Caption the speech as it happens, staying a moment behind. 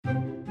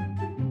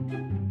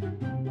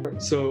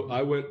So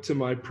I went to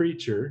my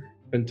preacher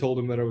and told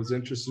him that I was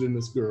interested in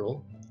this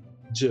girl,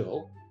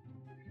 Jill,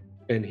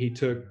 and he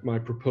took my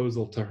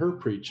proposal to her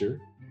preacher,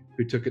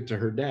 who took it to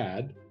her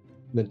dad,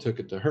 and then took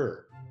it to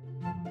her.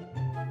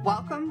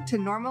 Welcome to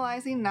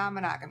Normalizing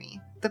Non-Monogamy,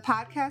 the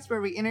podcast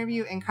where we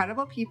interview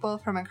incredible people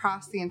from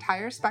across the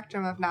entire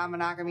spectrum of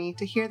non-monogamy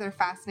to hear their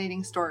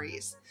fascinating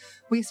stories.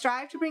 We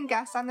strive to bring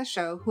guests on the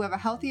show who have a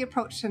healthy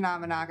approach to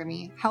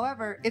non-monogamy.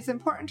 However, it's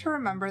important to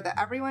remember that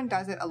everyone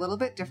does it a little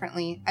bit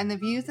differently, and the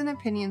views and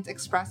opinions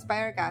expressed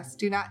by our guests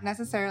do not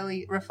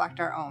necessarily reflect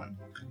our own.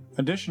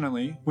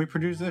 Additionally, we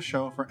produce this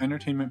show for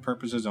entertainment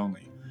purposes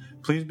only.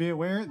 Please be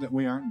aware that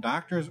we aren't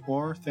doctors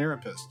or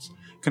therapists.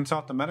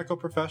 Consult a medical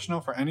professional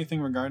for anything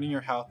regarding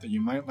your health that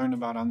you might learn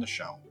about on the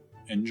show.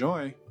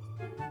 Enjoy!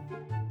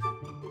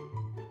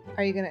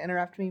 Are you going to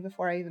interrupt me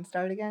before I even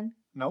start again?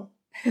 Nope.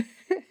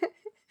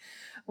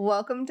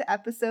 Welcome to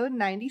episode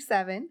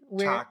 97.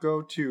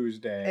 Taco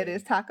Tuesday. It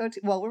is Taco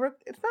Tuesday. Well,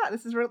 it's not.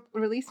 This is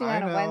releasing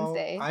on a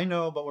Wednesday. I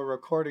know, but we're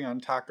recording on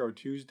Taco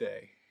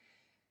Tuesday.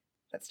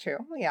 That's true.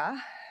 Yeah.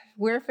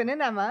 We're Finn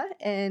and Emma,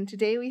 and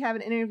today we have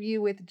an interview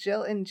with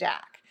Jill and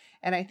Jack,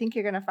 and I think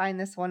you're going to find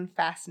this one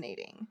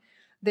fascinating.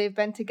 They've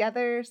been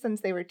together since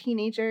they were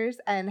teenagers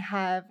and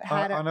have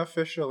had...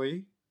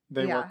 unofficially,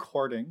 they were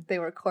courting. They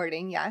were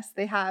courting, yes.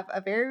 They have a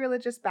very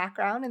religious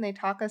background, and they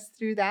talk us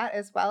through that,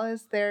 as well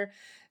as their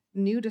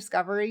new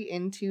discovery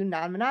into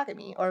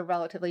non-monogamy, or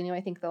relatively new,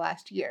 I think, the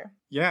last year.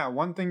 Yeah,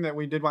 one thing that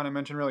we did want to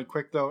mention really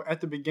quick, though,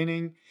 at the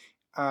beginning,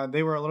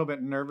 they were a little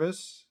bit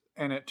nervous,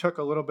 and it took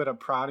a little bit of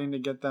prodding to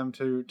get them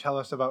to tell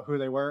us about who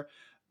they were,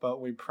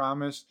 but we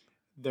promised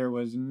there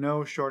was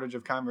no shortage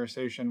of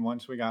conversation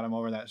once we got them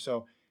over that.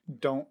 So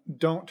don't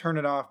turn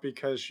it off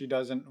because she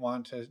doesn't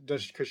want to,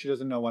 because she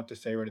doesn't know what to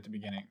say right at the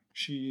beginning.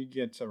 She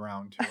gets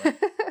around to it.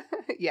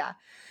 Yeah.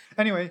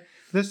 Anyway,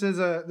 this is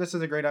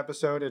a great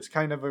episode. It's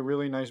kind of a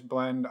really nice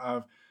blend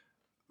of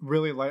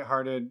really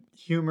lighthearted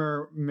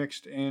humor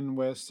mixed in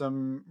with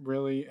some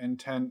really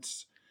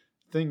intense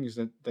things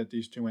that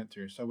these two went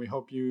through. So we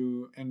hope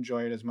you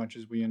enjoy it as much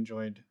as we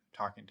enjoyed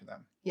talking to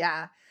them.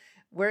 Yeah.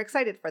 We're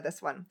excited for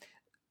this one.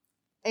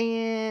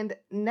 And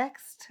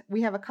next,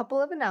 we have a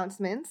couple of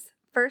announcements.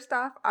 First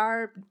off,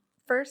 our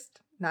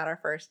next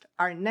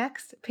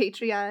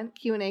Patreon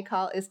Q&A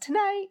call is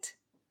tonight.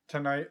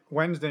 Tonight,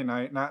 Wednesday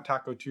night, not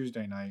Taco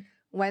Tuesday night.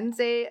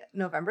 Wednesday,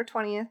 November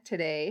 20th,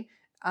 today,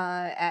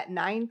 at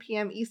 9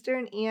 p.m.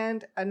 Eastern,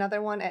 and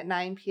another one at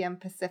 9 p.m.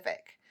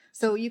 Pacific.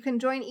 So you can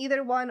join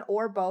either one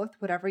or both,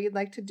 whatever you'd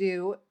like to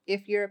do,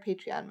 if you're a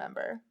Patreon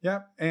member.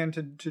 Yep.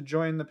 And to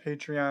join the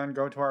Patreon,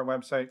 go to our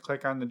website,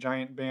 click on the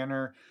giant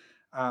banner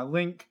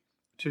link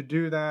to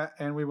do that.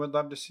 And we would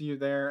love to see you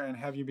there and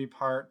have you be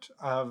part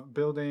of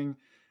building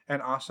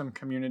an awesome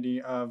community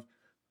of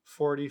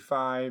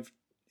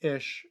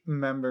 45-ish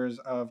members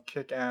of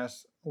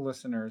kick-ass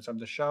listeners of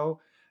the show.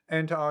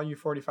 And to all you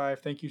 45,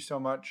 thank you so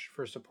much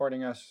for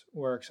supporting us.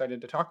 We're excited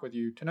to talk with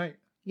you tonight.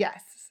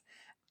 Yes.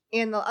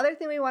 And the other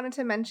thing we wanted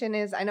to mention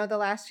is I know the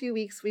last few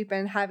weeks we've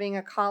been having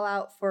a call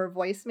out for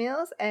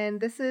voicemails,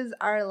 and this is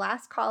our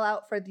last call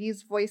out for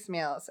these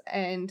voicemails.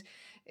 And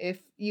if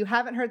you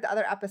haven't heard the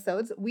other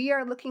episodes, we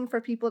are looking for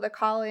people to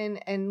call in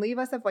and leave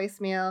us a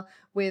voicemail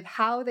with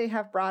how they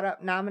have brought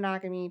up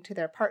non-monogamy to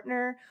their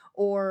partner,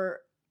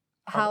 or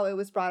how it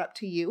was brought up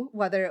to you,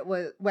 whether it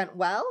went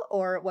well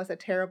or it was a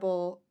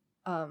terrible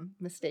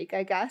mistake,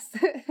 I guess.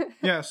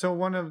 Yeah, so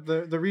one of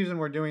the reason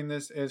we're doing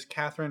this is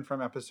Catherine from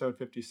episode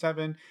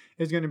 57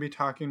 is going to be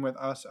talking with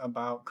us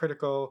about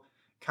critical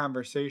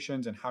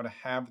conversations and how to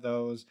have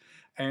those.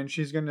 And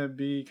she's going to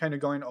be kind of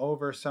going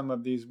over some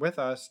of these with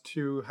us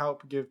to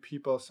help give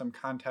people some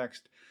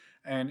context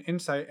and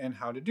insight in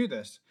how to do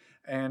this.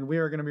 And we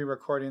are going to be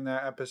recording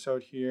that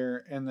episode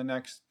here in the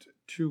next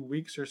 2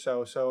 weeks or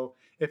so. So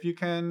if you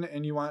can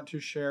and you want to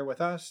share with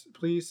us,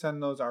 please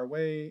send those our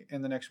way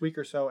in the next week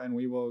or so, and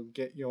we will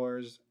get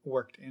yours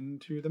worked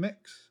into the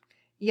mix.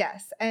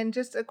 Yes, and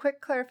just a quick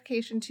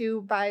clarification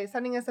too, by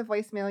sending us a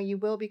voicemail, you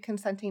will be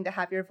consenting to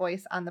have your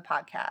voice on the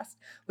podcast.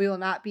 We will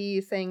not be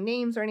saying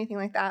names or anything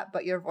like that,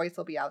 but your voice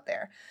will be out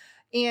there.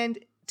 And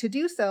to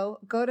do so,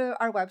 go to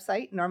our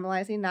website,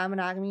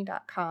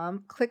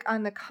 normalizingnonmonogamy.com, click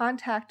on the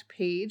contact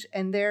page,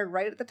 and there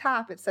right at the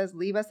top, it says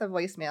leave us a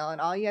voicemail. And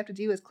all you have to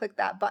do is click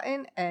that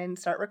button and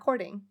start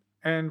recording.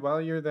 And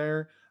while you're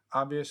there,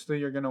 obviously,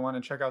 you're going to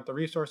want to check out the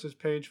resources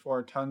page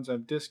for tons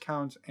of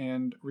discounts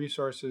and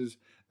resources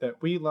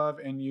that we love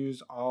and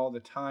use all the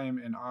time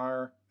in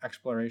our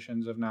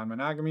explorations of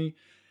non-monogamy.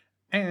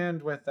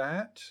 And with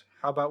that,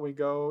 how about we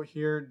go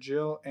hear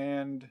Jill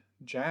and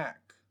Jack?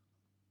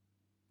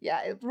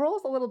 Yeah, it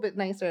rolls a little bit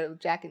nicer with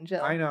Jack and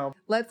Jill. I know.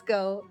 Let's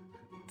go.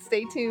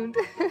 Stay tuned.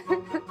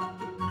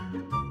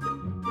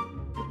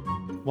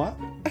 What?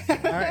 All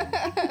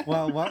right.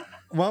 Well,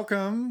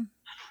 welcome.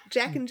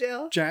 Jack and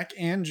Jill. Jack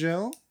and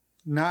Jill.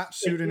 Not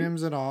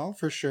pseudonyms at all,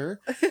 for sure.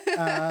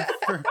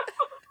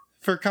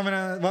 For coming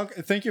on. Well,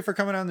 thank you for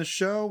coming on the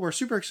show. We're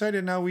super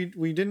excited now.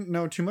 We didn't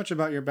know too much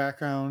about your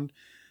background,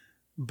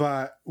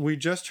 but we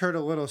just heard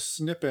a little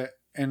snippet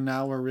and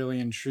now we're really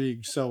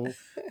intrigued. So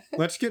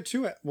let's get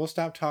to it. We'll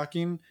stop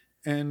talking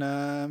and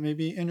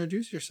maybe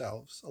introduce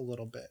yourselves a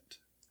little bit.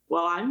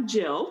 Well, I'm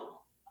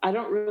Jill. I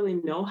don't really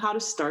know how to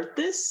start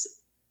this.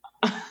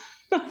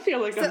 I feel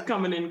like I'm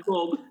coming in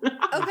cold.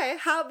 Okay,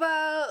 how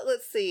about,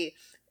 let's see,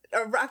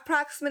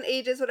 approximate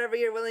ages, whatever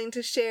you're willing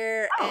to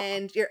share,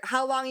 and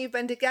how long you've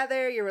been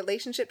together, your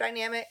relationship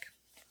dynamic.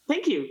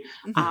 Thank you.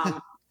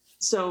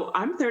 So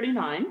I'm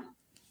 39,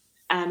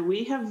 and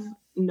we have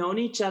known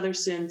each other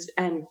since,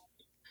 and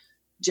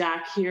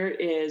Jack here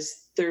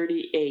is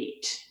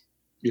 38.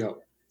 Yeah.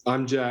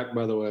 I'm Jack,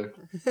 by the way.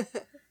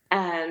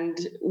 And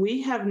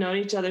we have known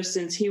each other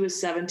since he was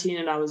 17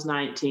 and I was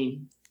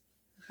 19.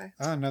 Okay.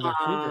 Another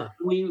cougar.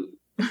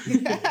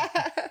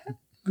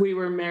 We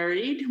were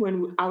married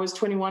when I was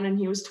 21 and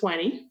he was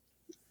 20.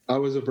 I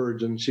was a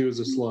virgin. She was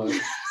a slut.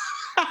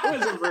 I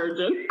was a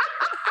virgin.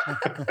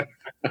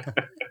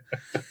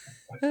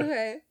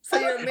 Okay. So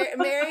you're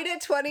married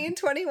at 20 and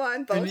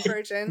 21, both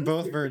virgins.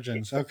 Both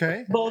virgins.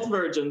 Okay. Both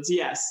virgins,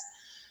 yes.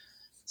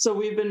 So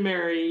we've been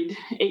married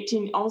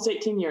almost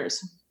 18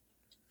 years.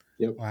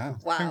 Yep. Wow.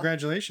 Wow.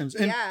 Congratulations.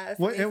 And Yeah.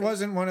 it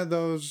wasn't one of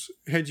those,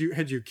 had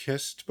you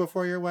kissed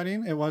before your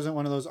wedding? It wasn't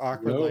one of those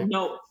awkward, No. like,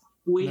 No,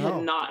 we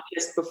had not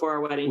kissed before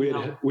our wedding.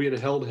 We had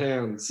held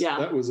hands. Yeah.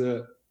 That was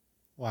it.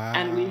 wow.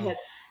 And we had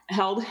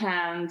held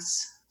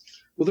hands.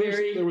 Well,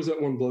 there was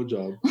that one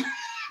blowjob.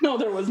 No,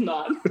 there was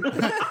not.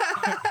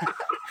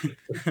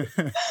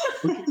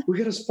 We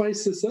got to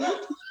spice this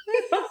up.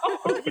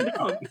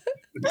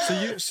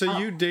 So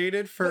you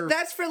dated for...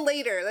 That's for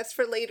later. That's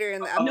for later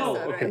in the episode,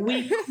 No, right?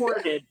 we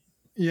courted.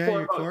 Yeah,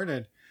 you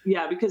courted.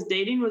 Yeah, because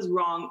dating was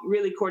wrong.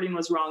 Really, courting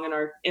was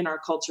wrong in our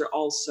culture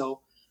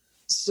also.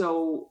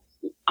 So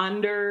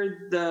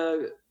under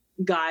the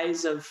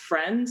guise of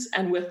friends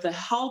and with the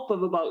help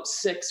of about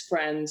 6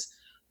 friends,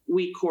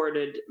 we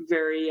courted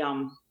very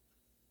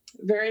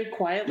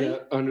quietly. Yeah,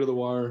 under the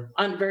wire.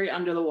 Very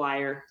under the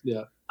wire.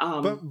 Yeah.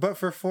 But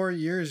for 4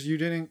 years you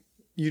didn't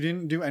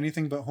do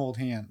anything but hold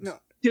hands. No.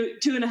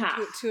 Two and a half.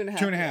 Two and a half.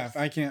 2.5. Yes.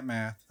 I can't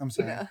math. I'm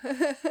sorry.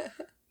 No.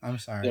 I'm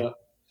sorry. Yeah.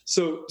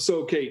 So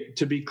okay,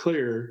 to be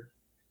clear,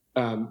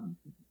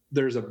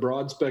 there's a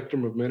broad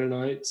spectrum of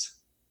Mennonites,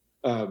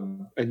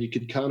 and you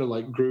could kind of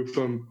like group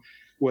them,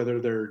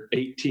 whether they're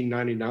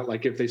 1899,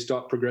 like if they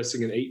stop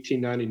progressing in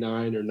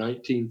 1899 or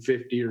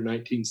 1950 or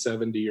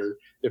 1970, or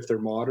if they're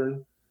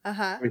modern.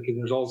 Uh-huh. Because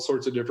there's all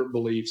sorts of different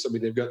beliefs. I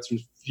mean, they've got some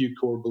few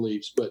core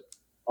beliefs, but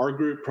our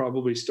group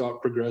probably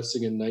stopped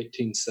progressing in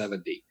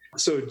 1970.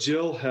 So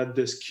Jill had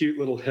this cute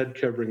little head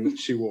covering that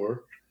she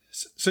wore.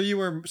 So you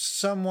were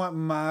somewhat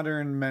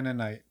modern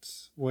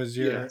Mennonites. Was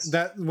your Yes.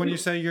 that when you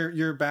say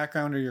your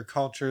background or your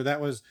culture, that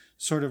was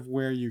sort of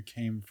where you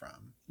came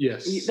from?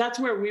 Yes. That's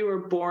where we were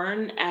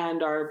born,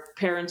 and our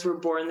parents were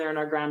born there, and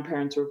our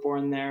grandparents were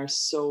born there.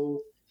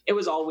 So it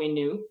was all we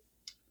knew.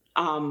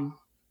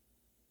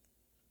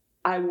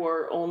 I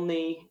wore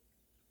only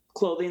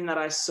clothing that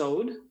I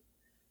sewed.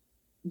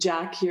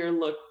 Jack here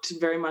looked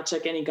very much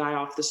like any guy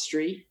off the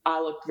street. I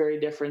looked very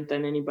different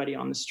than anybody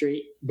on the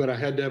street. But I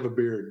had to have a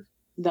beard.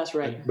 That's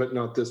right. But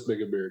not this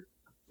big a beard.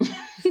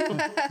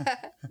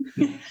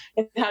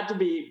 It had to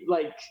be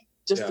like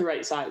just the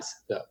right size.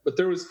 Yeah. But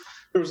there was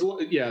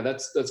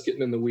that's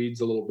getting in the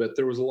weeds a little bit.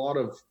 There was a lot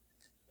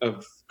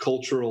of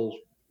cultural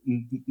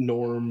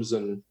norms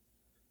and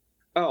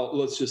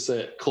let's just say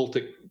it,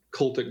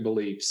 cultic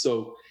beliefs.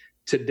 So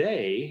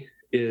today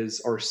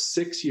is our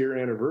 6-year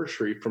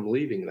anniversary from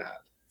leaving that.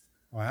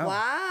 Wow.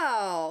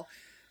 Wow.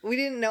 We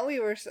didn't know we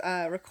were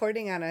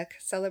recording on a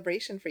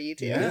celebration for you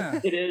two. Yeah.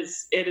 It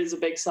is a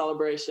big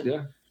celebration.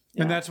 Yeah.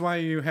 And that's why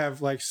you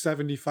have like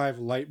 75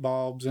 light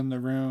bulbs in the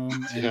room.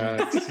 And Yeah.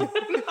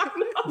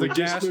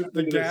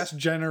 the gas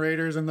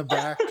generators in the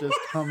back just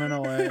coming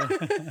away.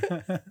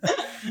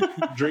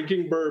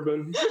 Drinking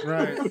bourbon.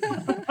 Right.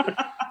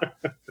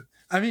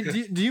 I mean,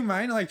 do you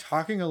mind like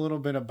talking a little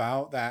bit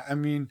about that? I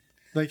mean,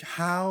 like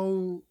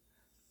how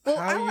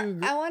I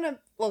want to.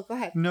 Well, go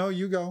ahead. No,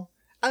 you go.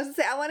 I was gonna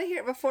say I want to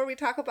hear before we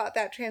talk about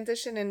that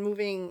transition and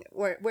moving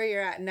where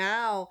you're at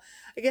now.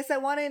 I guess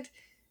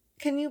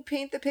can you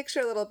paint the picture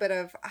a little bit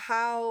of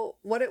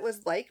what it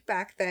was like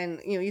back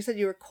then? You know, you said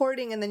you were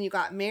courting and then you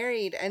got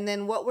married, and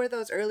then what were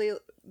those early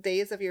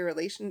days of your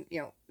relation? You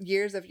know,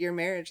 years of your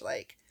marriage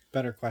like?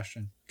 Better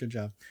question. Good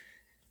job.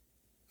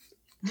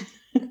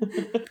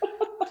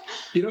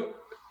 Do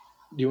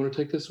you want to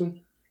take this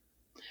one?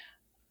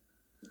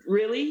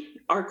 Really?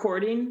 Our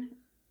courting?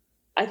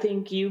 I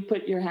think you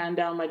put your hand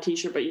down my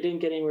t-shirt, but you didn't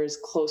get anywhere as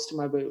close to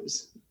my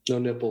boobs. No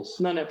nipples.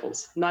 No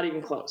nipples. Not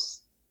even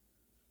close.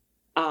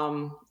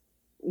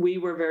 We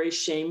were very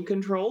shame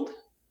controlled.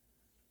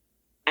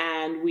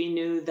 And we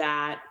knew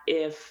that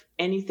if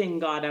anything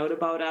got out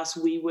about us,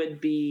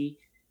 we'd be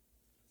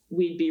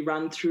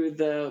run through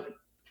the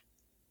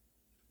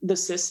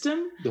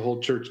system. The whole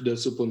church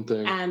discipline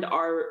thing. And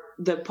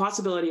the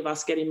possibility of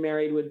us getting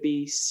married would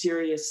be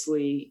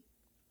seriously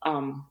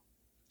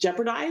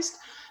jeopardized.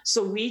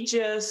 So we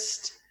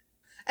just...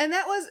 And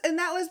that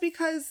was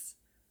because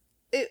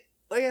I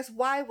guess,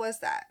 why was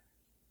that?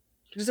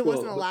 Because it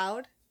wasn't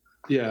allowed?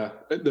 Yeah,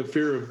 the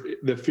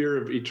fear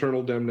of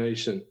eternal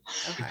damnation.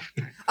 Okay.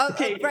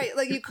 Okay. Right.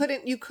 Like you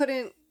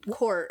couldn't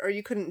court or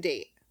you couldn't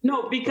date.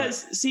 No,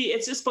 because see,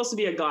 it's just supposed to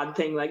be a God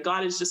thing. Like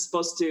God is just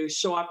supposed to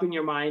show up in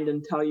your mind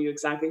and tell you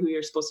exactly who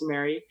you're supposed to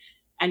marry.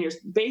 And you're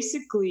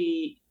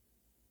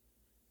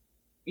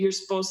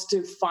supposed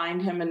to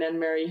find him and then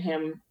marry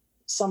him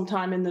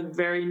sometime in the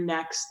very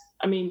next.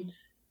 I mean,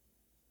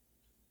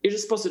 you're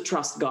just supposed to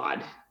trust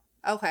God.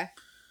 Okay.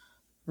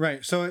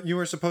 Right. So you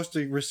were supposed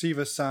to receive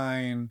a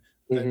sign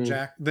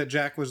that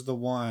Jack was the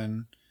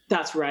one.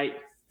 That's right.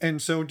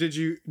 And so did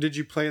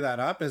you play that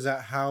up? Is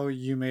that how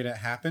you made it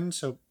happen?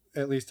 So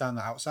at least on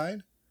the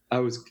outside? I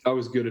was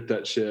good at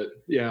that shit.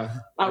 Yeah.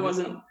 I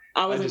wasn't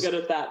good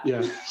at that.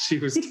 Yeah. She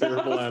was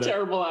terrible at it.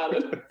 Terrible at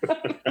it.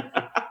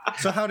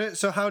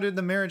 So how did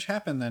the marriage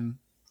happen then?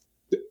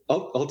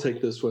 I'll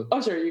take this one.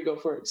 Oh, sure. You go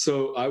for it.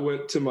 So I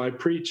went to my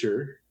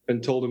preacher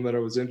and told him that I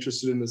was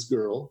interested in this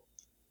girl,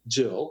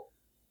 Jill.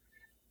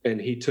 And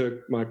he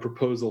took my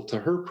proposal to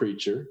her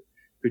preacher,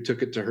 who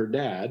took it to her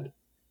dad, and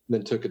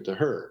then took it to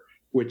her.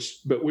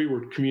 But we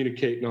were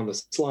communicating on the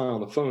sly on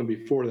the phone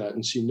before that,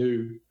 and she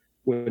knew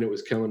when it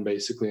was coming,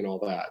 basically, and all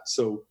that.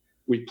 So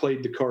we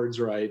played the cards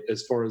right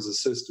as far as the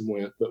system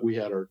went, but we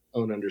had our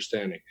own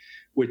understanding.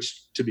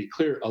 Which, to be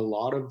clear, a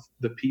lot of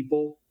the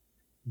people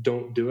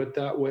don't do it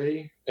that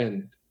way,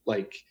 and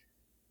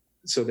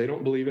so they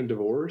don't believe in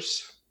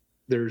divorce.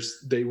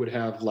 They would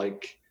have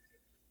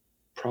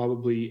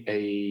probably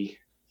a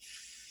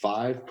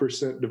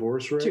 5%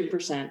 divorce rate.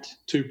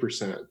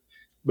 2%.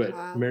 But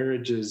wow.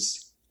 Marriage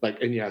is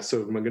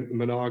so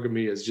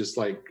monogamy is just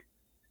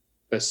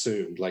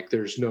assumed.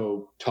 There's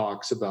no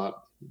talks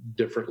about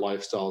different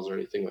lifestyles or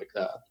anything like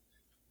that.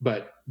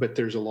 But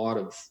there's a lot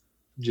of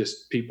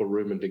just people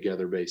rooming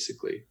together,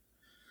 basically.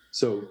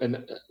 So,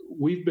 and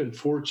we've been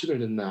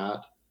fortunate in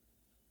that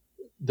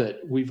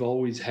we've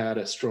always had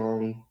a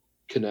strong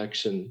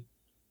connection.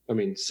 I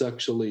mean,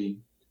 sexually,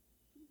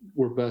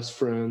 we're best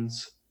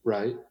friends,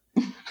 right?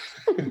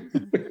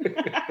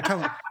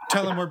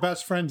 Tell them we're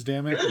best friends,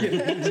 damn it.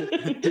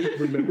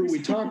 Remember,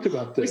 we talked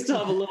about this. We still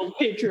have a little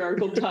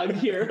patriarchal tug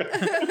here.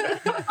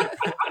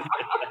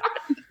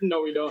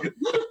 No, we don't.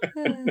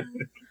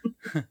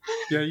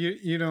 Yeah,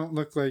 you don't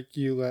look like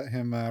you let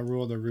him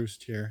rule the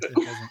roost here. It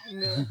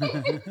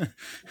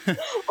doesn't.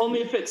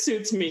 Only if it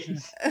suits me.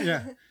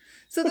 Yeah.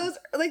 So those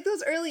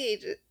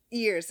early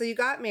years, so you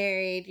got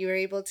married, you were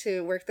able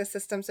to work the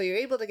system, so you were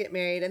able to get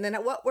married, and then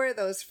what were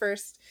those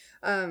first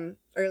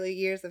early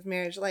years of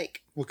marriage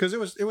like? Well, because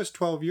it was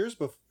 12 years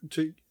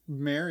to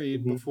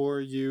married before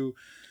you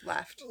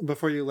left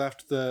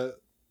the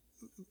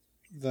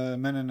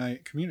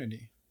Mennonite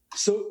community.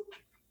 So,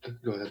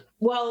 go ahead.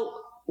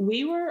 Well,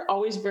 we were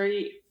always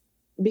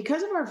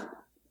because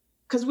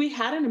we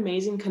had an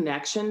amazing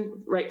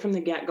connection right from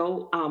the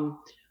get-go.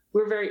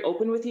 We were very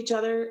open with each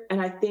other,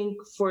 and I think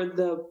for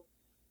the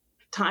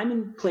time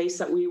and place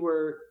that we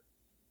were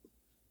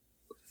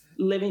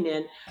living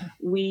in,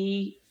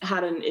 we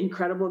had an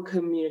incredible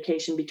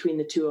communication between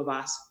the two of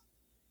us.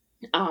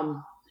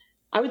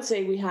 I would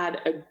say we had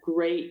a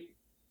great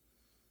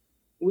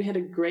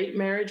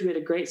marriage. We had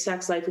a great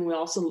sex life, and we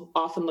also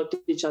often looked at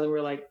each other and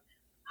we're like,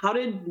 how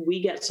did we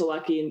get so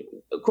lucky? And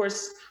of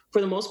course, for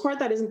the most part,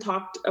 that isn't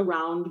talked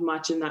around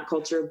much in that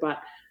culture,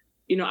 but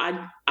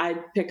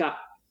I'd pick up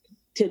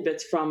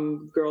tidbits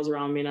from girls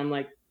around me, and I'm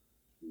like,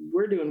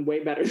 we're doing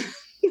way better than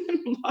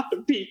a lot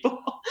of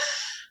people.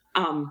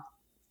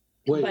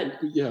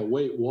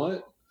 Wait,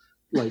 what?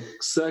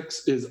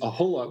 Sex is a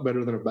whole lot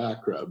better than a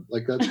back rub.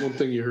 That's one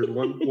thing you heard.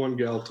 One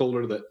gal told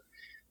her that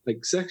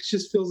sex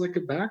just feels like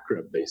a back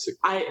rub, basically.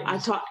 I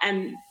taught,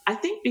 and I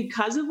think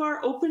because of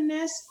our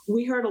openness,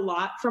 we heard a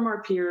lot from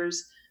our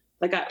peers.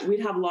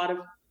 We'd have a lot of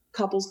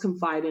couples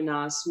confide in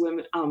us.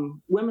 Women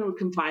would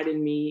confide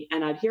in me,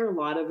 and I'd hear a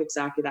lot of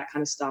exactly that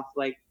kind of stuff.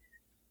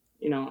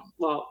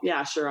 Well,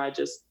 yeah, sure. I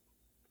just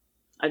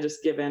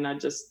give in. I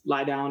just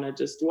lie down. I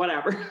just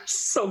whatever.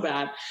 So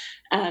bad.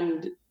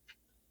 And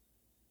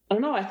I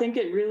don't know. I think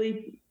it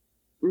really,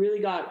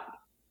 really got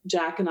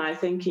Jack and I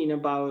thinking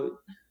about.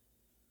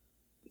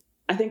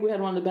 I think we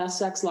had one of the best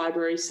sex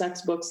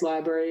books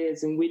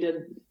libraries, and we did.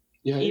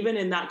 Yeah. Even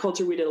in that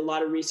culture, we did a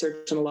lot of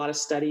research and a lot of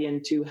study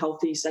into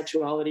healthy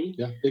sexuality.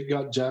 Yeah, it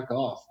got Jack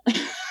off.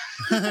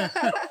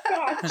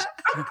 Gosh.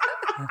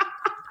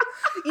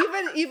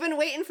 You've been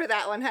waiting for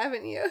that one,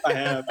 haven't you? I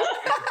have.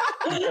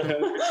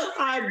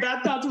 I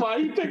bet that's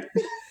why he picked.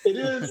 It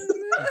is.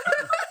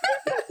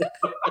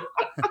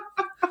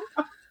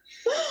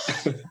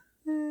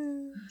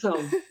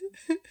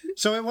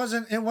 So it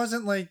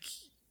wasn't like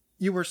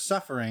you were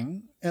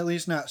suffering, at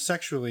least not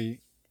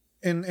sexually,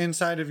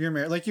 inside of your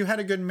marriage. You had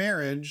a good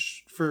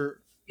marriage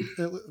for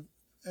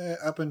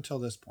up until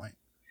this point.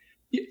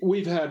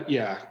 We've had,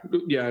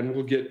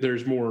 and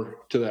there's more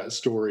to that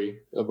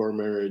story of our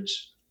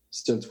marriage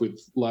since we've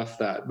left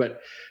that.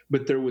 But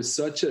there was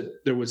such a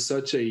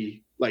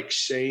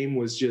shame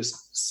was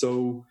just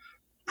so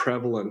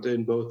prevalent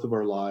in both of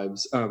our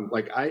lives.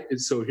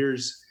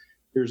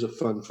 here's a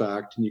fun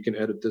fact, and you can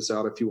edit this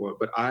out if you want,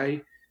 but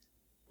I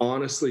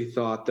honestly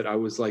thought that I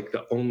was like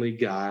the only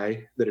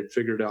guy that had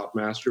figured out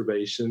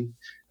masturbation,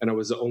 and I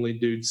was the only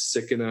dude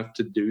sick enough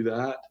to do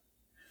that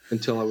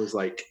until I was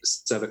like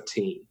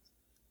 17.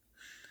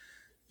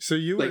 So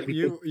you Like,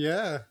 were,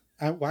 yeah.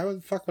 Why the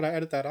fuck would I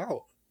edit that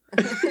out?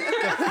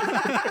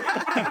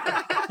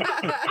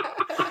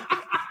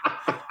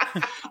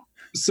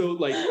 So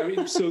like, I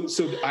mean, so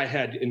I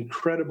had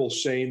incredible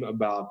shame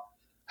about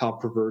how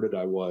perverted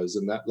I was,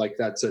 and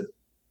that's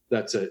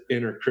a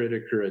inner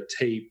critic or a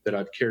tape that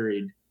I've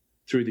carried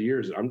through the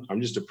years.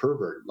 I'm just a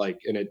pervert, like,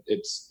 and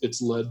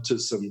it's led to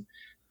some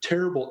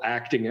terrible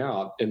acting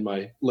out in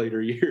my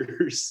later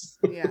years.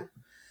 Yeah.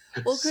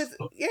 Well,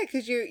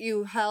 because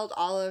you held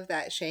all of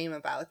that shame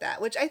about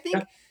that, which I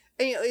think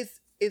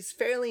is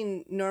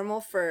fairly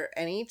normal for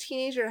any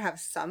teenager to have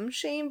some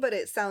shame, but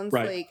it sounds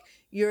like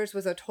yours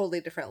was a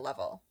totally different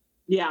level.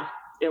 Yeah,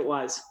 it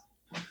was.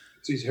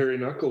 It's these hairy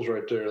knuckles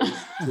right there.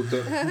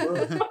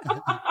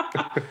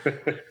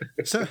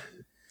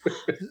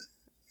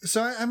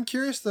 So I'm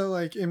curious though,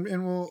 like,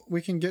 and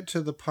we can get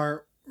to the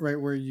part right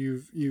where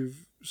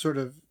you've sort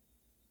of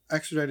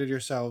extradited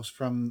yourselves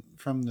from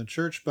the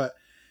church, but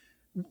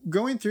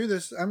going through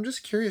this, I'm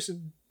just curious,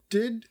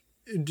 do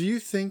you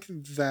think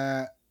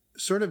that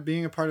sort of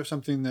being a part of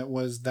something that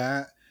was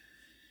that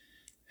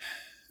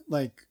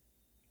like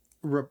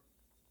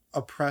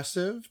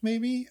oppressive,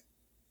 maybe,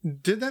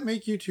 did that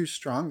make you two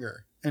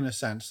stronger in a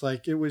sense?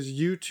 Like it was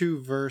you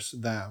two versus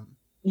them?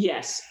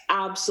 Yes,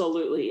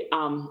 absolutely.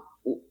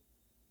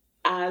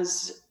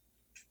 As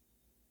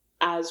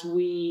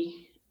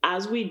we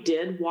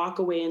did walk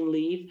away and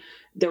leave,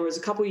 there was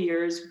a couple of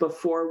years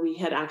before we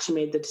had actually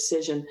made the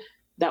decision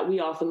that we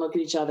often look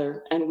at each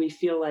other and we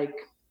feel like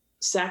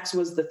sex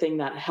was the thing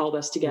that held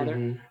us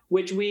together,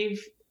 which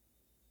we've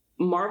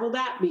marveled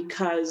at,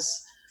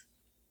 because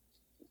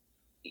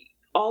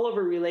all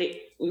over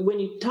when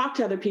you talk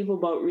to other people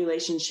about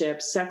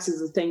relationships, sex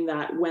is the thing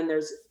that when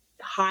there's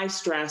high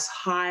stress,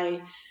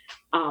 high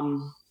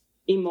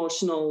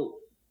emotional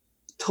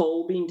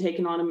toll being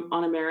taken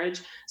on a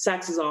marriage,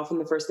 sex is often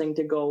the first thing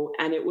to go.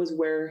 And it was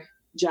where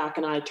Jack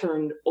and I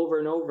turned over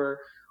and over,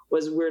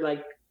 was we're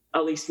like,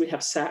 at least we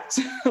have sex,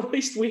 at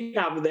least we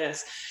have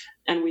this.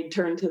 And we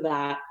turn to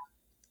that.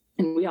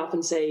 And we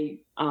often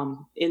say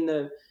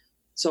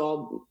so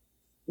I'll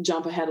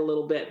jump ahead a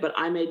little bit, but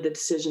I made the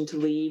decision to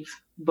leave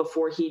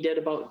before he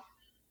did. I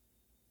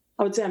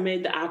would say I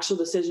made the actual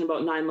decision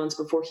about 9 months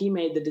before he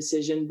made the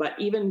decision. But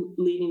even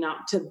leading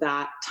up to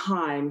that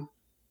time,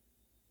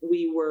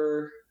 we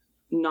were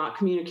not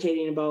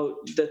communicating about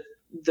the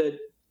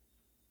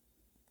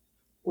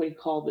what do you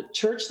call the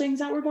church things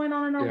that were going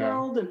on in our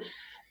world.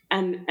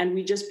 And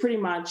we just pretty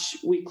much,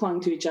 we clung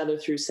to each other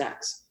through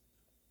sex.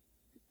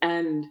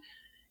 And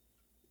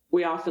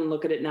we often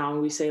look at it now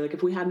and we say, like,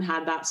 if we hadn't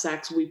had that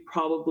sex, we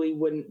probably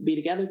wouldn't be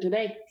together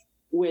today,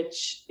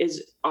 which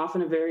is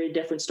often a very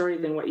different story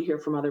than what you hear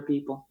from other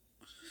people.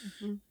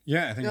 Mm-hmm.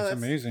 Yeah, I think it's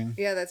amazing.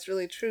 Yeah, that's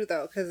really true,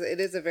 though, because it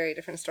is a very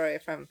different story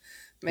from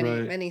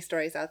many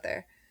stories out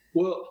there.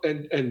 Well,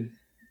 and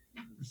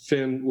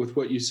Finn, with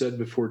what you said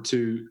before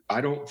too, I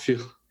don't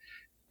feel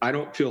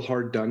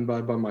hard done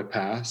by my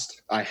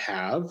past.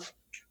 I've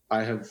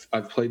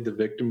played the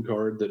victim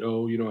card that,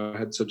 I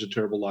had such a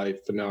terrible life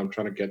and now I'm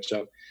trying to catch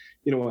up.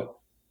 You know what?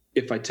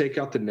 If I take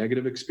out the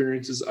negative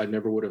experiences, I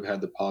never would have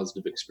had the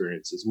positive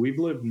experiences. We've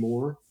lived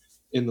more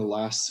in the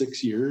last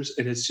 6 years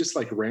and it's just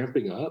like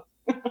ramping up.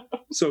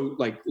 So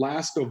like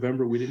last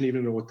November, we didn't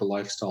even know what the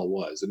lifestyle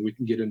was, and we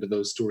can get into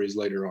those stories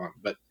later on,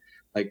 but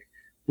like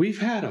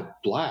we've had a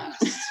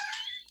blast.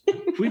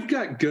 We've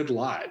got good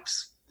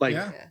lives. Like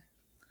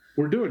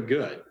we're doing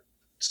good.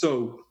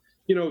 So,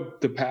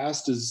 the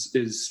past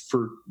is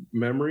for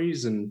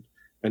memories and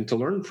to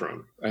learn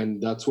from,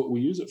 and that's what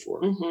we use it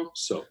for. Mm-hmm.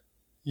 So,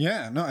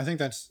 yeah, no, I think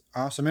that's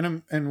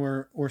awesome. And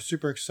we're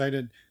super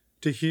excited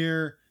to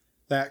hear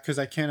that, because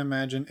I can't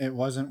imagine it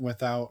wasn't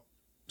without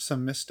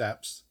some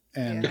missteps.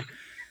 And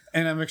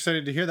I'm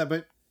excited to hear that.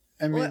 But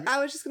I mean, well,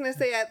 I was just going to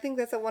say, I think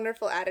that's a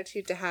wonderful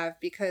attitude to have,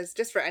 because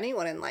just for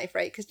anyone in life,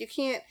 right? Because you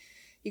can't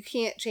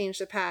change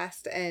the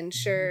past, and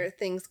sure,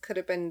 things could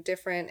have been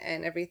different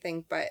and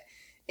everything, but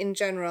in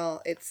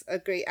general, it's a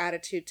great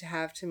attitude to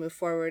have to move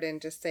forward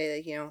and just say,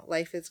 like,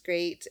 life is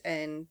great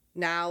and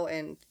now,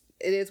 and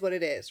it is what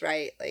it is,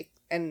 right? Like,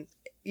 and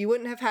you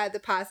wouldn't have had the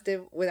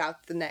positive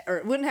without the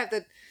or wouldn't have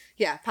the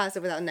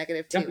positive without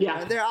negative too.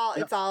 Yeah. They're all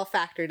it's all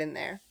factored in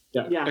there.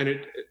 Yeah.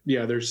 And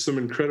there's some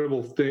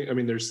incredible thing. I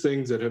mean, there's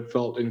things that have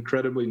felt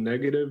incredibly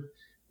negative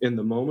in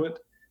the moment,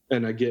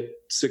 and I get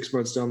 6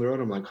 months down the road,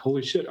 I'm like,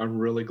 holy shit, I'm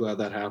really glad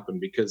that happened,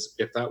 because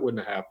if that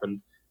wouldn't have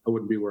happened, I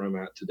wouldn't be where I'm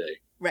at today.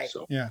 Right.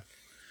 So yeah.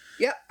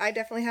 Yep, I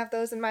definitely have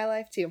those in my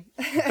life too.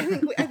 I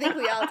think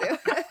we all do.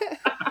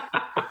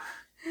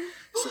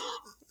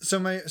 So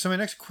my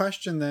next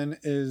question then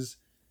is,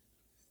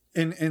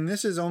 and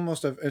this is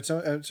almost it's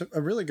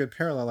a really good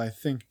parallel, I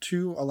think,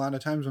 to a lot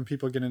of times when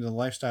people get into the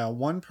lifestyle,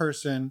 one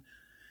person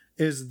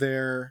is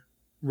there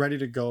ready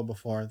to go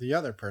before the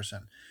other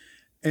person.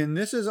 And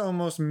this is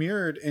almost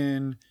mirrored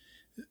in,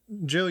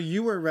 Jill,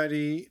 you were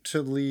ready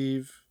to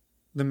leave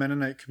the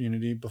Mennonite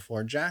community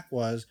before Jack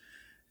was.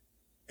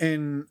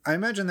 And I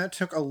imagine that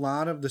took a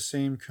lot of the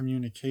same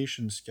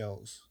communication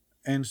skills.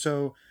 And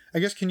so I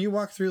guess, can you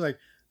walk through, like,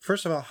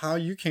 first of all, how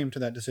you came to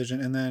that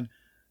decision, and then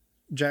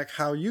Jack,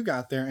 how you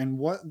got there and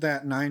what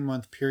that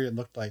 9-month period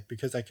looked like?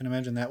 Because I can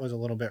imagine that was a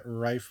little bit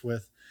rife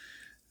with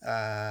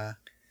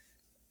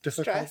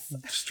stress.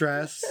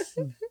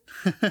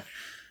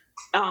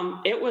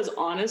 It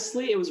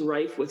was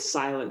rife with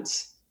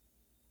silence.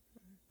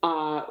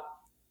 I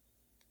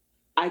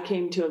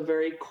came to a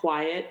very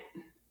quiet,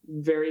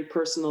 very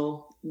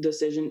personal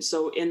decision.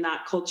 So in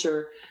that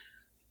culture,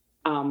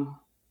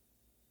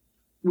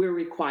 we're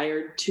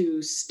required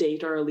to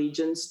state our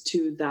allegiance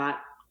to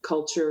that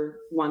culture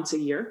once a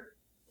year,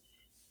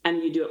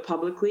 and you do it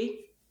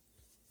publicly.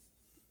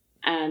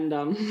 And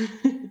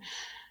and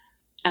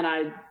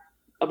I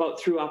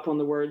about threw up on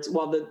the words.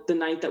 Well, the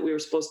night that we were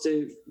supposed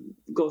to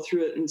go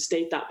through it and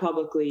state that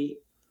publicly,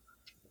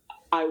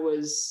 I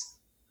was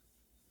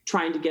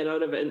trying to get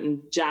out of it.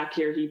 And Jack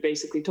here, he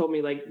basically told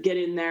me, like, get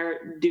in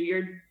there,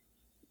 do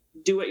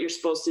what you're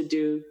supposed to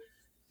do.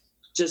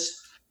 Just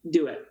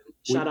do it.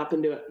 Shut up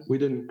and do it. We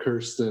didn't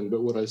curse then,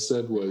 but what I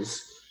said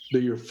was, do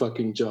your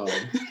fucking job.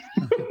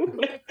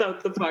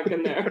 Without the fuck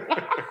in there.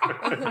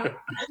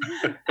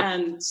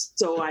 And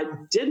so I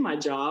did my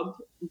job,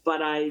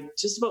 but I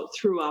just about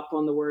threw up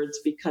on the words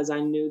because I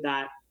knew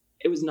that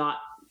it was not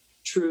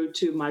true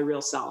to my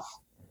real self.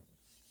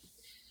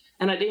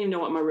 And I didn't even know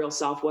what my real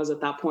self was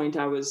at that point.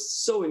 I was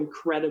so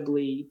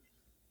incredibly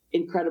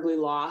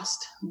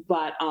lost.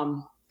 But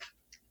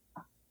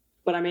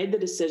I made the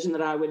decision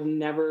that I would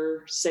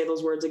never say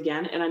those words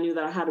again. And I knew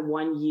that I had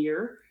 1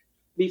 year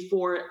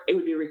before it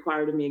would be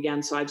required of me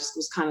again. So I just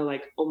was kind of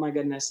like, oh my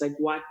goodness, like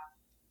what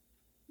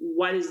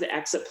is the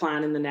exit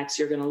plan in the next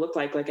year going to look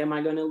like? Like, am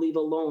I going to leave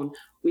alone?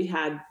 We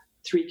had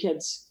 3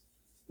 kids.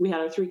 We had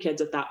our 3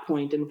 kids at that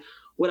point. And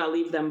would I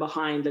leave them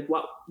behind? Like,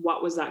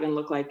 what was that going to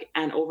look like?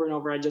 And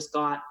over, I just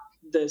got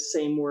the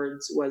same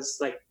words, was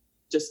like,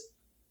 just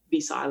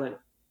be silent.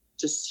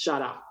 Just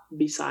shut up,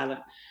 be silent.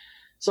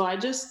 So I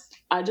just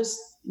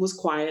was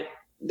quiet.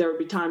 There would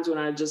be times when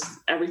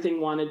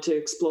everything wanted to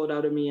explode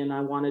out of me, and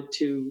I wanted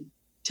to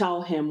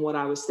tell him what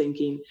I was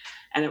thinking.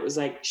 And it was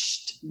like,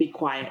 shh, be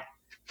quiet.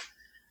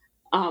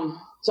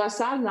 So I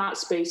sat in that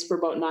space for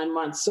about 9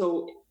 months.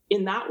 So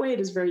in that way, it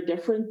is very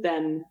different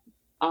than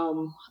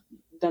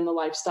the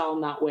lifestyle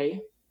in that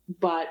way.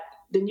 But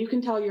then you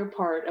can tell your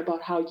part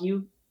about how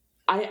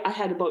I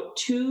had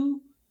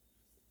 2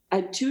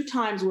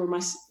 times where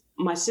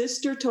my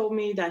sister told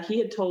me that he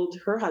had told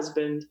her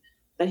husband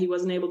that he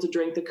wasn't able to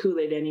drink the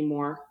Kool-Aid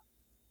anymore.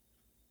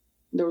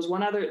 There was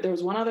one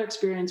other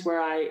experience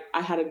where I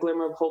had a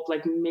glimmer of hope,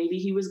 like maybe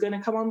he was going to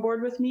come on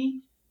board with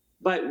me.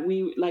 But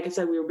we, like I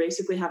said, we were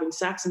basically having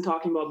sex and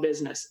talking about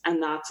business.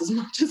 And that's as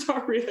much as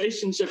our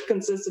relationship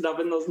consisted of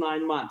in those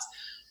 9 months.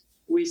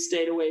 We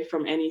stayed away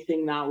from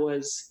anything that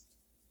was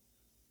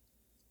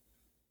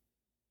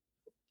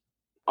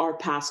our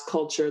past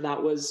culture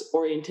that was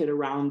oriented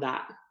around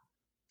that.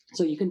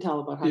 So you can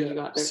tell about how you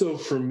got there. So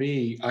for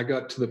me, I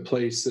got to the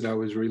place that I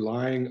was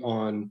relying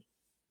on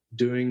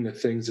doing the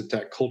things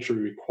that culture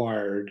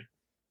required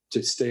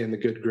to stay in the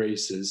good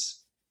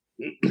graces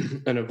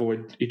and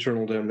avoid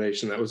eternal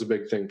damnation. That was a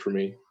big thing for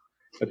me.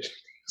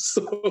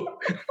 So,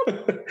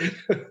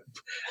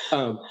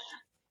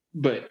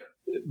 but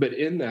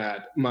in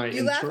that,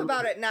 you laugh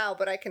about it now,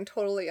 but I can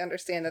totally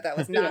understand that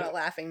was not a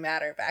laughing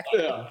matter back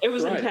then. Yeah, it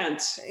was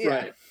intense. Yeah.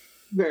 Right.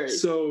 Very.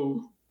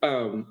 So,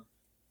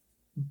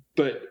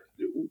 but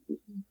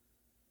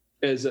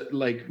as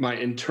like my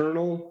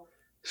internal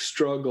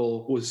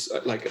struggle was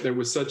like, there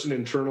was such an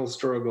internal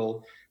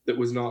struggle that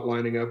was not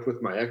lining up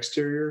with my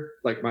exterior.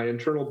 Like my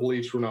internal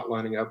beliefs were not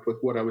lining up with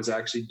what I was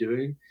actually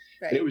doing.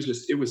 Right. And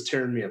it was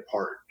tearing me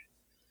apart.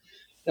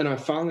 And I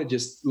finally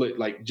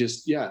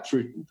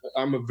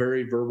I'm a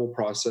very verbal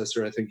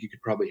processor. I think you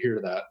could probably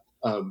hear that.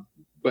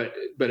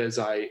 But as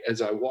I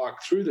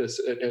walk through this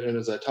and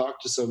as I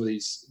talk to some of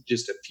these,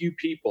 just a few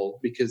people,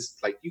 because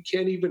like you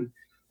can't even,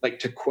 like,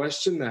 to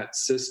question that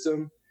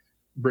system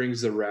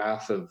brings the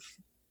wrath of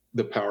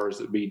the powers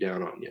that be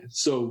down on you.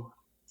 So,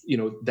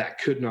 that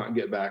could not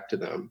get back to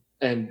them.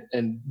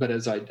 But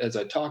as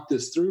I talked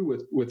this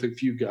through with a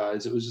few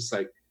guys, it was just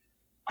like,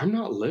 I'm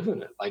not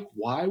living it. Like,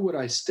 why would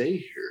I stay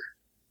here?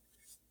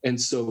 And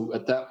so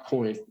at that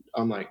point,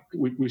 I'm like,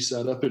 we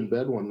sat up in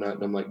bed one night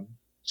and I'm like,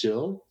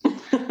 Jill,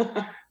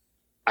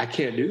 I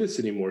can't do this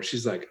anymore.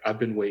 She's like, I've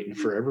been waiting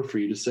forever for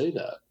you to say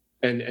that.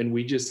 And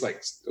we just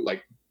like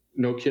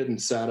no kidding,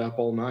 sat up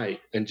all night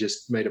and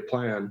just made a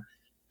plan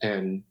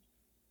and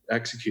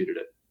executed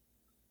it.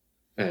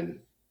 And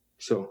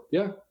so,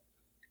 yeah.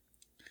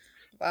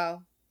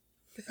 Wow.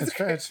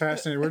 It's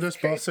fascinating. We're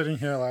just both sitting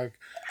here like,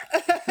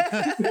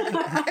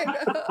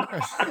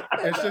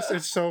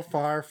 it's so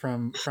far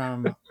from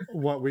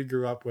what we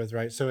grew up with,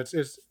 right? So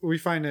it's we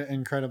find it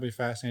incredibly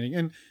fascinating.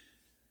 And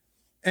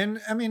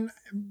And I mean,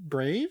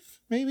 brave,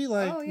 maybe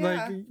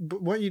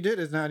what you did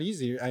is not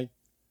easy. I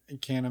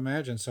can't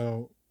imagine.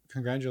 So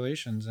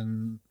congratulations.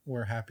 And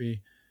we're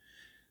happy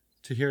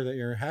to hear that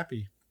you're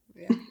happy.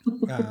 Yeah.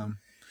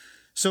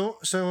 So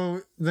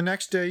the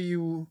next day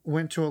you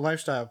went to a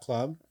lifestyle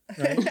club,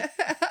 right?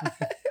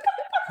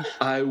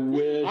 I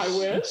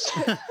wish.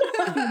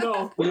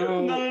 No. We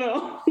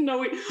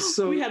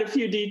had a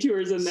few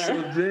detours in there.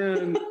 So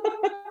then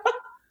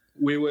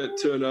we went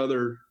to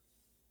another.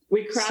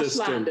 We crash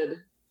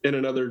landed in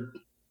another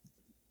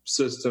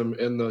system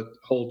in the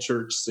whole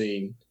church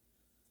scene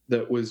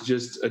that was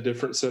just a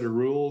different set of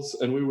rules,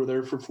 and we were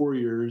there for 4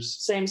 years.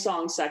 Same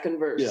song, second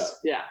verse.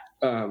 Yeah.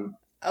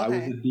 I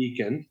was a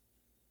deacon.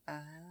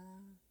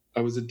 I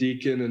was a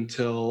deacon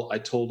until I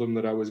told them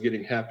that I was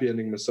getting happy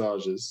ending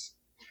massages.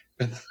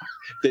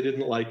 They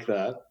didn't like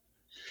that,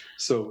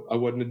 so I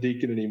wasn't a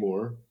deacon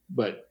anymore.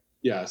 But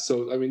yeah,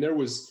 so I mean, that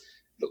was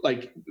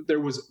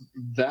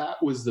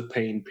the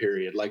pain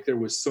period. Like, there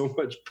was so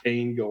much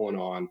pain going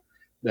on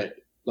that,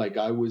 like,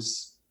 I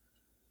was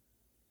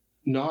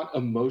not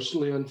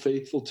emotionally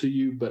unfaithful to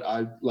you, but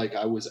I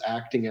was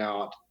acting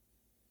out,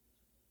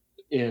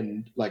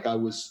 and like I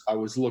was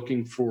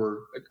looking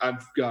for.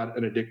 I've got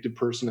an addictive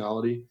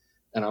personality,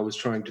 and I was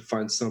trying to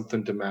find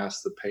something to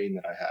mask the pain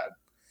that I had.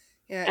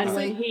 Yeah. And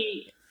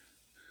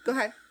go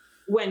ahead.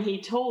 When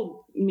he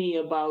told me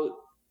about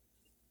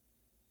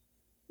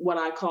what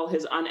I call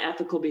his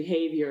unethical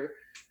behavior,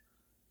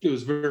 it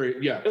was very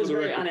unethical.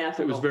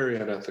 It was very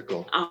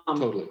unethical.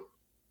 Totally.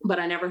 But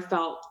I never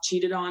felt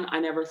cheated on. I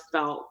never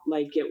felt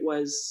like it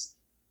was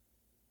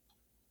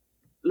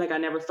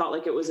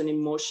an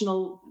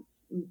emotional.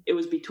 It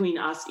was between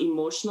us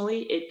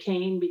emotionally. It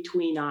came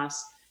between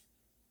us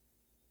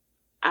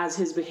as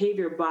his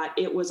behavior, but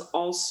it was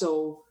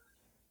also,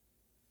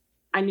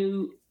 I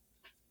knew,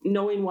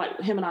 knowing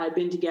what him and I had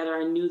been together,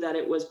 I knew that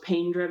it was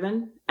pain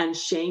driven and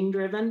shame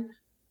driven.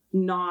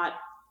 I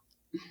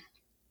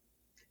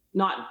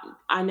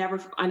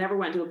never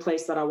went to a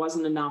place that I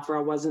wasn't enough, or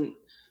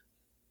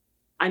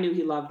I knew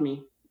he loved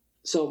me.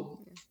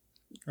 So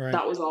right.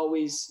 That was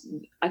always,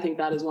 I think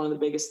that is one of the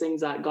biggest things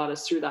that got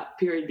us through that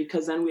period,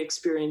 because then we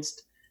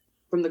experienced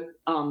from the,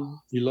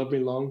 you love me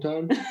long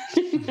time?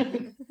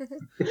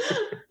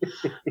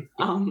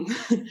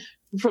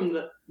 From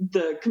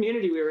the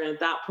community we were in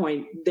at that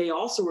point, they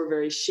also were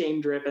very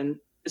shame driven,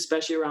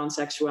 especially around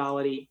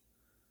sexuality,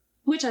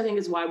 which I think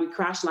is why we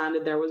crash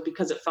landed there, was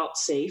because it felt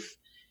safe.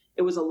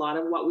 It was a lot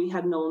of what we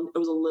had known. It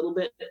was a little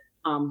bit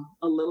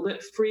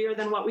freer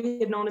than what we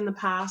had known in the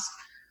past,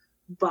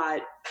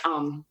 but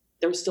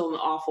there was still an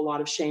awful lot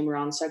of shame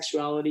around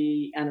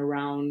sexuality and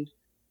around.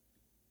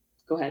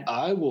 Go ahead.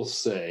 I will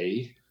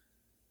say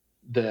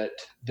that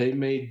they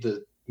made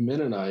the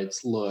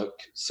Mennonites look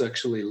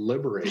sexually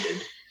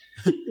liberated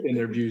in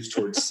their views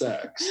towards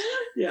sex.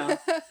 Yeah.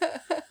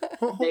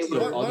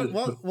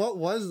 What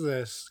was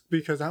this?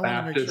 Because I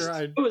want to make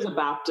sure It was a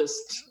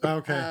Baptist.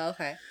 Okay.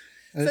 Okay.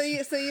 So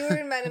you were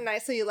in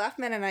Mennonite. So you left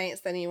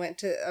Mennonites, then you went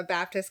to a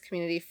Baptist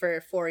community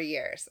for 4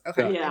 years.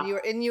 Okay. Yeah.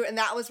 And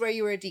that was where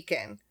you were a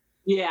deacon.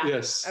 Yeah.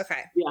 Yes.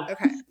 Okay. Yeah.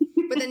 Okay.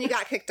 But then you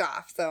got kicked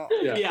off. So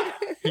yeah.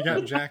 He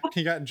got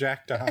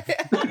jacked off.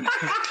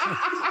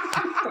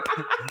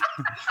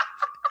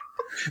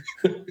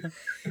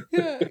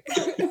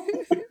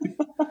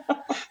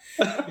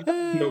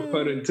 No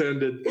pun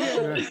intended.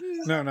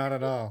 No, not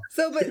at all.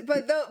 So,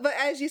 but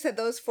as you said,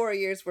 those 4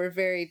 years were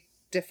very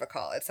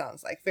difficult. It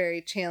sounds like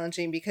very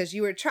challenging, because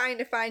you were trying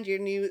to find your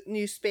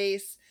new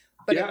space,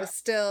 but it was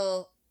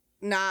still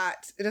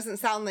not. It doesn't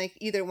sound like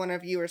either one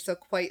of you are so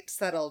quite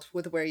settled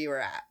with where you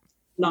were at.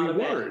 We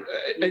weren't,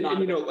 and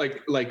you know,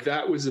 like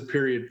that was a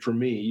period for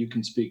me. You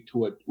can speak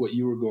to what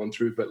you were going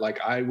through, but like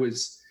I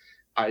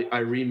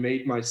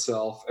remade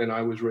myself, and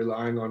I was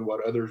relying on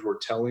what others were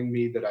telling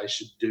me that I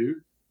should do.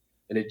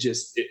 And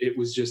it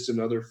was just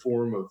another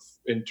form of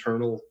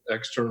internal,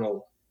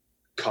 external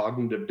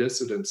cognitive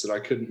dissonance that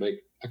I couldn't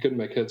make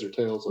heads or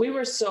tails of. We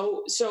were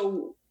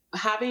so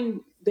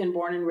having been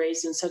born and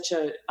raised in such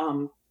a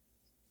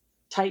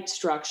tight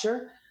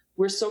structure,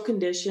 we're so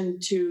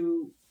conditioned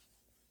to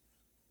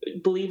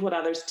believe what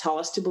others tell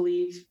us to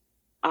believe,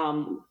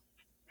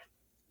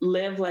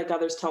 live like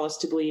others tell us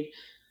to believe.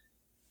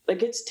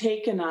 Like, it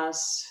took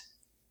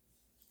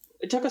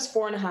us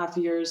 4.5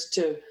 years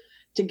to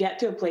get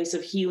to a place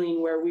of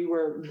healing where we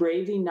were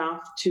brave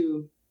enough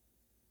to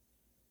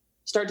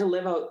start to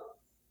live out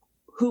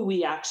who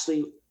we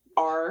actually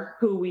are,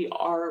 who we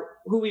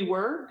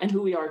were, and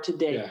who we are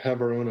today. Yeah,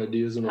 have our own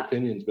ideas and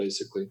opinions,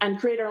 basically. And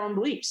create our own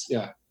beliefs.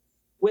 Yeah.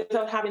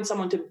 Without having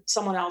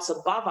someone else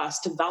above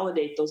us to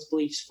validate those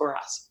beliefs for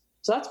us.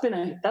 So that's been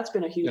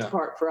a huge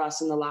part for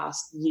us in the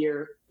last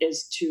year,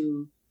 is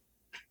to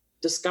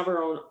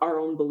discover our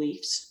own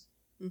beliefs.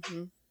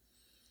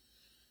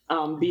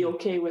 Mm-hmm. Be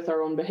okay with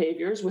our own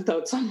behaviors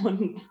without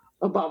someone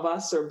above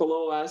us or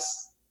below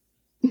us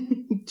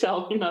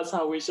telling us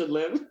how we should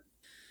live.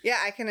 Yeah,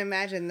 I can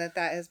imagine that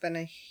has been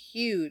a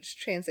huge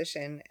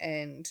transition,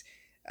 and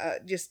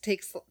just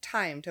takes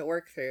time to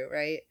work through,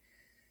 right?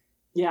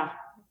 Yeah.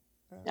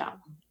 Yeah.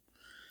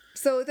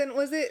 So then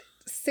was it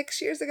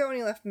 6 years ago when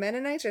you left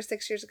Mennonites or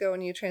 6 years ago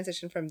when you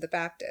transitioned from the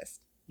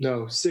Baptist?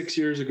 No, 6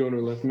 years ago when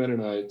we left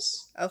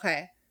Mennonites.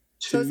 Okay.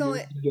 So it's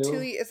only years ago.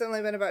 it's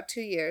only been about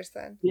 2 years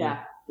then.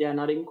 Yeah.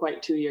 Not even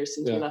quite 2 years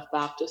since we left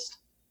Baptist.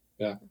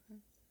 Yeah.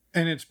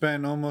 And it's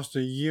been almost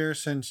a year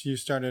since you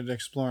started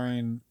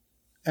exploring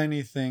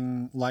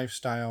anything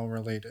lifestyle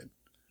related.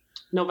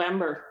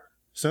 November.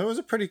 So it was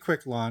a pretty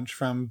quick launch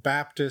from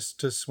Baptist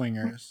to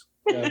swingers.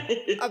 Yeah.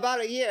 About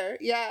a year,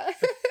 yeah.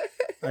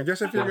 I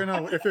guess if you're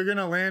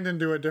gonna land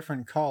into a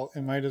different cult,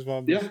 it might as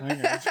well be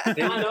swingers. I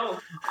know.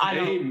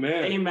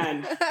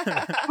 Amen.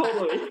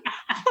 Totally.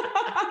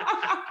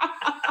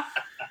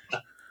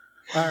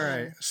 All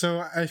right.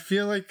 So I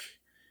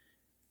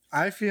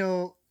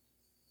feel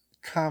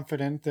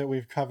confident that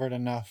we've covered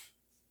enough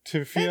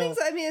to feel. I think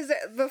so. I mean,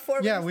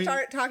 before we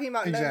start talking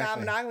about the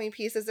exactly. non-monogamy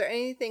piece, is there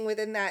anything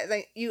within that?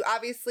 Like, you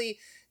obviously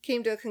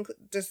came to a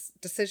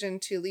decision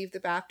to leave the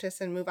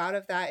Baptist and move out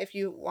of that. If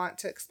you want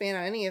to expand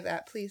on any of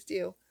that, please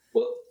do.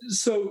 Well,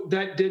 so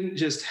that didn't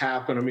just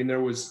happen. I mean,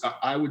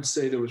 I would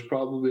say there was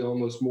probably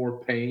almost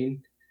more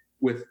pain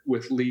with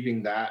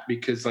leaving that,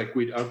 because like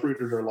we'd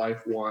uprooted our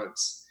life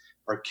once,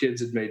 our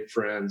kids had made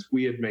friends,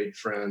 we had made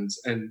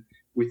friends, and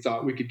we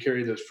thought we could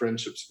carry those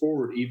friendships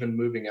forward, even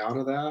moving out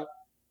of that.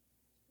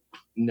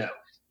 No,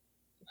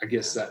 I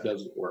guess that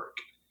doesn't work.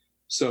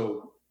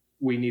 So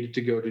we needed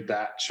to go to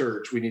that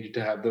church. We needed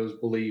to have those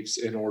beliefs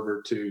in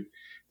order to,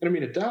 and I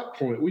mean, at that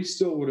point, we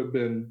still would have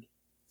been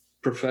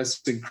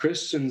professing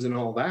Christians and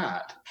all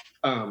that.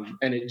 And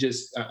it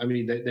just, I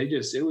mean,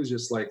 it was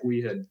just like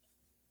we had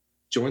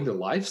joined the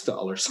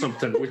lifestyle or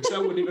something, which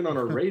that wasn't even on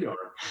our radar.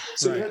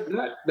 So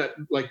that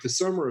like the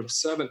summer of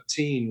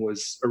 17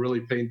 was a really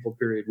painful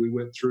period. We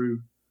went through,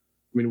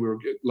 I mean, we were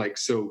like,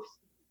 so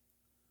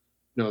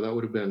no, that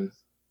would have been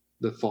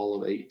the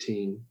fall of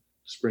 18,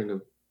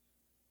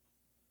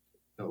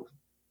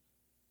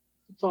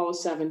 Fall of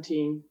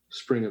 17.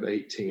 Spring of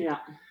 18. Yeah.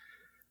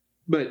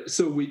 But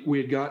so we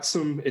had got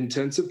some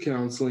intensive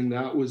counseling.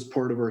 That was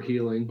part of our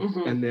healing.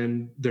 Mm-hmm. And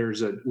then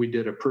we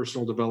did a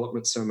personal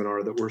development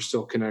seminar that we're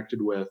still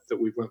connected with, that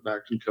we went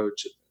back and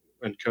coached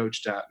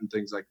at and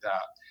things like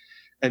that.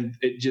 And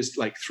it just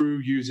like through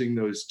using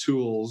those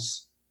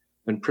tools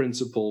and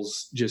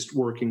principles, just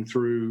working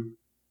through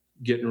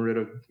getting rid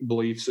of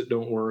beliefs that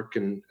don't work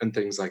and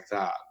things like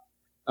that.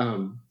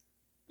 And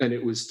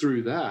it was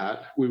through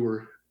that we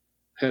were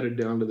headed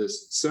down to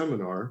this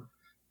seminar,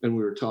 and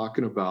we were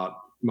talking about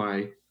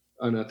my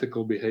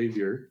unethical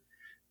behavior.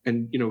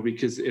 And, you know,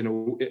 because, you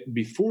know,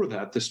 before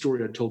that, the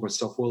story I told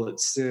myself, well,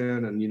 it's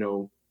sin and, you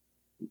know,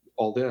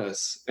 all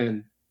this.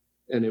 And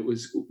it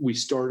was, we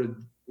started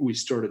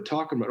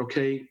talking about,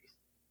 okay,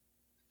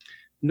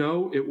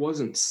 no, it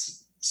wasn't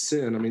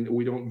sin. I mean,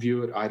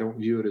 I don't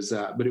view it as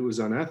that, but it was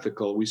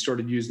unethical. We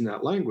started using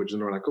that language,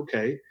 and we're like,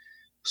 okay,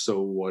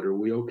 so what are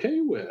we okay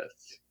with?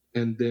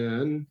 And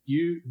then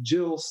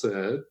Jill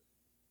said,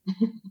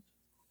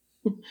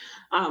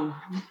 I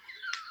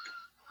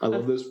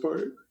love this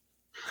part.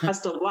 I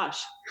still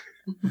blush.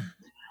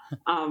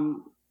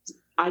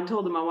 I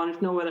told him I wanted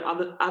to know whether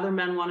other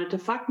men wanted to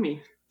fuck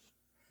me.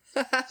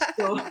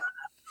 So,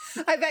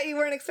 I bet you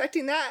weren't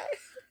expecting that.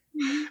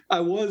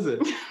 I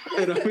wasn't.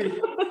 And I mean,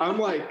 I'm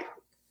like,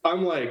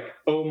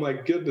 oh my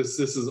goodness,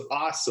 this is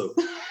awesome.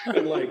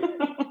 And like,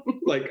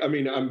 I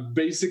mean, I'm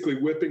basically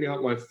whipping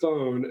out my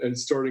phone and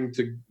starting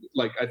to,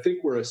 like, I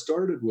think where I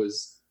started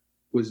was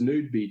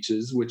nude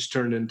beaches, which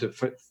turned into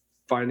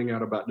finding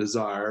out about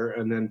desire,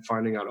 and then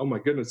finding out, oh my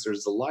goodness,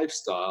 there's the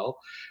lifestyle.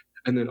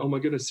 And then, oh my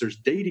goodness, there's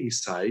dating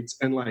sites.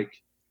 And like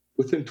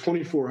within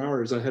 24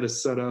 hours, I had to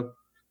set up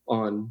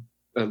on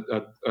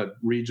a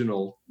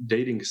regional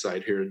dating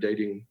site here, a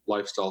dating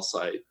lifestyle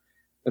site.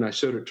 And I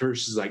showed it to her.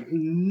 She's like,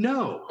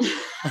 no.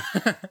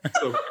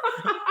 So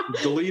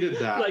deleted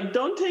that. Like,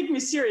 don't take me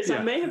serious. Yeah.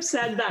 I may have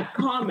said that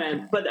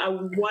comment, but I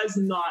was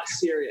not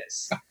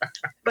serious.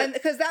 But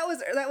because that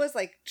was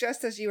like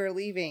just as you were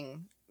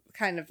leaving,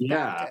 kind of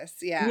practice.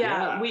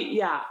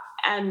 Yeah.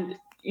 And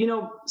you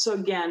know, so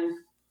again,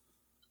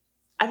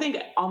 I think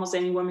almost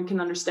any woman can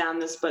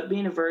understand this, but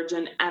being a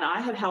virgin, and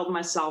I had held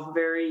myself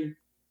to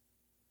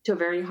a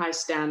very high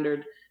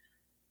standard.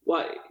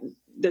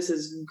 This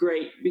is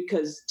great,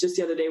 because just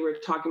the other day we were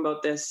talking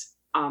about this.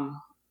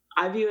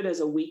 I view it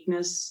as a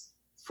weakness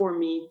for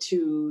me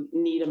to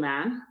need a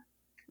man.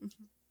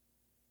 Mm-hmm.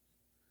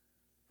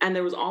 And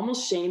there was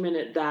almost shame in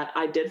it that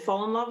I did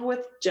fall in love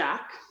with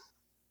Jack,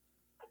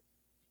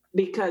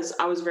 because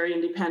I was very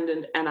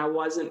independent and I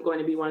wasn't going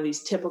to be one of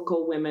these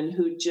typical women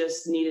who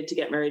just needed to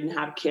get married and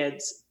have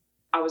kids.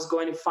 I was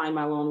going to find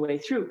my own way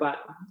through, but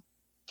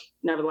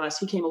nevertheless,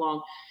 he came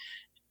along.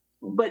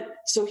 But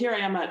so here I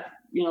am at,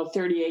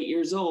 38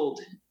 years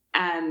old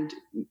and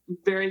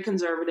very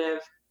conservative.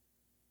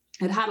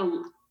 I'd had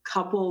a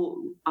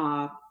couple,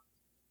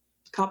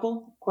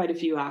 quite a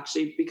few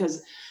actually,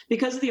 because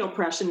of the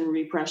oppression and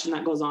repression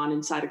that goes on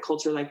inside a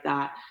culture like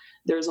that.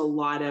 There's a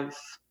lot of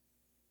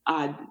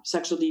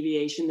sexual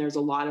deviation. There's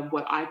a lot of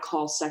what I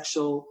call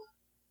sexual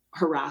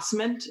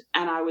harassment.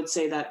 And I would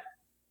say that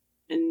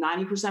and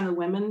 90% of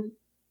women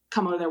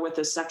come out of there with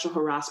a sexual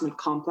harassment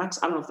complex.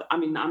 I don't know if, I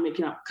mean, I'm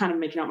making up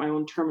my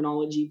own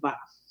terminology, but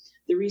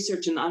the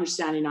research and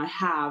understanding I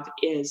have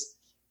is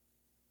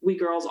we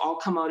girls all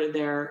come out of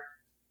there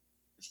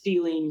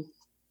feeling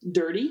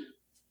dirty.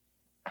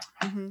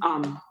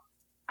 Mm-hmm.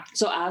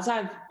 So as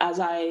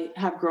I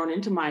have grown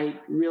into my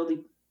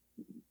really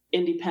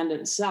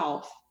independent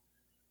self,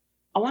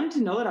 I wanted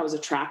to know that I was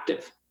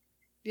attractive.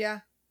 Yeah.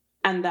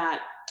 And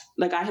that,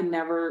 like, I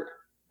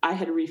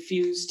had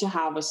refused to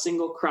have a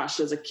single crush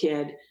as a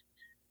kid.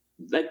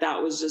 Like,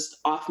 that was just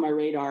off my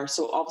radar.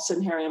 So all of a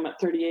sudden here I am at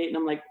 38 and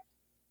I'm like,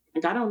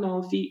 I don't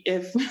know if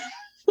I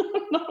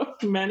don't know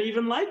if men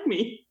even like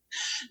me.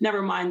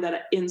 Never mind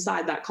that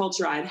inside that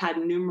culture, I had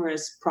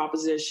numerous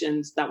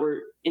propositions that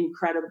were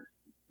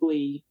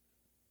incredibly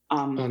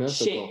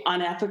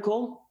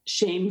unethical,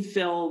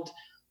 shame-filled,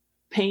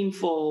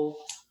 painful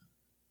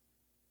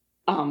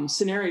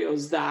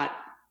scenarios that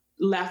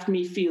left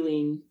me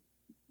feeling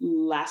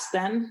less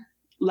than,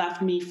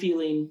 left me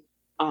feeling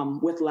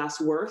with less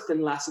worth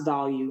and less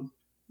value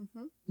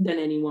than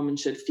any woman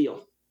should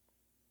feel.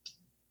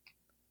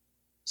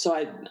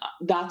 So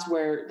that's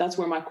where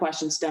my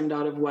question stemmed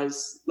out of,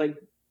 was like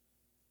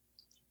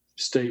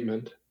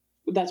statement.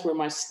 That's where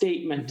my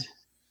statement.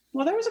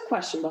 Well, there was a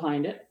question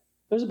behind it.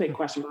 There's a big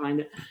question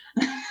behind it.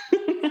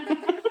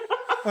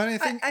 Well,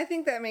 I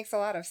think that makes a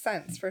lot of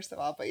sense, first of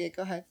all, but yeah,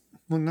 go ahead.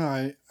 Well,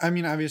 no, I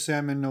mean, obviously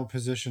I'm in no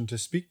position to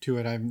speak to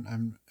it.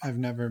 I've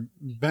never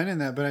been in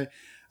that, but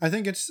I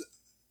think it's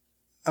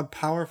a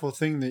powerful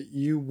thing that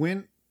you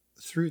went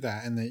through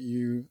that, and that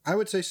you, I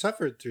would say,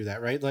 suffered through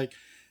that, right? Like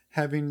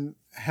having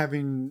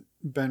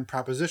been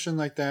propositioned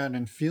like that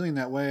and feeling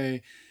that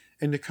way,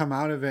 and to come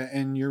out of it,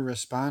 and your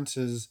response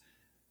is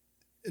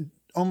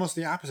almost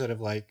the opposite of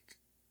like,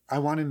 I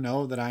want to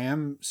know that I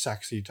am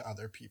sexy to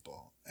other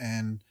people,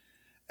 and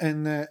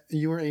that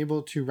you were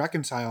able to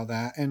reconcile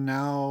that and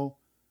now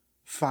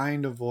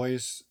find a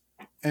voice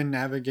and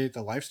navigate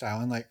the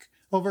lifestyle. And like,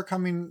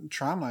 overcoming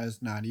trauma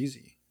is not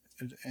easy,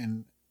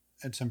 and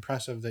it's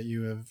impressive that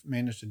you have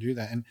managed to do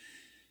that. And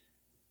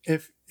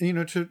if, you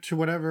know, to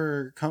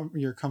whatever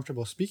you're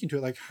comfortable speaking to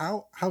it, like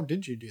how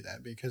did you do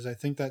that? Because I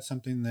think that's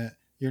something that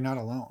you're not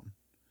alone.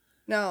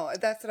 No,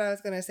 that's what I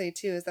was going to say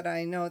too, is that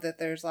I know that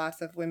there's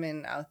lots of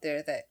women out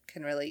there that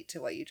can relate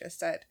to what you just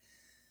said.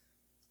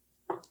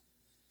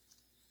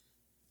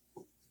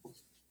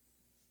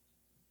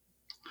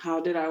 How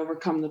did I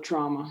overcome the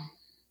trauma?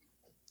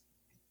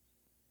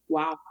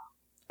 Wow.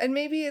 And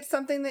maybe it's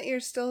something that you're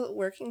still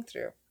working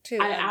through too.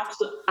 I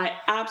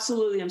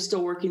absolutely am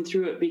still working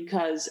through it,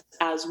 because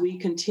as we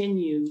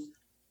continue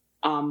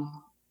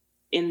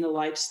in the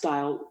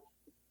lifestyle,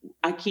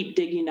 I keep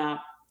digging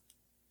up,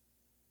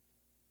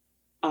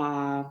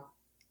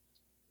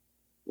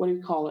 what do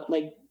you call it?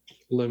 Like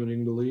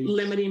limiting beliefs.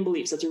 Limiting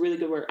beliefs. That's a really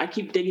good word. I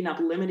keep digging up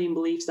limiting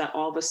beliefs that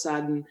all of a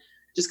sudden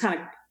just kind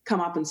of come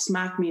up and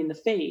smack me in the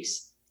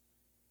face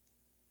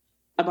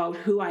about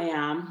who I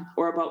am,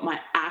 or about my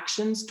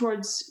actions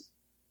towards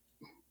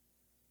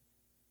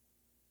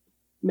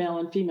male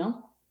and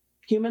female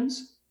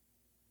humans.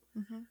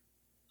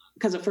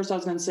 Because at first I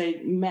was going to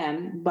say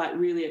men, but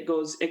really it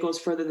goes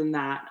further than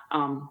that.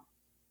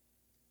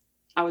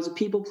 I was a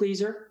people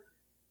pleaser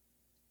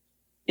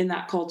in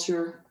that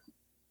culture,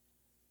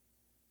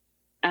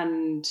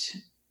 and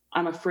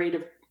I'm afraid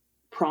of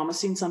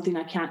promising something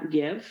I can't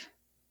give.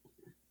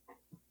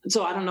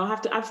 So I don't know.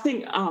 I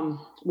think,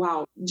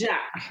 wow,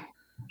 Jack,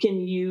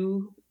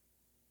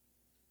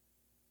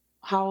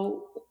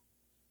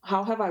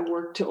 how have I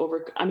worked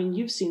to I mean,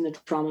 you've seen the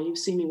trauma, you've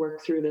seen me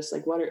work through this.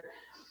 Like,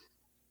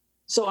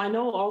 so I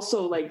know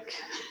also, like,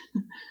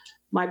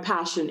 my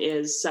passion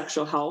is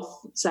sexual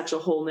health, sexual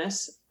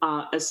wholeness,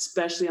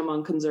 especially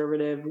among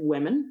conservative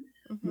women,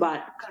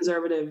 but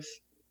conservative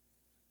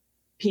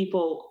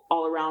people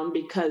all around,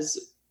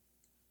 because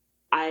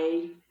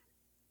I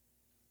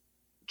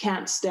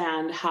can't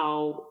stand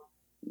how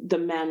the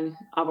men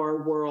of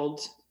our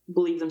world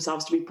believe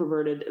themselves to be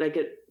perverted. Like,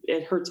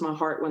 it hurts my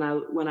heart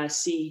when I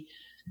see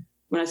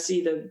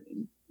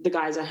the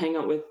guys I hang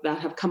out with that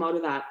have come out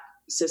of that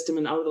system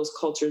and out of those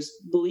cultures,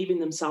 believing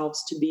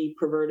themselves to be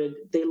perverted.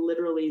 They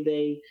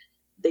literally,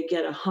 they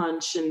get a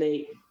hunch, and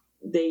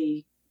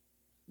they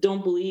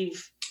don't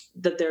believe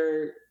that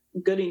they're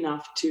good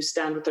enough to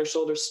stand with their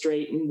shoulders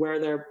straight and wear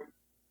their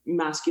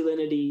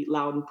masculinity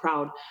loud and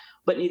proud,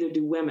 but neither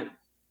do women.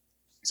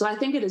 So I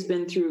think it has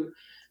been through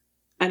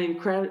an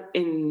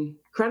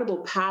incredible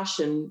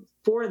passion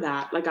for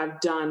that. Like,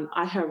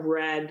 I have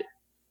read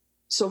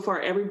so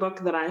far every book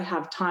that I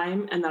have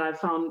time and that I've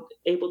found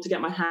able to get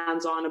my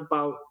hands on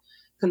about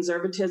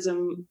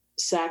conservatism,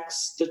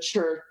 sex, the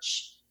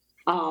church,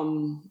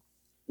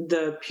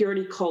 the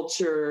purity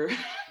culture,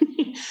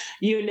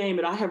 you name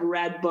it. I have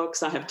read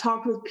books, I have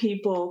talked with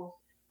people,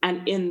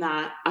 and in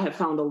that I have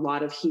found a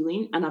lot of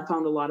healing, and I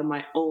found a lot of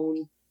my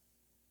own,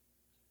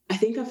 I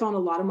think I found a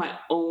lot of my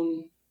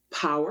own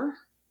power.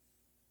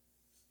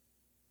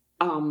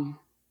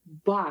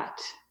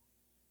 But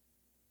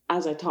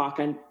as I talk,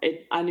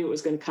 I knew it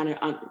was going to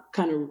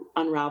kind of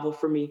unravel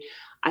for me.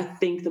 I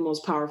think the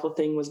most powerful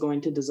thing was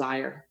going to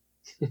desire.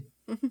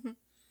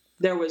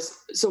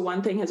 So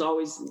one thing has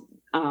always,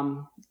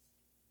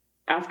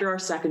 after our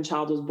second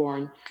child was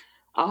born,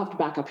 I'll have to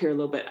back up here a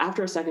little bit.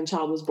 After our second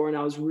child was born,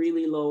 I was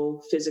really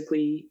low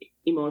physically,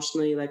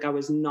 emotionally, like I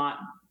was not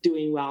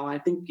doing well. I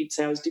think you'd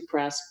say I was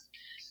depressed.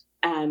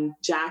 And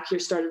Jack here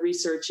started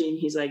researching.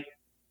 He's like,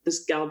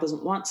 this gal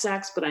doesn't want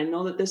sex, but I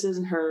know that this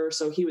isn't her.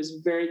 So he was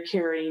very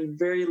caring,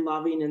 very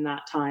loving in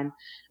that time.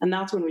 And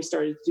that's when we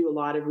started to do a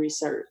lot of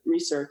research.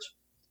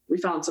 We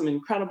found some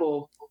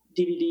incredible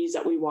DVDs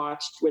that we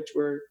watched, which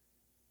were,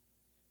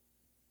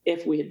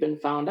 if we had been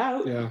found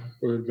out, Yeah,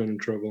 we would have been in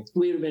trouble.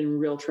 we would have been in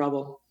real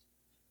trouble.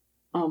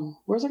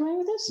 Where's I going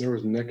with this? There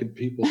was naked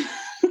people.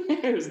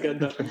 It was good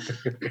though.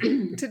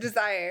 To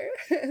desire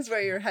is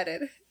where you're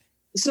headed.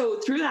 So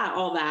through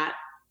all that,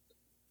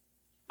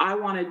 I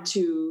wanted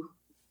to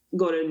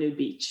go to a nude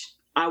beach.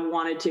 I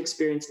wanted to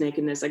experience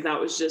nakedness. Like that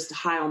was just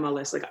high on my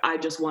list. Like I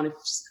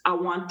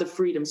want the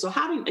freedom. So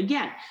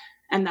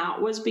and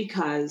that was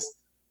because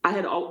I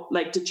had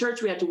to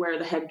church, we had to wear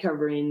the head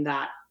covering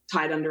that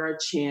tied under our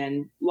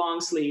chin, long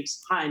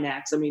sleeves, high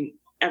necks. I mean,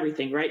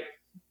 everything, right?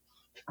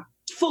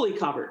 Fully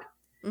covered.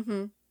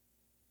 Mm-hmm.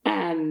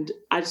 And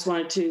I just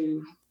wanted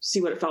to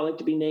see what it felt like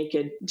to be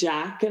naked.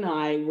 Jack and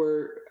I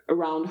were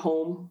around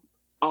home,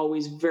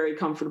 always very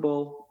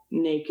comfortable,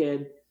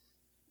 naked.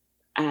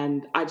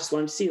 And I just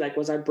wanted to see, like,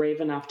 was I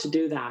brave enough to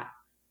do that?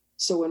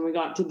 So when we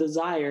got to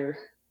desire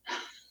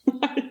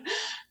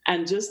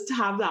and just to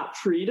have that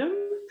freedom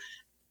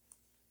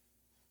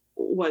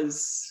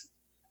was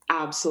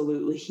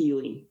absolutely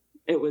healing.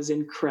 It was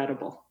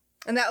incredible.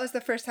 And that was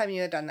the first time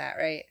you had done that,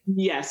 right?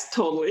 Yes,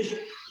 totally.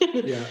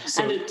 Yeah.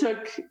 So, and it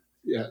took.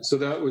 Yeah. So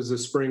that was the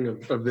spring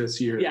of this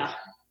year. Yeah.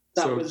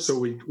 So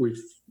we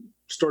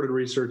started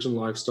researching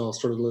lifestyle,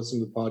 started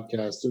listening to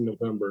podcasts in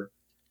November.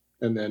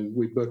 And then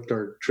we booked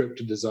our trip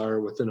to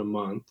Desire within a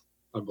month,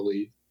 I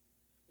believe,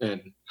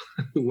 and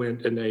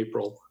went in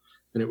April,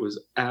 and it was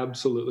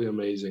absolutely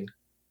amazing.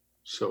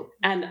 So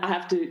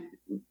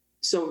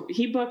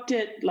he booked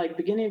it like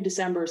beginning of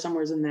December,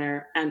 somewhere's in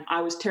there, and I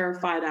was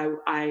terrified.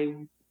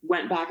 I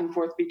went back and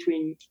forth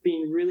between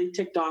being really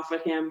ticked off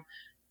at him,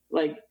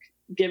 like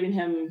giving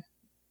him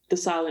the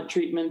silent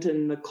treatment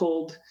and the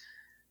cold,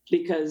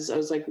 because I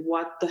was like,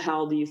 what the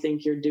hell do you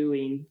think you're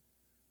doing,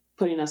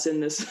 putting us in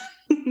this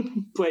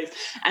place,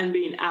 and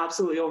being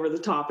absolutely over the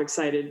top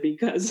excited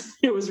because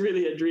it was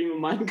really a dream of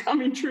mine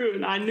coming true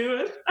and I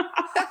knew it.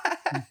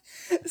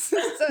 So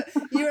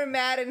you were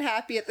mad and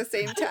happy at the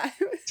same time.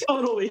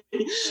 Totally.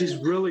 She's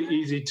really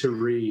easy to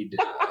read.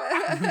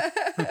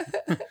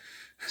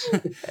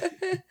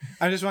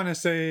 I just want to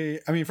say,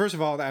 I mean, first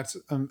of all, that's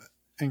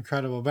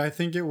incredible, but I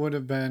think it would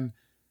have been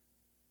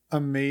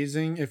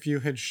amazing if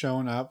you had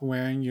shown up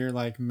wearing your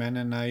like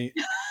Mennonite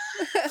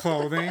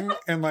clothing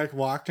and like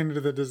walked into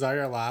the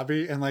Desire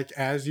lobby, and like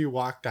as you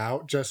walked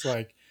out, just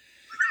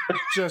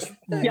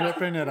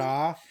ripping it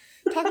off.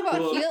 Talk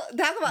about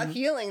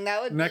healing.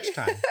 That would next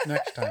time.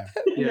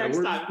 Yeah,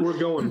 we're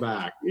going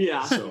back.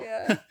 Yeah. So.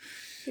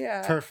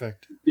 Yeah.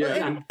 Perfect.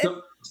 Yeah.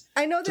 Well,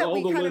 I know that to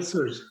all the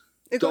listeners.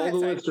 To all the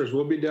listeners,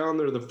 we'll be down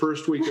there the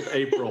first week of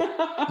April,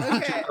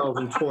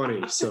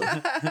 2020. So,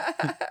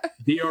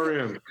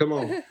 DRM, come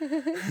on.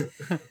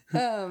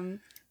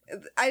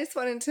 I just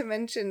wanted to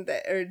mention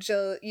that, or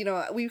Jill,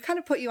 we kind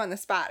of put you on the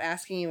spot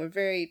asking you a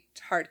very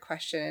hard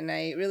question, and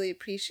I really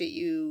appreciate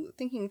you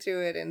thinking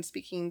through it and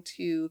speaking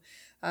to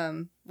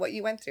what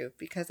you went through,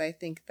 because I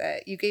think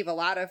that you gave a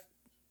lot of,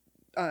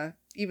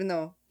 even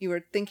though you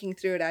were thinking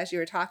through it as you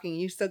were talking,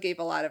 you still gave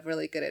a lot of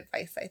really good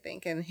advice, I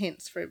think, and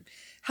hints for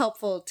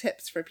helpful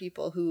tips for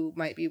people who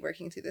might be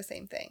working through the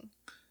same thing.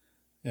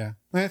 Yeah.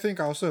 And I think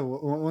also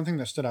one thing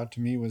that stood out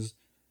to me was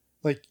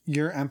like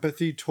your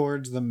empathy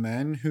towards the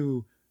men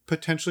who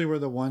potentially were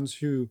the ones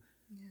who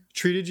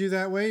treated you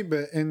that way,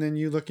 and then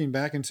you looking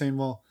back and saying,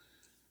 well,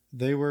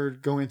 they were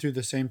going through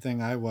the same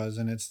thing I was,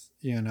 and it's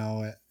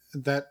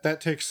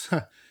that takes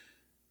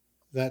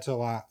that's a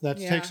lot. That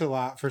takes a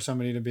lot for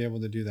somebody to be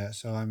able to do that.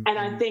 So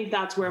I think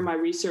that's where my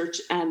research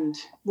and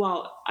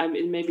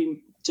it may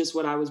be just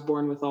what I was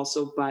born with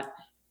also, but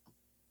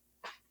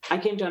I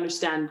came to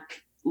understand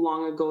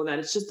long ago that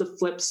it's just the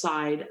flip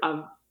side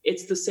of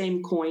it's the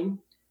same coin.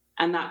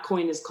 And that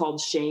coin is called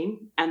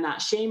shame. And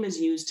that shame is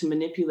used to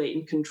manipulate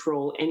and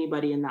control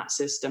anybody in that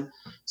system.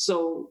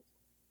 So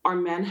our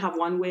men have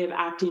one way of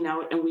acting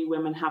out and we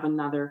women have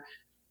another.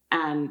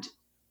 And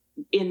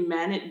in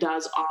men, it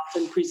does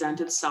often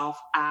present itself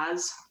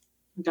as,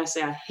 like I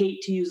say, I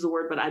hate to use the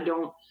word, but I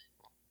don't,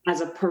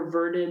 as a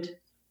perverted,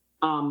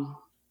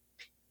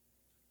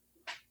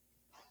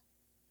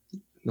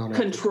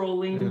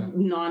 controlling,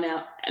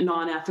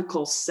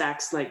 non-ethical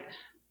sex. Like,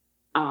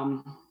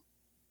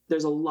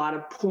 there's a lot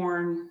of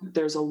porn.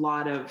 There's a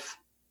lot of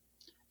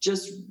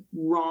just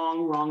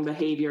wrong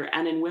behavior.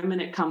 And in women,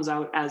 it comes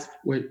out as...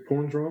 Wait,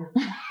 porn's wrong?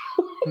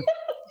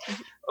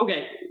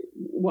 Okay,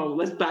 well,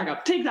 let's back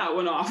up. Take that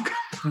one off.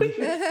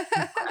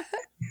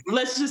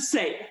 let's just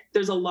say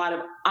there's a lot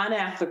of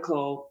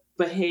unethical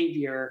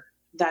behavior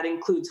that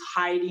includes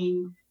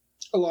hiding.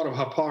 A lot of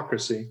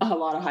hypocrisy. A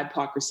lot of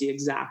hypocrisy,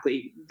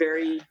 exactly.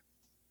 Very,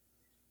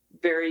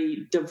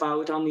 very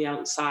devout on the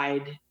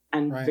outside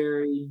and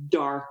very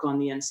dark on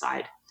the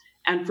inside.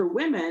 And for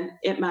women,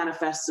 it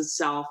manifests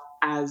itself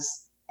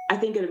as, I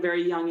think at a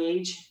very young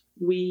age,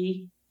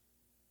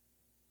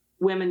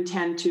 women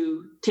tend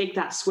to take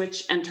that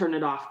switch and turn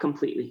it off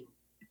completely.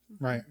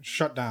 Right.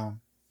 Shut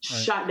down.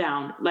 Right. Shut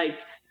down. Like,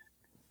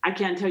 I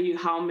can't tell you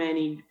how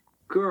many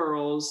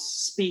girls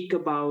speak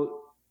about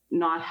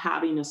not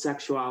having a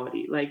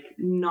sexuality, like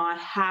not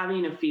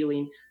having a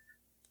feeling,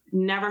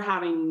 never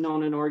having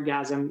known an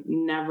orgasm,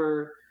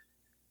 never,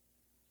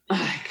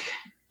 like,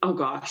 oh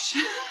gosh.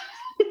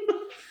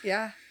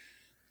 Yeah.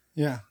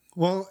 Yeah.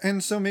 Well,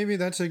 and so maybe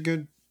that's a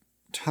good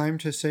time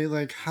to say,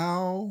 like,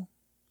 how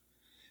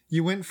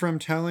you went from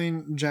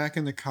telling Jack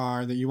in the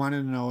car that you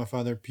wanted to know if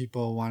other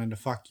people wanted to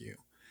fuck you.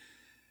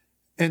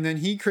 And then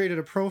he created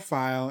a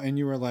profile and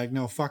you were like,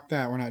 no, fuck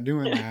that. We're not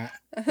doing that.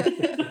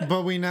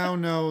 But we now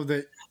know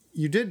that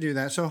you did do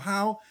that. So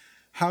how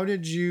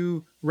did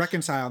you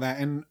reconcile that?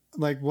 And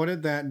like, what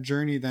did that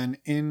journey then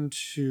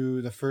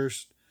into the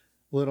first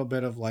little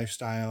bit of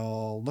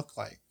lifestyle look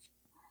like?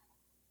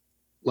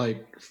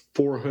 Like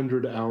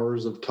 400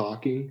 hours of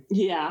talking.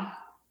 Yeah.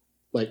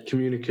 Like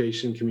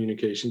communication.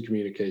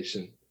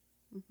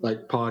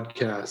 Like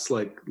podcasts.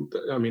 Like,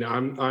 I mean,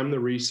 I'm the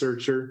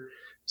researcher.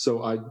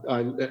 So I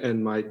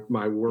and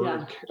my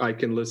work, I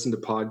can listen to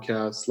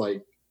podcasts.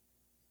 Like,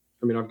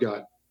 I mean, I've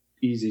got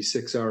easy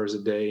 6 hours a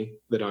day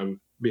that I'm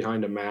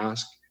behind a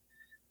mask.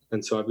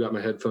 And so I've got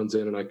my headphones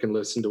in and I can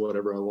listen to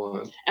whatever I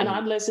want. And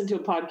I'd listen to a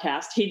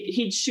podcast.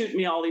 He'd shoot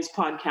me all these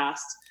podcasts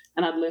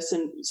and I'd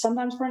listen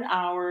sometimes for an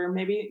hour,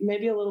 maybe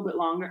a little bit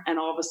longer. And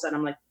all of a sudden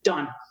I'm like,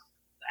 done.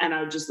 And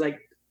I would just like,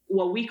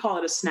 well, we call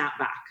it a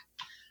snapback.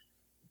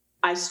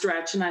 I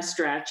stretch and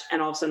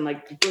all of a sudden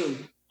like,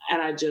 boom.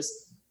 And I just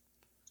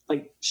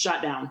like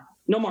shut down.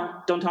 No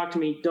more. Don't talk to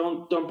me.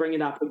 Don't bring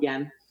it up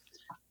again.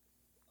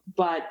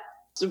 But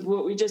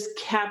we just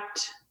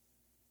kept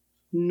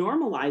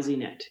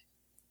normalizing it.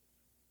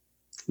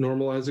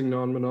 Normalizing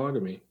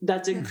non-monogamy.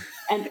 That's it.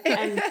 And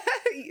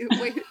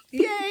wait,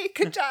 yay,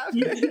 good job.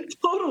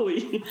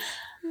 Totally.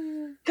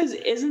 Because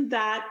isn't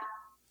that,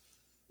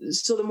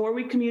 so the more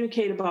we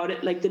communicate about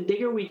it, like the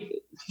deeper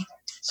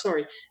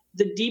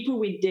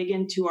we dig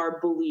into our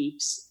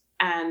beliefs,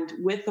 and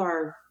with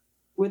our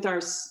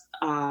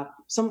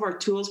some of our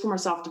tools from our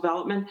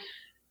self-development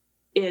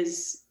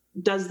is,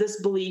 does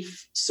this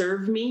belief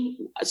serve me?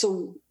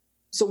 So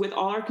with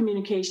all our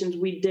communications,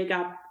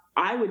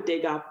 I would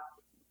dig up,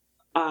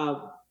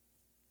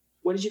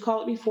 what did you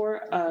call it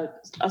before?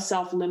 A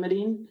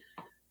self-limiting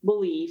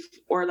belief,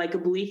 or like a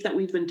belief that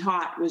we've been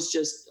taught was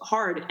just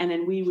hard. And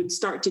then we would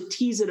start to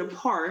tease it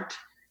apart.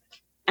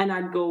 And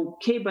I'd go,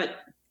 okay, but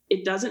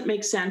it doesn't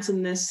make sense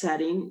in this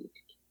setting,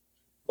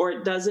 or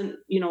it doesn't,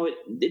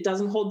 it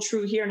doesn't hold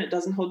true here and it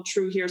doesn't hold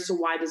true here. So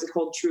why does it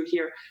hold true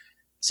here?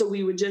 So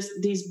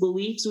these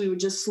beliefs, we would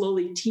just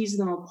slowly tease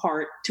them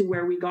apart to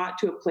where we got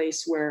to a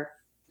place where,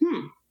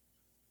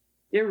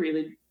 they're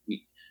really,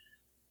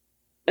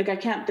 like, I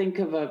can't think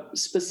of a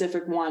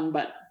specific one,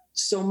 but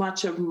so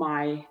much of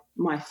my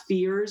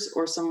fears,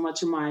 or so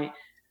much of my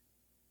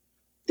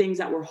things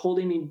that were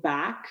holding me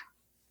back,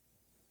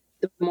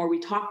 the more we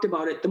talked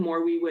about it, the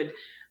more we would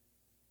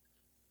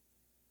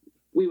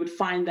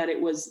find that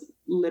it was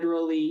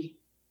literally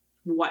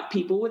what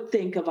people would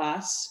think of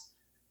us,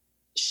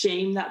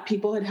 shame that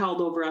people had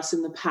held over us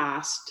in the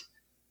past,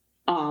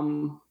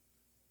 or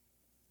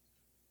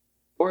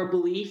a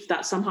belief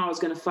that somehow I was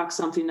going to fuck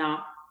something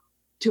up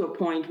to a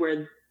point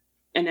where,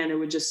 and then it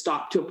would just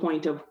stop to a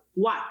point of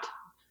what?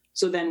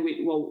 So then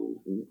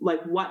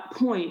what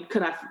point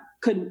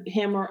could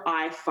him or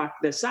I fuck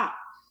this up?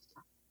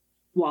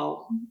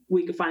 Well,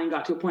 we could finally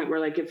got to a point where,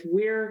 like, if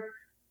we're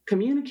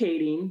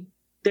communicating,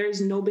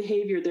 there's no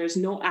behavior, there's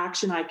no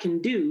action I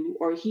can do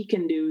or he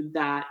can do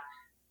that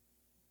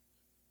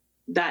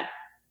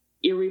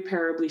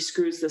irreparably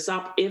screws this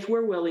up, if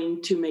we're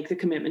willing to make the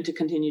commitment to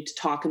continue to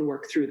talk and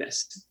work through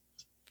this.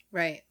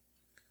 Right.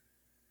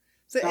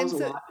 That was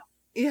a lot.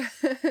 Yeah,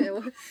 it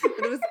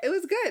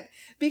was good,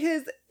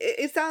 because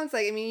it sounds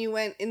like, I mean, you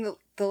went in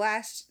the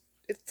last,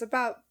 it's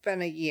about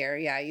been a year.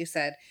 Yeah, you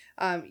said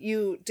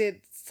you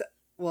did,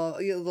 well,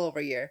 a little over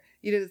a year.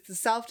 You did the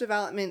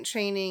self-development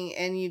training,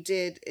 and you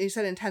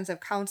said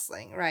intensive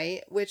counseling,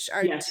 right? Which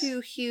are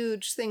two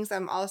huge things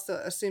I'm also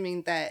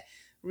assuming that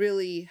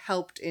really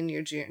helped in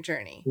your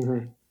journey.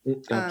 Mm-hmm.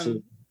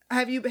 Absolutely.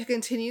 Have you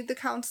continued the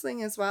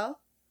counseling as well?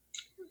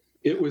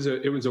 It was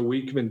a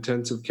week of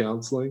intensive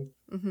counseling.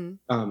 Mm-hmm.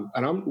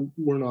 And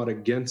we're not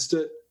against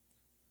it.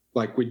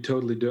 Like, we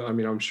totally do. I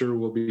mean, I'm sure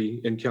we'll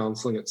be in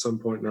counseling at some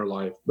point in our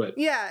life, but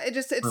yeah, it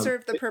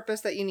served the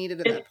purpose that you needed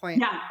at that point.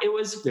 Yeah, it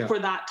was for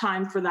that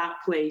time, for that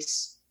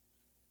place.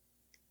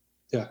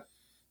 Yeah.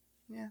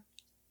 Yeah.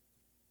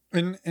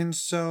 And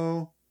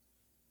so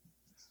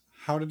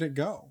how did it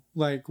go?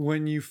 Like,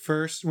 when you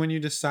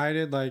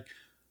decided, like,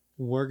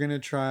 we're going to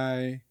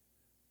try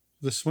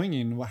the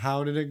swinging.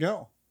 How did it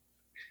go?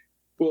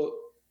 Well,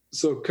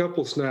 so a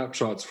couple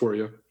snapshots for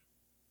you.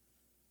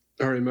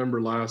 I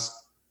remember last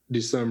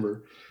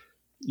December,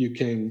 you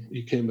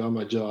came down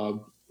my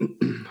job,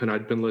 and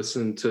I'd been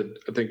listening to,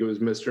 I think it was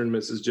Mr. and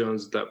Mrs.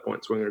 Jones at that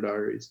point, Swinger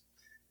Diaries.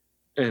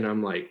 And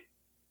I'm like,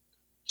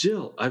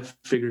 Jill, I've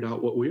figured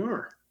out what we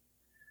are.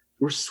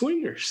 We're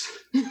swingers.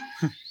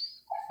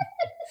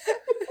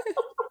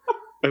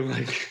 I'm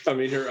like, I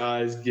mean, her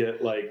eyes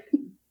get like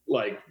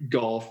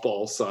golf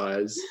ball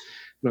size.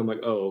 And I'm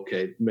like, oh,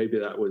 okay, maybe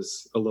that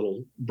was a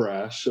little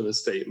brash of a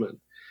statement.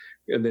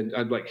 And then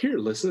I'd like, here,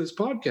 listen to this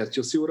podcast.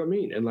 You'll see what I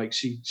mean. And like,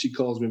 she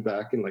calls me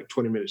back in like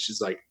 20 minutes. She's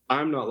like,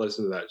 I'm not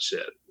listening to that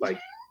shit. Like,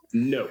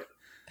 no.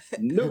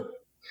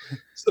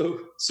 So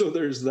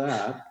there's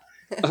that.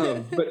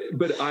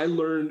 But I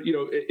learned,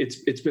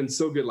 it's been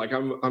so good. Like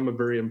I'm a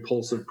very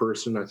impulsive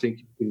person. I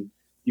think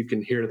you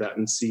can hear that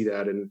and see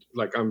that. And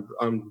like,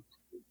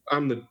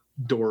 I'm the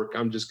dork.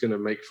 I'm just going to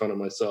make fun of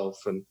myself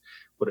and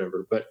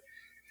whatever, but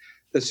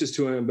that's just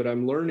who I am. But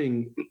I'm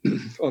learning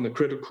on the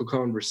critical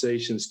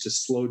conversations to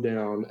slow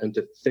down and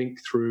to think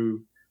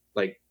through,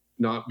 like,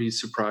 not be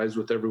surprised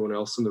with everyone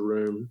else in the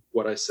room,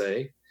 what I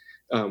say.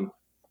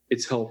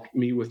 It's helped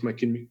me with my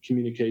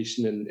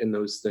communication and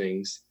those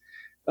things.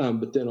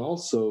 But then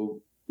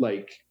also,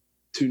 like,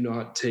 to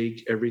not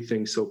take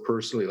everything so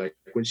personally. Like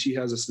when she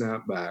has a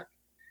snapback,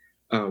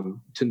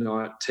 to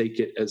not take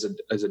it as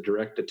a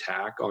direct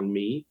attack on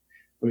me.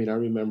 I mean, I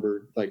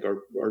remember like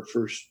our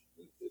first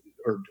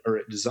or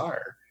at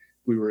Desire,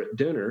 we were at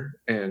dinner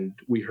and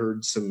we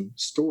heard some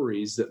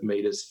stories that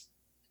made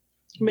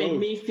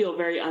me feel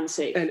very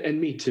unsafe.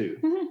 And me too.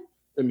 Mm-hmm.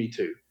 And me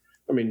too.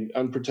 I mean,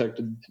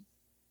 unprotected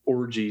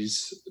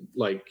orgies,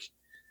 like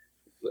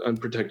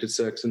unprotected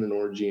sex in an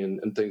orgy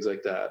and things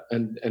like that.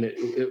 And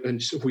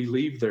we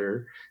leave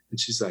there and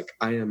she's like,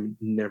 I am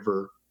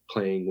never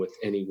playing with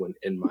anyone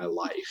in my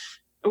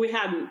life. We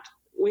hadn't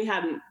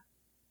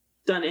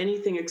done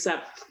anything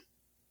except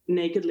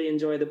nakedly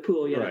enjoy the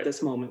pool yet at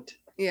this moment.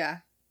 Yeah.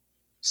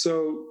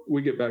 So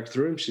we get back to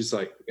the room. She's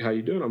like, how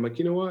you doing? I'm like,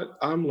 you know what?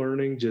 I'm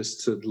learning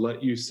just to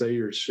let you say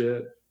your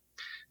shit.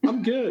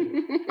 I'm good.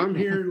 I'm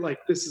here. Like,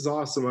 this is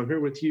awesome. I'm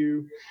here with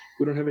you.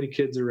 We don't have any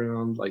kids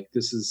around. Like,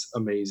 this is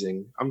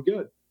amazing. I'm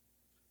good.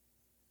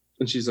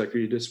 And she's like, are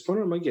you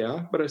disappointed? I'm like,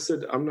 yeah. But I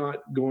said, I'm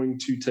not going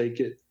to take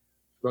it.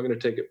 I'm not going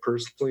to take it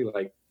personally.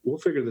 Like, we'll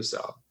figure this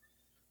out.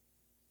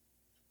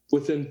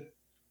 Within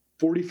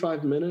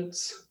 45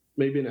 minutes,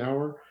 maybe an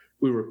hour,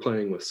 we were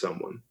playing with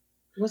someone.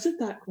 Was it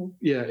that cool?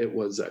 Yeah, it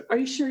was that cool. Are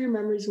you sure your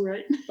memory's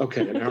right?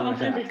 Okay, an hour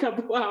and a half. Maybe a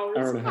couple hours.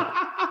 Hour and a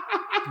half.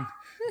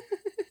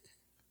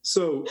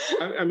 So,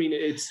 I mean,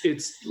 it's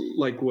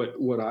like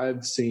what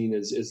I've seen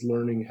is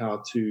learning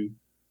how to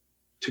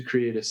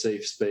create a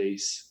safe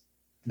space.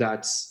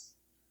 That's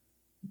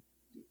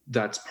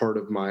part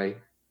of my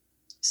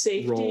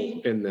safety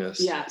role in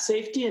this. Yeah,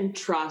 safety and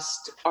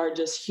trust are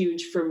just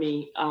huge for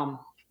me.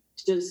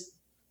 Just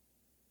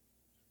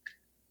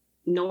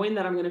knowing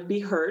that I'm going to be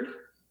heard.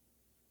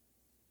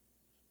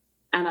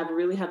 And I've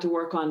really had to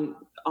work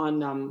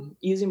on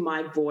using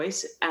my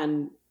voice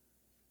and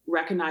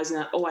recognizing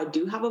that, I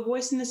do have a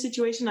voice in this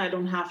situation. I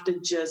don't have to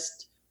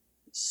just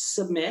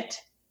submit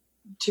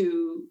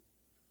to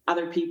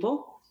other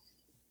people.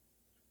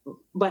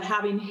 But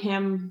having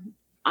him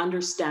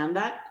understand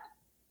that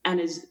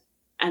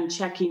and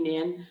checking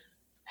in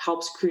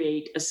helps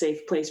create a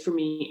safe place for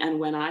me. And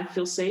when I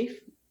feel safe,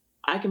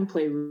 I can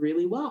play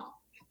really well.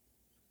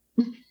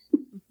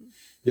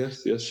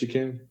 Yes, she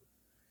can.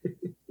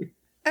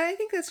 And I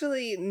think that's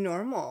really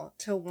normal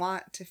to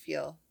want to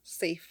feel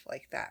safe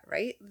like that,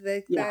 right?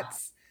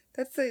 That's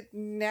a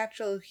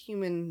natural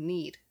human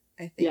need,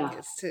 I think,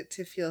 is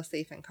to feel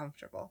safe and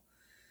comfortable.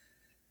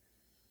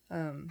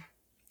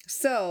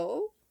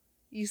 So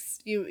you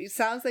it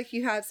sounds like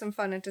you had some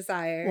fun at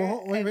Desire.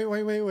 Well,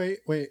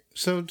 wait.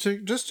 So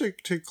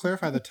to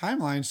clarify the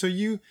timeline, so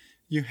you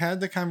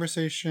had the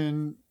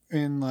conversation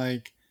in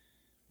like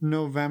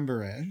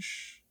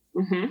November-ish.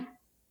 Mm-hmm.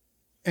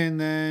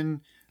 And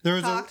then there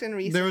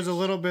was a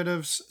little bit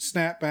of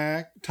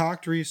snapback,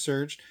 talked,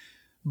 researched,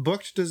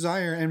 booked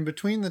Desire, and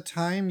between the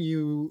time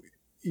you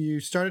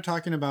started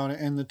talking about it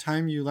and the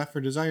time you left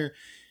for Desire,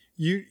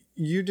 you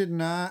did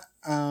not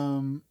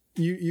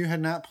you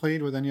had not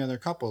played with any other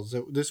couples.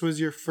 This was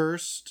your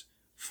first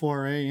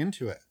foray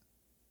into it.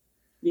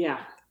 Yeah.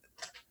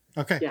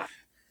 Okay. Yeah.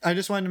 I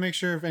just wanted to make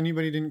sure if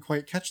anybody didn't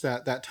quite catch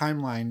that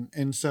timeline.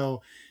 And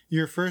so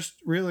your first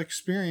real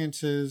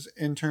experiences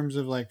in terms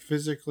of like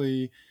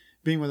physically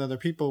being with other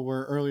people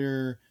were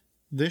earlier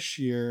this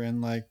year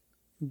in like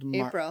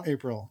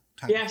April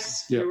time.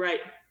 Yes, You're right.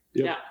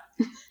 Yep.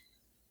 Yeah.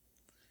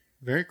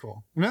 Very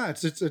cool. No,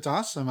 it's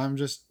awesome. I was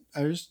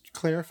just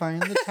clarifying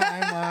the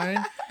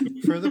timeline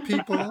for the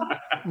people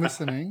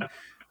listening.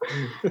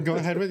 Go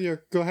ahead with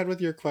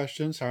your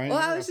question. Sorry. Well,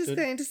 I was just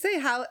going to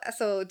say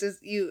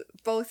you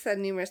both said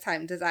numerous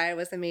times Desire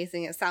was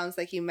amazing. It sounds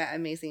like you met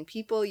amazing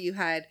people. You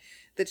had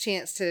the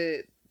chance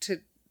to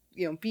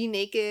be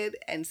naked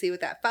and see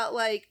what that felt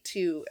like,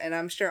 to, and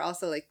I'm sure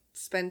also like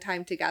spend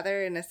time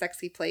together in a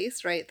sexy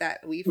place, right?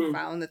 That we've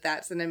found that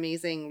that's an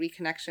amazing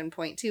reconnection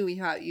point too.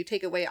 You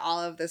take away all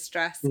of the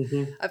stress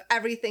of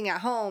everything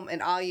at home,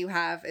 and all you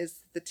have is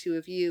the two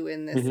of you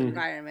in this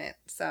environment.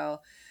 So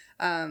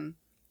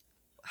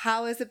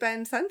how has it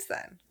been since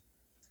then?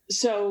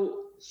 So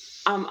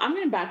I'm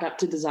going to back up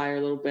to Desire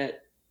a little bit.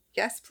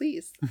 Yes,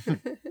 please.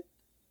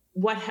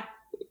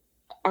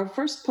 Our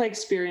first play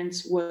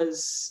experience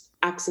was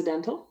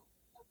accidental.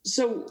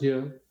 So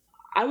yeah,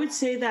 I would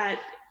say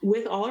that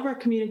with all of our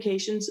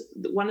communications,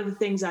 one of the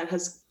things that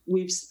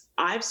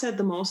I've said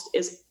the most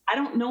is, I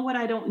don't know what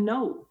I don't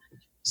know.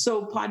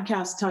 So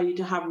podcasts tell you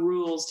to have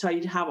rules, tell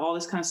you to have all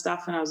this kind of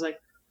stuff. And I was like,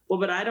 well,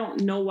 but I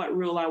don't know what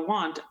rule I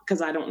want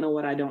because I don't know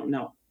what I don't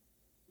know.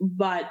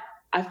 But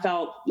I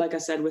felt, like I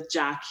said, with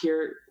Jack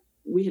here,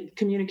 we had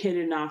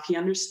communicated enough. He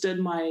understood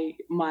my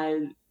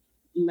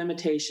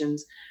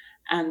limitations.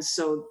 And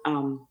so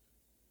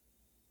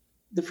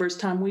the first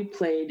time we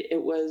played,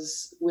 it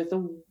was with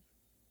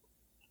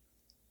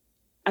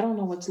I don't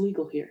know what's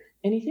legal here.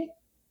 Anything?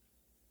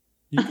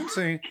 You can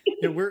say,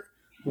 yeah,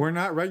 we're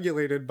not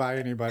regulated by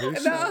anybody.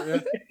 So, no,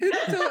 yeah.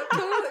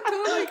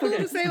 totally cool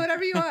to say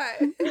whatever you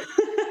want.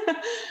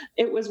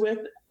 It was with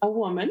a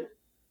woman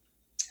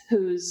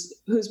whose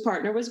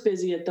partner was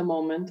busy at the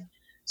moment.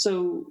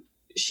 So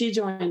she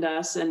joined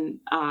us, and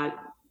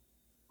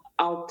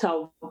I'll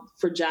tell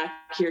for Jack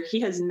here,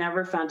 he has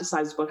never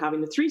fantasized about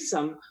having a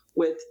threesome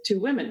with two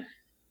women.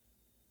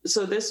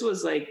 So this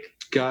was like...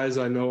 Guys,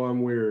 I know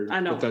I'm weird, I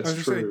know. but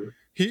that's true.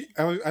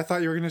 I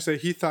thought you were going to say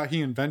he thought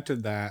he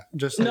invented that.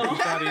 Just like he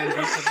thought he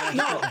invented that.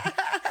 No.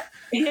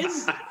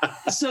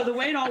 So the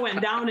way it all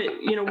went down,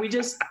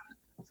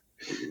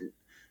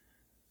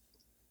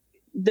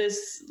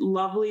 this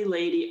lovely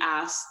lady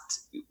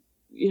asked,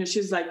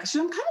 she's like,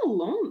 I'm kind of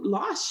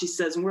lost, she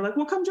says. And we're like,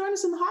 well, come join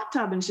us in the hot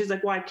tub. And she's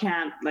like, well, I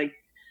can't. Like,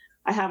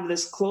 I have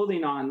this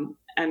clothing on.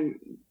 And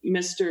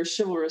Mr.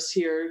 Chivalrous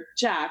here,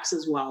 Jack,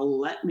 says, well,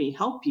 let me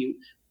help you.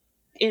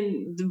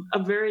 In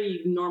a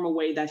very normal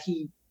way that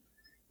he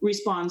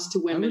responds to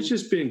women. I was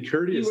just being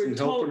courteous and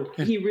helping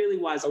her. He really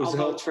was. I'll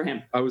vouch for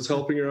him. I was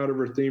helping her out of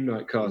her theme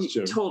night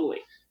costume. Totally.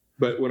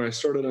 But when I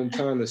started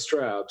untying the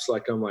straps,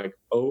 I'm like,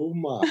 oh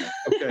my,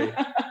 okay.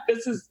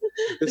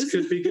 this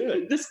could be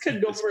good. This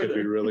could go further. This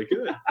could be really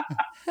good.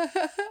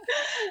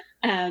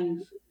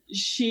 And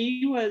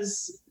she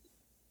was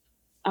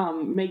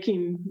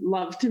making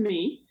love to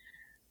me,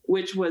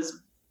 which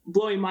was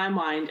blowing my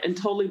mind and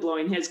totally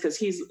blowing his, because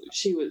he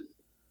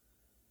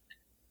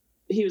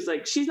was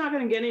like, she's not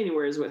going to get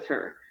anywhere with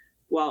her.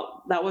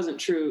 Well, that wasn't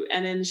true.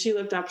 And then she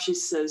looked up, she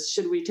says,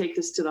 should we take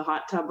this to the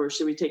hot tub or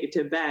should we take it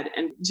to bed?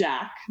 And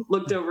Jack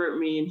looked over at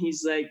me and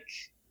he's like,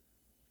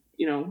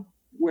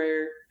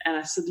 where? And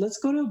I said, let's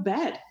go to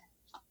bed.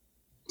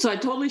 So I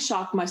totally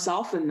shocked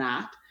myself in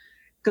that,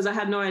 because I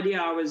had no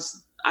idea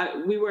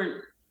we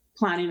weren't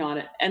planning on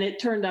it. And it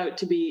turned out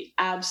to be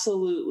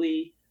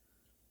absolutely...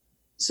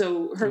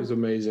 So it was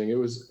amazing. It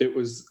was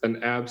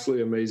an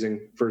absolutely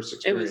amazing first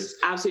experience. It was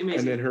absolutely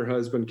amazing. And then her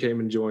husband came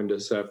and joined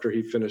us after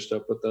he finished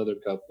up with the other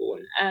couple.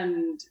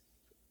 And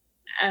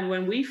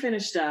when we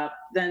finished up,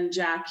 then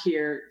Jack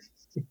here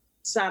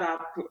sat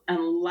up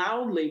and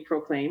loudly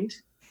proclaimed.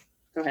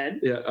 Go ahead.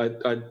 Yeah,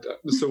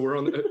 so we're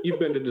on. You've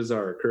been to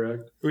Desire,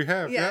 correct? We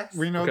have. Yes. Yeah,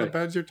 we know the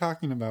beds you're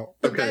talking about.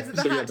 The beds in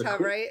the hot tub,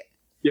 right?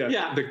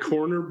 Yeah, the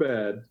corner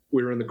bed.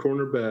 We were in the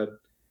corner bed,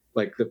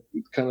 like the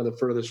kind of the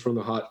furthest from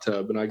the hot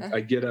tub, and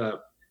I get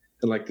up,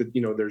 and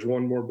there's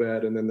one more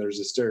bed, and then there's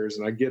the stairs,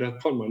 and I get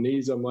up on my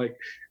knees. I'm like,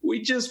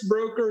 we just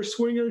broke our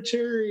swinger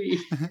cherry.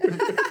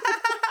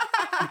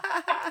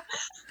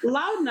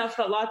 Loud enough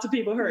that lots of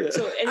people heard. Yeah.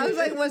 So I was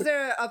like, was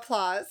there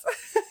applause?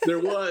 There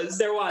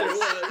was.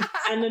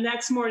 And the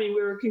next morning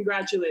we were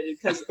congratulated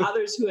because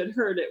others who had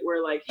heard it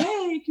were like,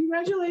 hey,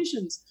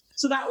 congratulations.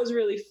 So that was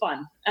really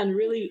fun and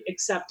really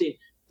accepting.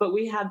 But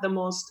we had the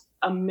most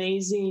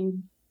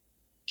amazing,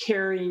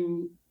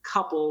 caring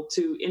couple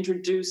to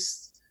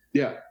introduce.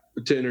 Yeah,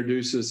 to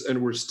introduce us.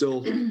 And we're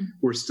still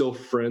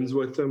friends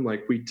with them.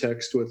 Like, we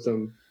text with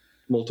them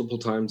multiple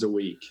times a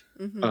week.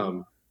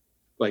 Mm-hmm.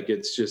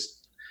 It's just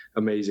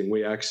amazing.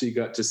 We actually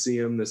got to see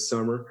them this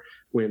summer.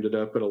 We ended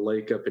up at a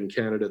lake up in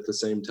Canada at the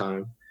same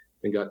time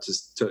and got to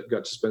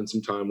spend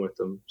some time with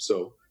them.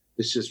 So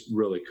it's just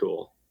really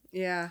cool.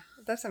 Yeah,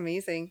 that's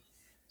amazing.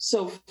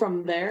 So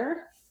from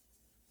there,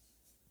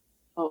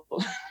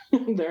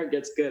 there it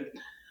gets good.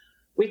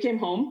 We came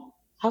home.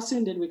 How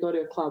soon did we go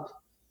to a club?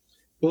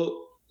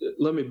 Well,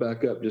 let me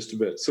back up just a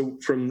bit. So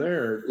from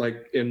there,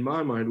 like, in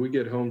my mind, we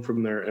get home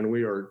from there and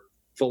we are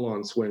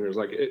full-on swingers.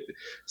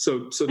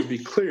 So to be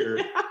clear,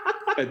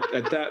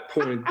 at that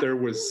point there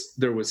was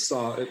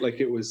soft, like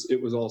it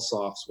was all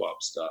soft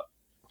swap stuff.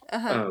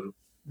 Uh-huh.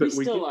 But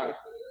we still are.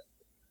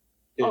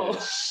 Yeah.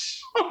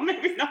 Oh,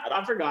 maybe not.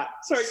 I forgot.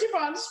 Sorry, keep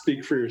on.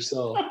 Speak for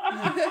yourself.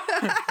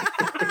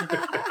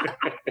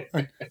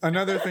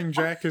 Another thing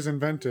Jack has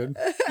invented.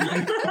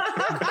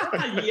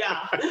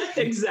 Yeah,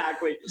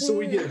 exactly. So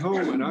we get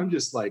home and I'm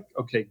just like,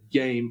 okay,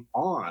 game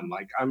on.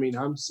 Like, I mean,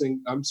 I'm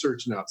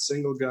searching out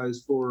single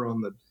guys for her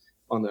on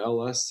the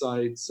LS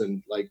sites,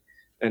 and like,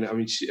 and I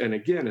mean, and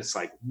again, it's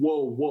like,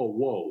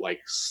 whoa,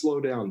 like, slow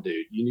down,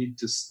 dude. You need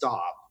to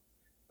stop.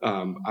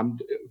 I'm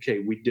okay.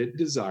 We did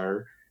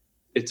Desire.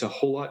 It's a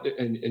whole lot,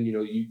 and you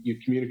know, you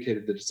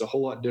communicated that it's a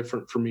whole lot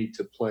different for me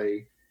to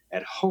play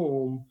at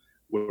home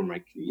where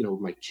my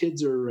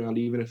kids are around,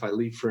 even if I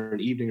leave for an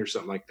evening or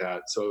something like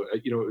that. So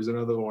you know, it was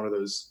another one of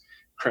those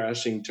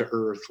crashing to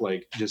earth,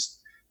 like,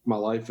 just my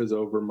life is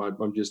over.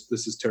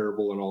 This is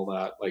terrible and all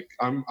that. Like,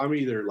 I'm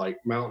either like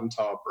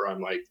mountaintop or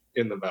I'm like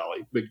in the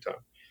valley, big time.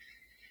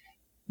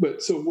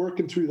 But so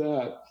working through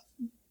that,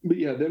 but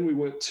yeah, then we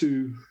went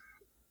to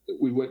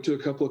a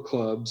couple of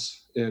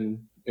clubs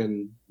in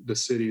the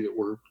city that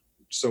we're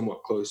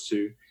somewhat close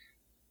to.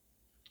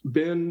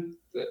 Ben,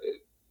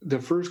 the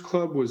first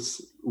club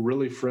was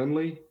really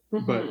friendly,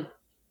 but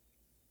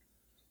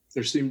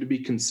there seemed to be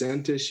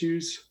consent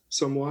issues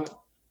somewhat.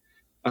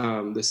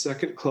 The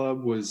second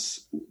club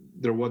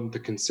there wasn't the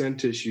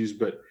consent issues,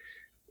 but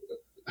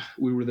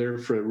we were there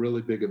for a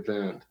really big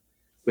event,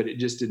 but it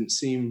just didn't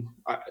seem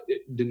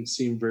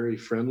very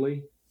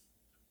friendly.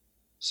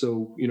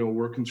 So, you know,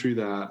 working through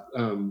that,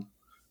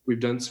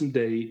 we've done some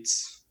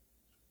dates.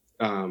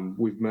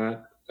 We've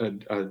met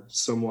a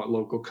somewhat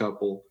local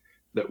couple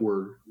that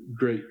we're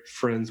great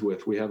friends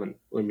with.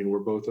 We're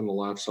both in the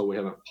lifestyle. We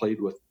haven't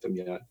played with them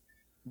yet,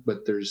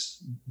 but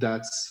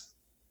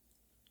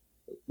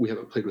we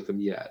haven't played with them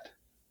yet.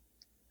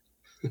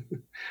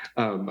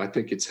 I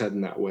think it's heading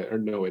that way, or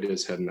no, it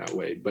is heading that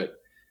way. But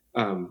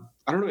I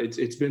don't know.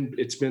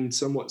 It's been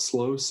somewhat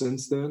slow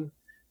since then.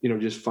 You know,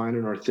 just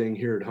finding our thing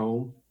here at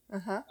home.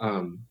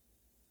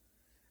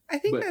 I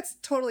think that's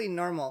totally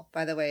normal,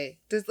 by the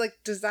way.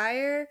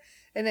 Desire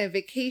and a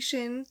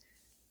vacation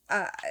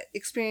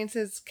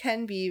experiences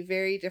can be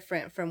very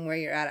different from where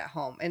you're at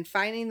home, and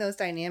finding those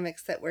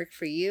dynamics that work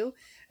for you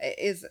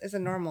is a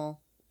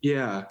normal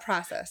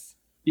process.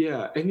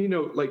 Yeah, and you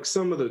know, like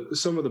some of the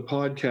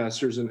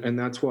podcasters, and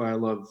that's why I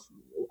love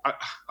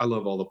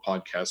all the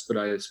podcasts, but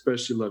I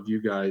especially love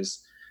you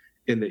guys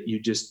in that you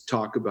just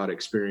talk about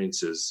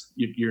experiences.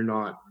 You're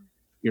not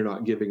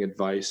giving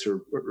advice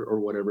or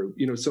whatever.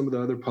 You know, some of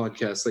the other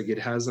podcasts, like,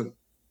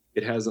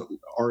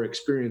 our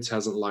experience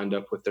hasn't lined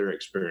up with their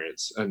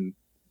experience, and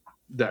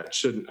that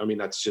shouldn't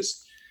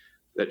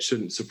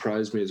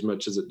surprise me as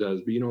much as it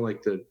does. But you know,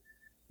 like the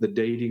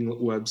dating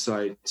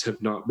websites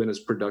have not been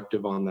as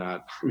productive on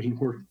that. I mean,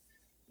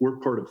 we're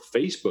part of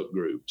Facebook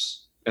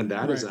groups, and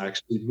that is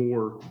actually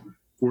more.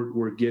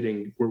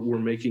 We're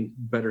making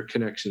better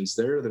connections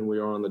there than we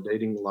are on the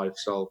dating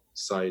lifestyle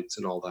sites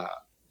and all that.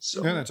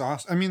 So yeah, that's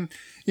awesome. I mean,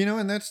 you know,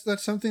 and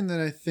that's something that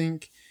I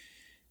think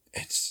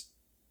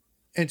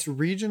it's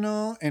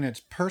regional and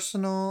it's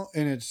personal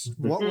and it's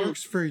what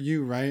works for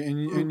you, right?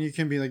 And you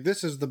can be like,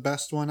 this is the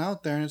best one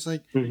out there, and it's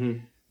like,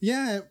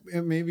 yeah,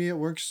 maybe it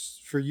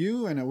works for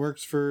you and it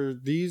works for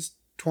these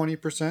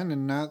 20%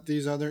 and not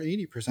these other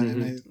 80%.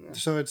 And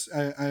so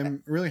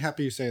I'm really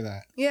happy you say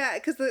that. Yeah,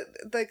 because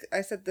like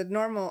I said,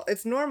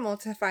 it's normal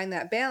to find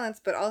that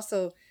balance, but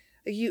also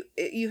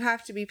you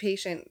have to be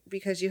patient,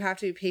 because you have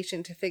to be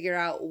patient to figure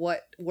out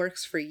what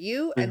works for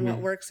you and what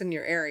works in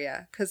your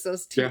area, because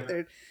those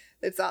two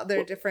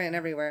they're different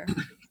everywhere.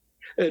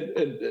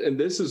 And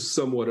this is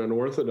somewhat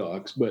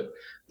unorthodox, but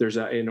there's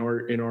in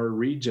our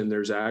region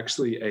there's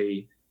actually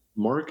a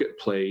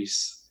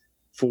marketplace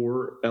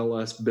for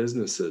LS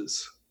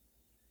businesses,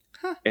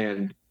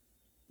 and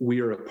we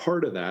are a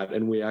part of that,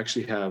 and we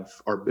actually have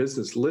our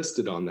business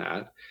listed on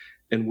that,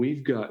 and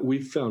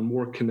we've found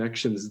more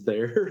connections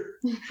there,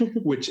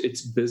 which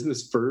it's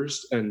business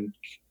first and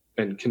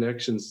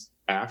connections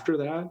after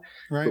that.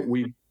 Right. But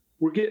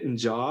we're getting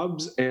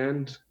jobs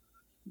and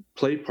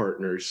play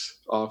partners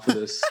off of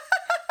this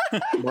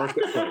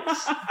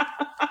marketplace.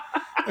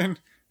 And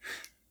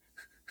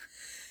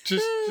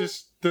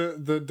just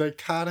the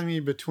dichotomy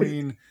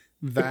between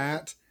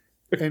that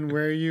and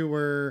where you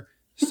were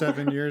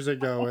 7 years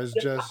ago is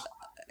just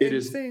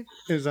is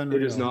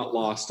unreal. It is not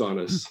lost on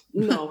us.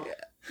 No.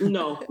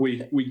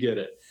 We get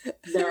it.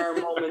 There are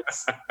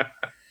moments.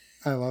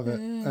 I love it.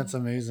 That's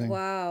amazing.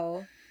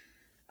 Wow.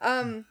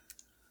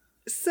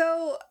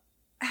 So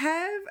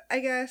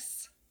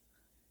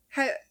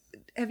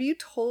have you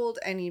told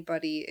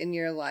anybody in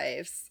your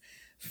lives,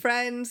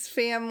 friends,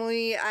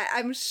 family?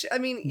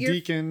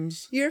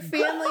 Deacons. Your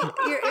family.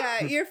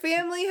 Your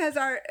family has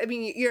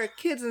your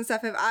kids and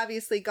stuff have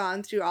obviously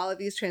gone through all of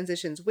these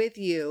transitions with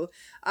you,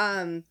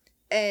 and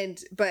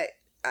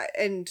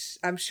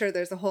I'm sure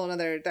there's a whole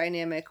other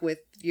dynamic with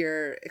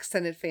your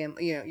extended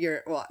family. You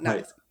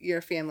know,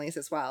 your families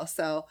as well.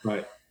 So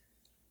right.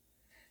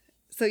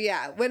 So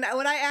yeah, when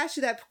I asked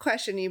you that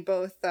question, you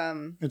both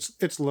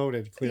it's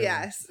loaded. Clearly.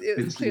 Yes,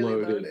 it's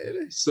clearly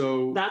loaded.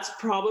 So that's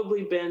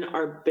probably been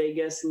our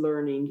biggest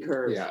learning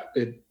curve. Yeah,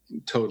 it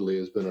totally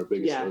has been our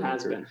biggest. Yeah, it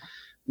has been.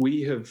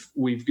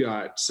 We've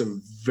got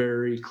some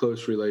very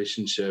close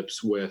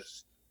relationships with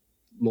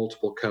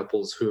multiple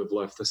couples who have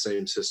left the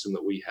same system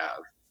that we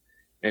have,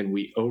 and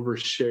we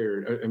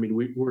overshared. I mean,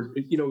 we were,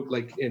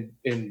 like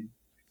in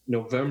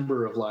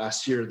November of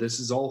last year, this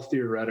is all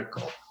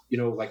theoretical,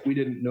 like we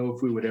didn't know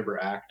if we would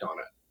ever act on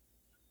it.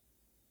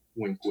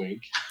 Wink,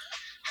 wink.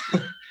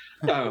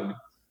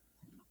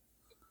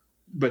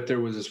 But there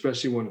was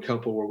especially one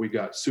couple where we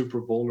got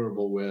super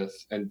vulnerable with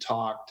and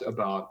talked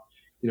about,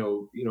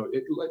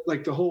 it,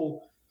 like the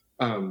whole,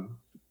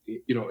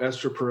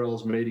 Esther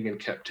Perel's Mating in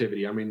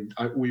Captivity. I mean,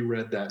 we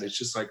read that and it's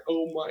just like,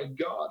 oh my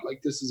God,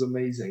 like this is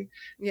amazing.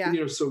 Yeah.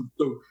 And, so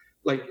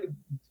like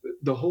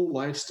the whole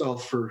lifestyle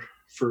for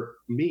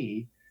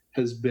me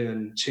has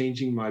been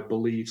changing my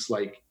beliefs.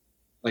 Like,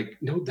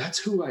 no, that's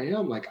who I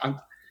am. Like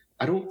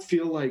I don't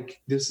feel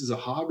like this is a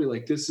hobby.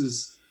 Like this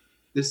is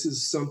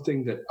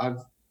something that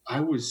I've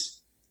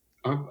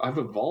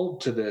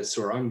evolved to this,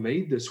 or I'm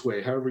made this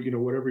way, however,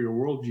 whatever your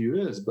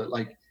worldview is. But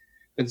like,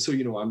 and so,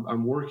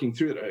 I'm working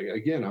through it.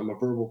 Again, I'm a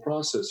verbal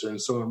processor. And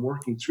so I'm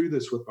working through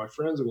this with my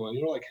friends and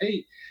going, like,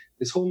 hey,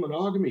 this whole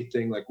monogamy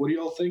thing, like, what do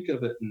y'all think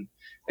of it? And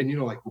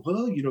like,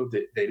 well,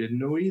 they didn't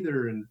know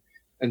either.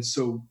 And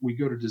so we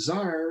go to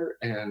Desire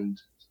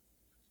and,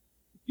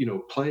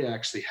 play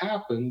actually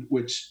happened,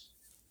 which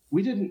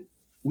we didn't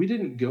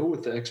go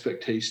with the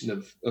expectation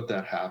of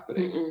that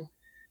happening. Mm-mm.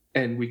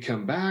 And we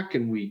come back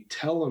and we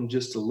tell them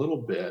just a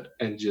little bit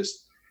and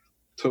just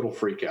total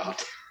freak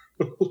out.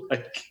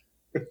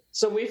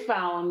 So we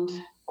found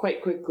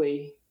quite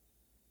quickly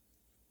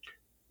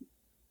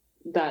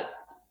that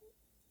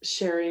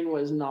sharing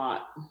was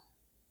not.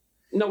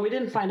 No, we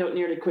didn't find out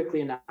nearly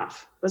quickly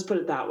enough. Let's put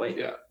it that way.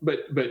 Yeah, but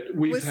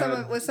we've with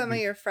some of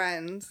your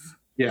friends.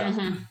 Yeah,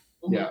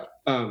 Mm-hmm. yeah.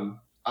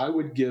 I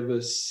would give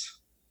us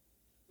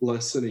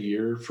less than a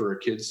year for our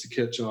kids to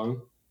catch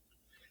on.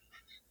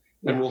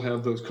 And we'll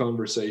have those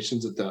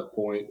conversations at that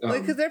point.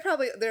 Because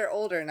they're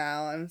older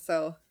now, and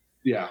so.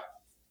 Yeah.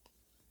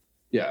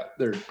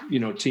 They're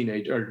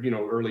teenage or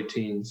early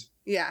teens.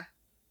 Yeah.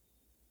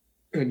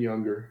 And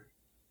younger,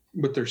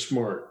 but they're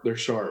smart. They're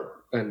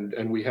sharp,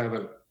 and we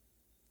haven't.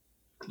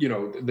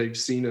 They've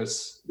seen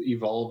us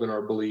evolve in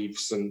our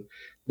beliefs, and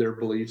their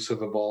beliefs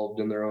have evolved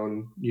in their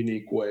own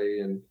unique way.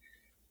 And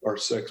our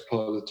sex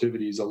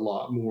positivity is a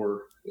lot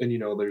more. And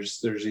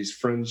there's these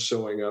friends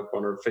showing up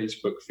on our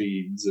Facebook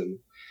feeds, and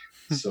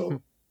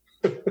so.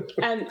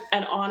 and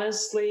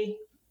honestly,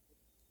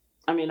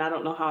 I mean, I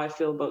don't know how I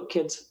feel about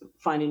kids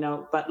finding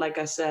out, but like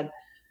I said,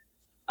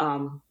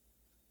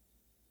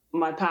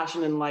 my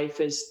passion in life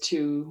is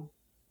to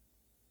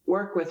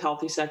work with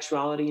healthy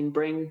sexuality and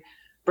bring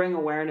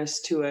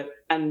awareness to it.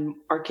 And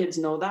our kids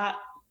know that.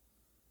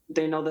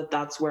 They know that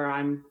that's where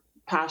I'm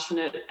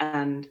passionate,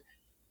 and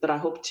that I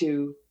hope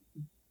to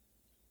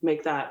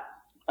make that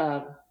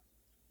a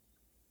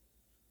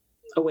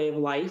way of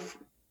life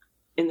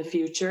in the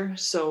future.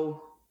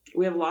 So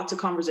we have lots of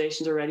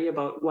conversations already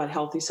about what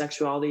healthy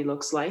sexuality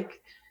looks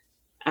like.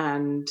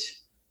 And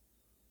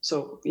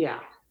so, yeah,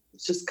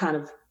 it's just kind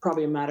of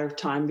probably a matter of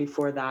time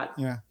before that.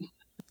 Yeah.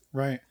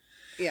 Right.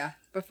 Yeah.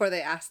 Before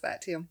they ask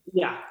that too.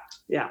 Yeah.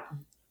 Yeah.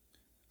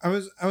 I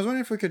was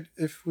wondering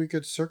if we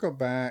could circle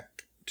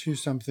back to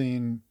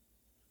something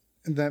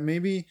that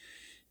maybe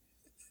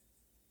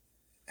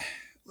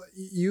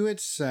you had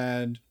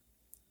said.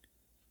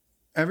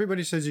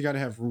 Everybody says you got to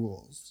have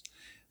rules.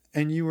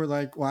 And you were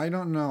like, well, I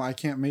don't know. I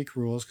can't make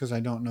rules because I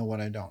don't know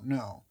what I don't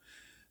know.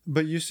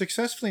 But you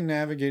successfully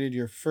navigated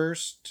your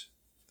first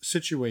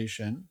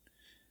situation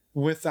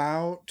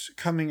without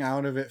coming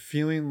out of it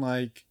feeling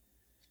like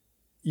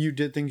you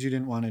did things you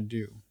didn't want to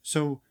do.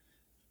 So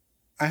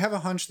I have a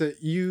hunch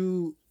that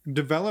you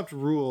developed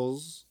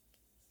rules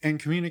and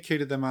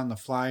communicated them on the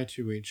fly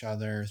to each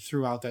other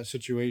throughout that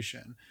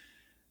situation.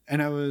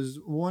 And I was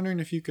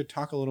wondering if you could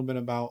talk a little bit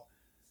about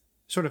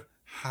sort of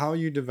how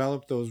you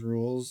developed those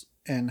rules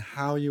and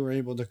how you were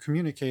able to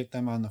communicate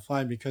them on the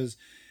fly, because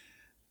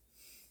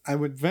I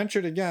would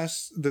venture to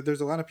guess that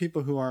there's a lot of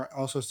people who are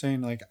also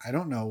saying, like, I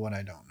don't know what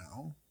I don't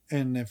know.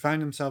 And they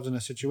find themselves in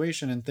a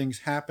situation and things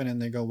happen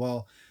and they go,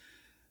 well,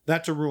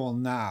 that's a rule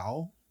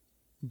now,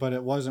 but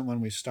it wasn't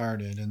when we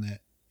started,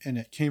 and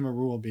it came a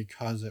rule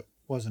because it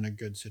wasn't a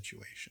good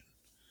situation.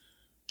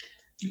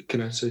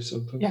 Can I say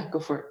something? Yeah, go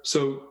for it.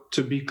 So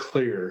to be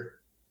clear,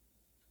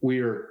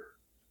 we're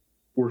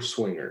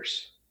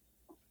swingers.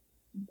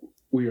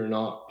 We are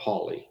not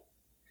poly.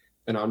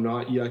 And I'm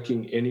not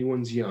yucking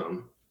anyone's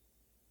yum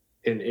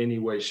in any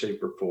way,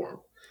 shape, or form.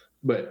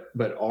 But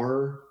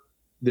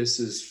this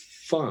is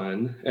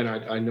fun. And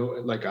I know,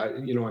 like,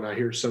 and I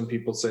hear some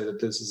people say that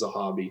this is a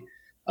hobby.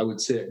 I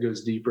would say it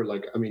goes deeper.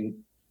 Like, I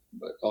mean,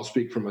 I'll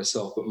speak for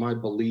myself, but my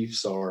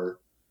beliefs are,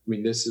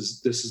 this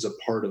is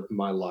a part of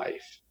my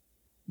life.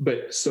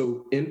 But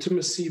so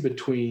intimacy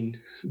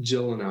between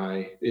Jill and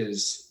I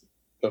is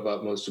of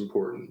utmost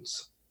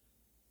importance.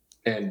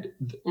 And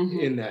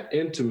in that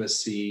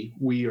intimacy,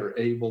 we are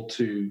able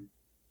to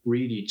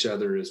read each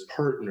other as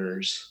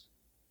partners,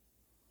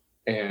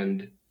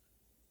 and,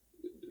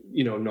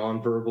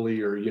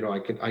 non-verbally, or,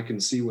 I can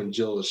see when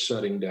Jill is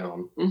shutting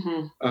down.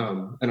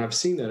 Mm-hmm. And I've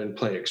seen that in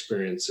play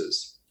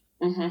experiences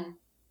Mm-hmm.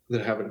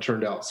 that haven't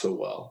turned out so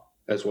well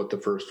as what the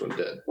first one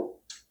did.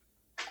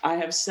 I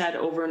have said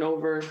over and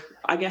over,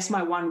 I guess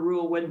my one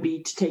rule would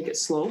be to take it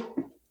slow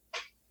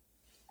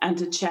and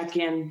to check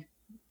in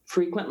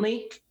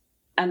frequently.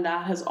 And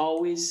that has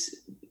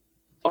always,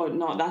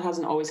 that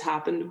hasn't always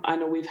happened. I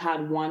know we've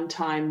had one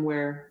time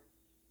where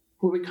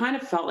we kind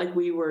of felt like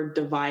we were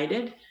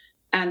divided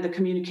and the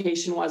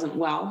communication wasn't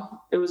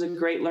well. It was a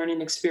great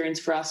learning experience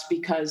for us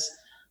because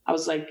I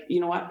was like, you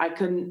know what? I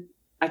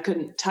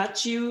couldn't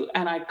touch you,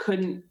 and I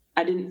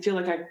didn't feel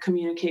like I could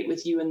communicate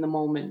with you in the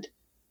moment.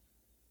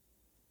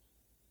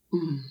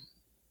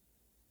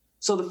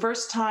 So the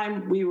first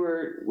time we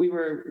were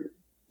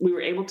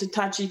able to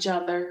touch each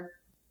other,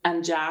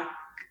 and Jack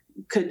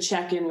could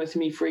check in with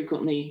me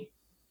frequently,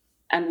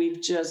 and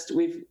we've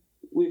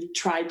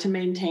tried to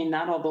maintain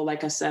that. Although,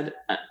 like I said,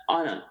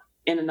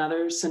 in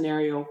another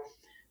scenario,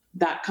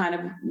 that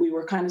we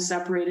were kind of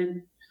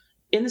separated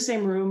in the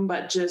same room,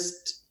 but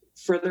just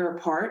further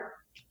apart.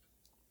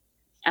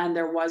 And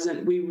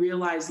we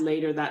realized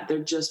later that there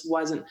just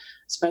wasn't,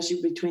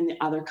 especially between the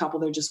other couple,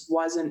 there just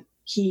wasn't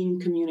keen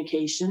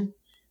communication,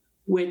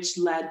 which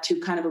led to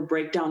kind of a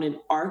breakdown in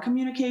our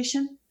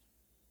communication.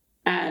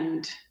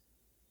 And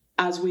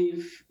as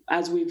we've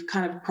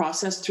kind of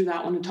processed through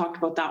that one and talked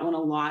about that one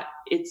a lot,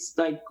 it's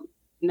like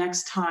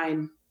next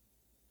time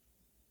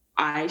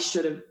I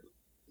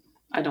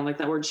don't like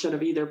that word should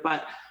have either,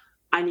 but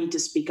I need to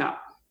speak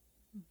up.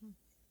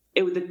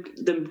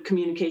 The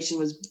communication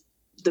was,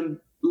 the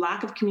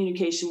lack of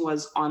communication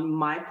was on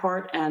my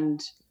part,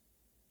 and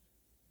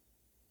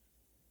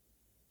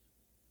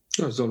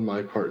it was on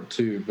my part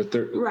too. But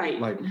there, right,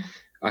 like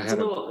I had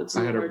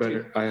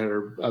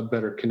a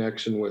better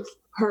connection with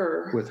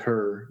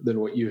her than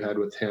what you had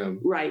with him.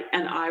 Right,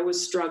 and I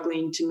was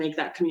struggling to make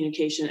that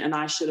communication, and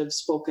I should have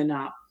spoken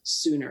up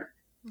sooner.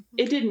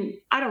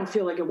 I don't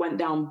feel like it went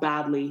down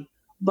badly,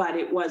 but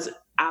it was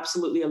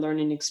absolutely a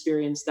learning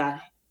experience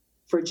that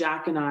for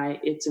Jack and I,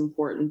 it's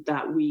important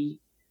that we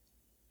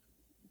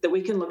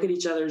can look at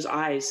each other's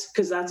eyes.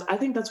 Because I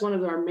think that's one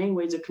of our main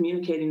ways of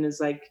communicating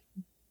is like,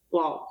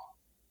 well,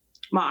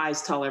 my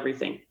eyes tell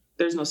everything.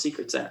 There's no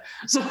secrets there.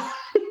 So,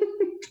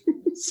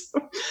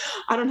 so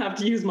I don't have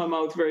to use my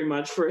mouth very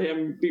much for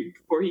him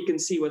before he can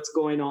see what's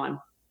going on.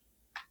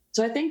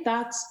 So I think I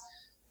have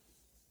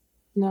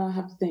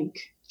to think.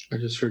 I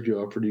just heard you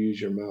offer to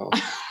use your mouth.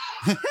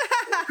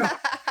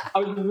 I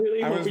was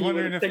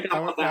wondering if I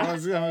was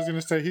going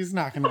to say he's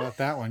not going to let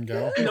that one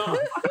go. No,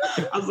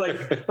 I was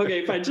like,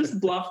 okay, if I just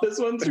bluff this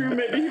one through,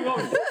 maybe he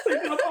won't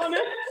pick up on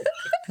it.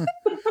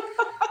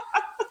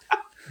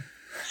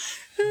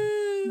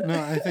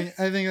 No, I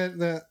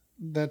think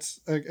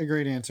that's a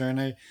great answer, and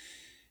I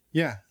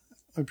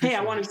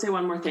want to say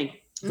one more thing.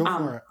 Go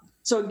for it.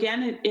 So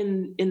again,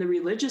 in the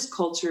religious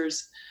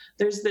cultures,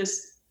 there's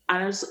this.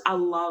 I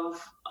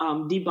love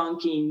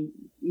debunking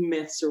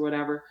myths or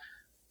whatever.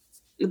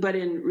 But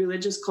in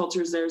religious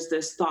cultures, there's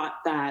this thought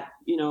that,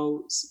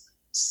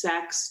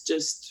 sex in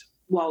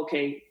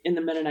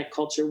the Mennonite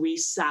culture, we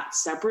sat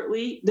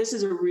separately. This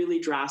is a really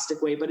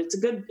drastic way, but it's a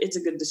good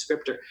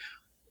descriptor.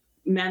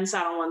 Men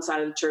sat on one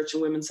side of the church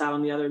and women sat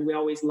on the other. And we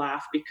always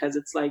laugh because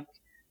it's like,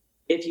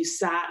 if you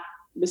sat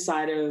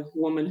beside a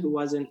woman who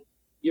wasn't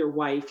your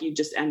wife, you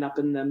just end up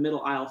in the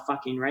middle aisle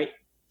fucking, right?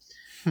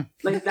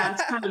 Like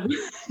that's kind of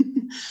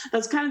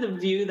the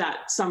view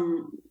that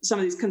some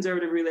of these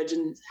conservative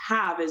religions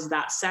have, is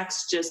that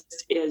sex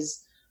just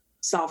is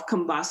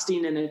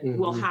self-combusting and it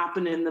will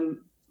happen in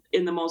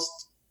the most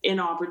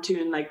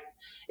inopportune, like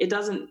it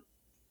doesn't,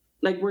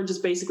 like we're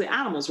just basically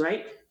animals,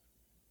 right?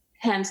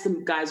 Hence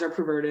the guys are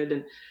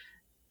perverted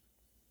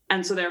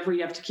and so therefore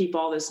you have to keep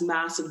all this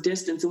massive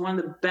distance. And one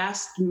of the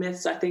best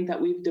myths I think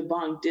that we've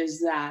debunked is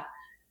that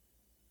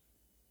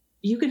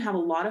you can have a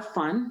lot of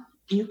fun,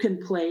 you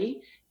can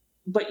play,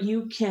 but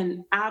you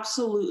can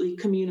absolutely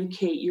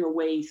communicate your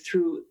way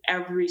through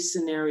every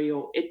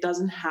scenario. It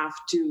isn't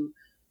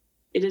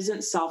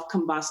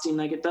self-combusting.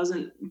 Like it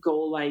doesn't go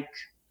like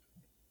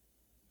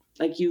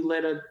you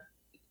lit a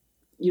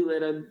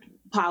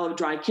pile of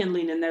dry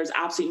kindling and there's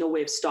absolutely no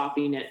way of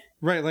stopping it.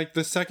 Right. Like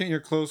the second your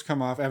clothes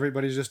come off,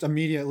 everybody's just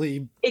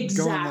immediately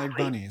going like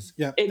bunnies.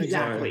 Yeah,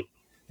 exactly.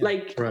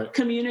 Like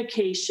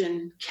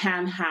communication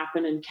can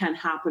happen and can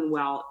happen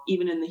well,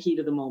 even in the heat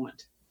of the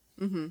moment.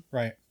 Mm-hmm.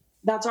 Right.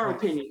 That's our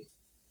opinion.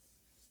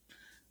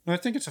 No, I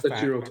think it's a fact.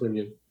 That's your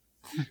opinion.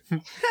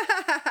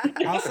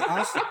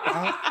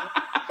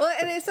 Well,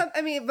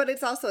 and but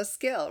it's also a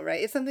skill,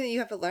 right? It's something that you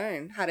have to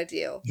learn how to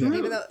do. Mm-hmm.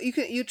 Even though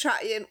you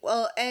try,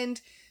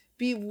 and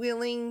be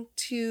willing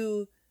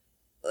to,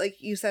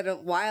 like you said a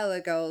while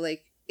ago,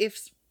 like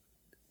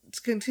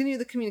to continue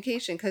the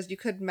communication because you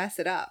could mess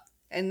it up.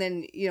 And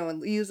then,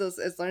 use those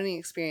as learning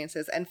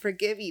experiences and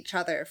forgive each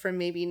other for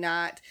maybe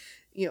not,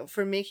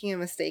 for making a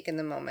mistake in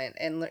the moment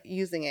and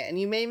using it. And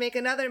you may make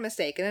another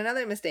mistake and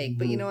another mistake,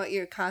 but you know what?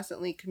 You're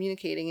constantly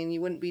communicating and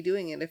you wouldn't be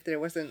doing it if there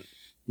wasn't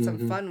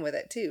some fun with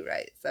it too,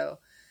 right? So.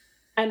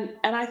 And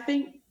I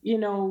think,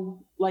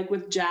 like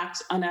with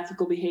Jack's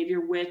unethical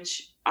behavior,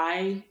 which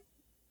I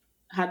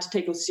had to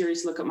take a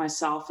serious look at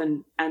myself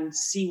and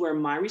see where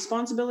my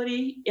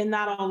responsibility in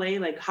that all lay.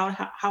 Like how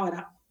had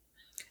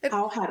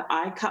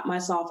I cut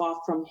myself off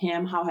from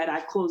him? How had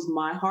I closed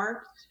my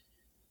heart?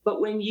 But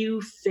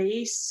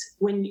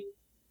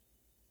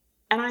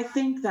and I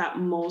think that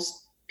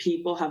most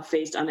people have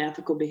faced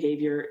unethical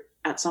behavior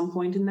at some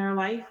point in their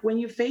life. When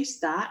you face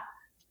that,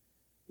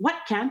 what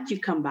can't you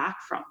come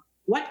back from?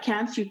 What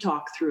can't you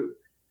talk through?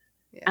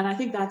 Yeah. And I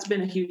think that's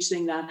been a huge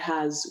thing that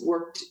has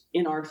worked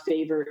in our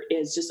favor,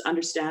 is just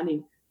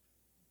understanding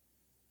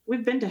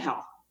we've been to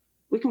hell.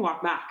 We can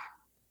walk back.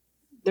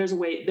 There's a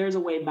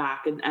way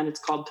back, and it's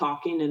called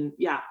talking and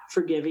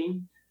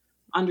forgiving,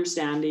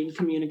 understanding,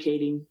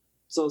 communicating,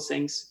 those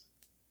things.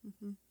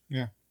 Mm-hmm.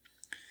 Yeah.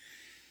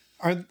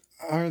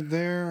 Are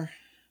there,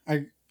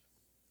 I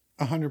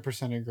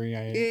 100% agree.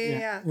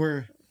 Yeah.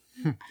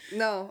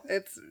 No,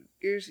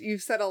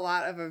 you've said a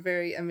lot of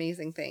very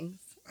amazing things.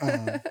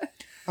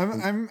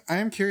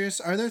 I'm curious,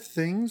 are there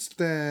things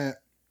that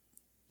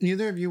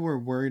either of you were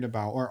worried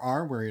about or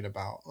are worried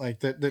about, like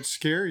that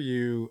scare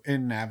you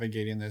in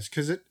navigating this?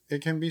 Because it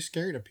can be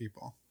scary to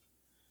people.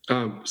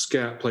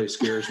 Scat play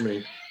scares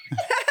me.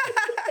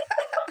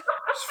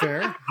 It's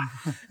fair.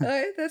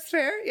 That's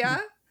fair. Yeah.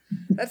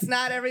 That's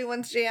not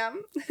everyone's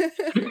jam.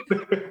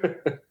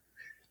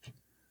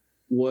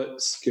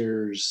 What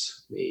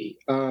scares me?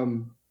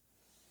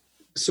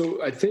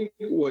 So I think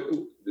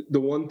the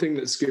one thing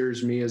that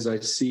scares me is I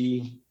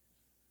see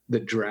the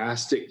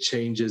drastic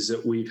changes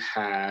that we've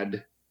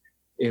had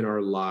in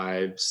our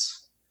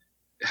lives,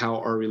 how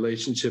our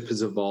relationship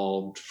has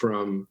evolved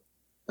from,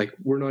 like,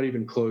 we're not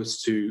even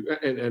close to,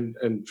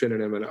 and Finn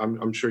and Emma,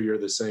 I'm sure you're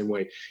the same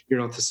way. You're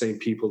not the same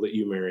people that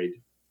you married.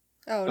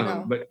 Oh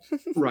no. But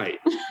right.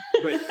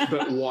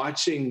 but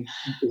watching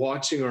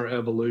our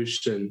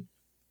evolution,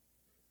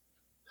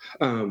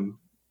 and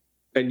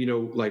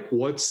like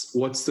what's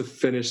the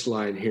finish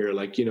line here?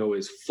 Like,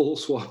 is Full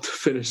Swap the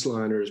finish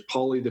line, or is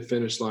Poly the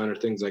finish line, or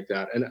things like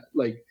that? And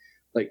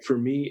like for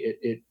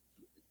me,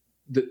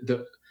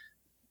 the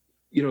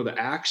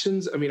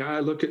actions. I mean, I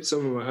look at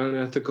some of my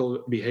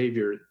unethical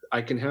behavior.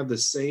 I can have the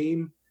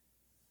same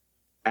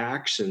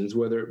actions,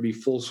 whether it be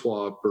Full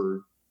Swap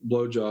or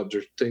blowjobs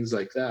or things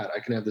like that. I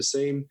can have the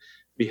same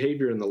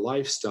behavior in the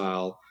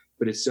lifestyle,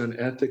 but it's done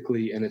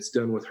ethically and it's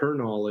done with her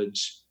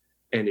knowledge,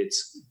 and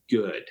it's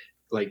good.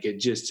 Like, it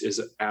just is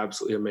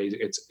absolutely amazing.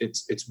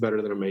 It's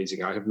better than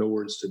amazing. I have no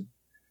words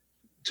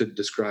to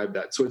describe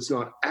that. So it's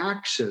not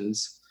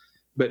actions,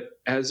 but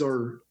as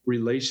our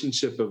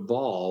relationship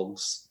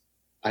evolves,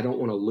 I don't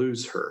want to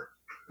lose her.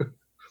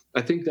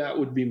 I think that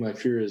would be my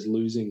fear, is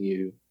losing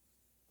you.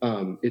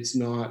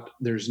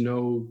 There's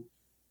no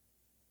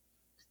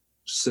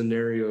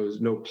scenarios,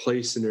 no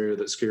play scenario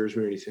that scares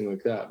me or anything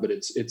like that, but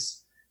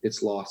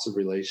it's loss of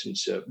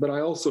relationship. But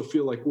I also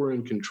feel like we're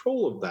in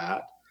control of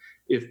that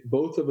if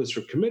both of us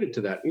are committed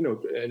to that,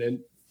 and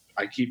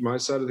I keep my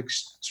side of the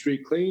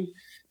street clean.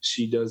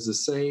 She does the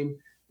same.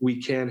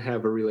 We can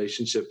have a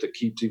relationship that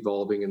keeps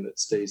evolving and that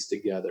stays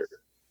together.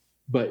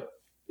 But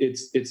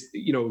it's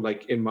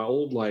like in my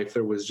old life,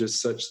 there was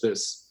just such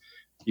this,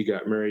 you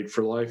got married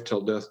for life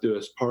till death do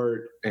us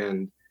part.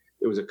 And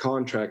it was a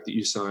contract that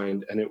you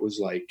signed, and it was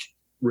like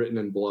written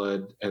in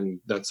blood, and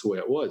that's the way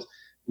it was.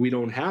 We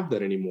don't have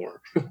that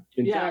anymore.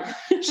 In fact,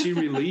 she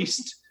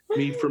released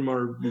me from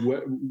our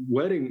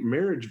wedding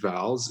marriage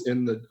vows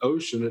in the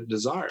ocean at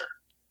Desire.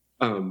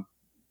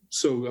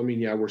 So, I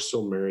mean, we're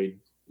still married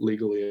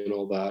legally and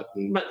all that.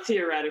 But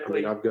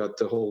theoretically. I've got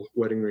the whole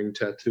wedding ring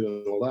tattoo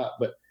and all that.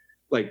 But,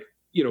 like,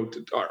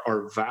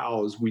 our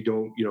vows, we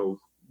don't,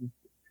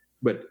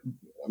 but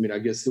I mean, I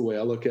guess the way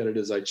I look at it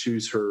is I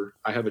choose her.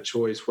 I have a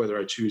choice whether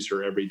I choose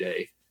her every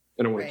day,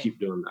 and I want to keep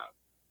doing that.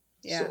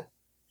 Yeah. So.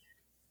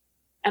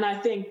 And I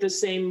think the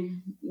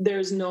same,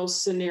 there's no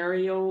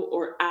scenario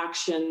or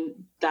action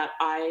that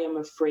I am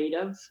afraid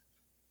of.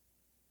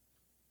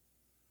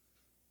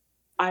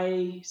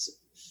 I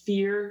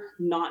fear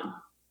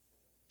not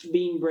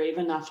being brave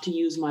enough to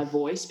use my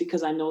voice,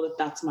 because I know that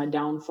that's my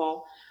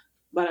downfall.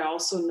 But I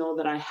also know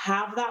that I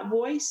have that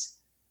voice,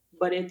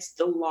 but it's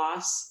the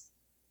loss.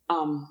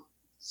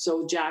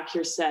 So Jack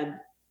here said,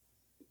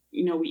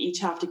 we each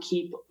have to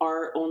keep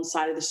our own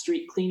side of the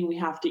street clean. We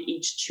have to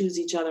each choose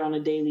each other on a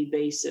daily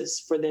basis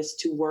for this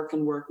to work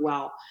and work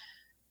well.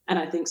 And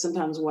I think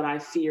sometimes what I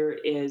fear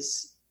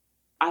is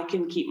I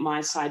can keep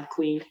my side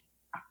clean,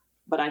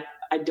 but I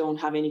don't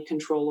have any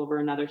control over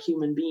another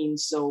human being.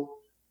 So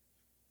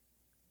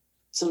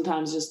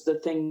sometimes just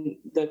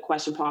the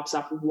question pops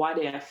up, what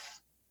if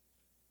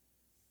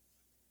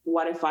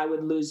I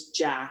would lose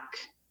Jack?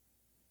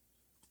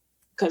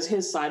 Because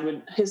his side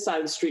of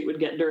the street would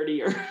get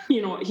dirty, or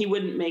he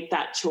wouldn't make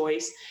that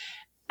choice,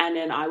 and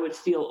then I would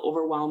feel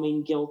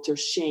overwhelming guilt or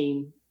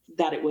shame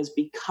that it was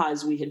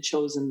because we had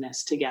chosen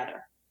this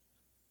together.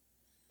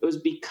 It was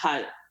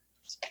because,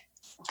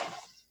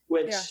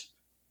 which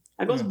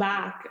it goes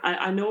back.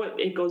 I know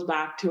it goes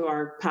back to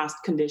our past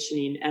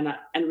conditioning, and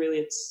really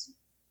it's.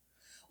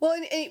 Well,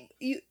 and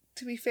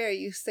to be fair,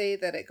 you say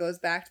that it goes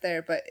back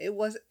there, but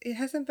it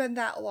hasn't been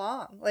that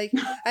long. Like,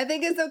 I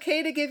think it's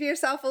okay to give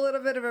yourself a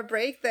little bit of a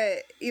break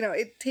that,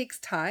 it takes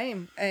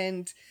time.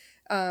 And,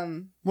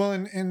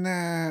 well,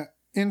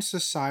 in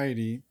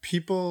society,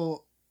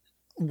 people,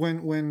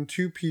 when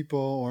two people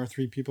or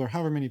three people or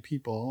however many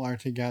people are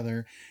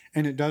together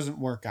and it doesn't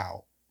work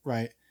out,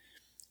 right?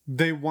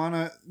 They want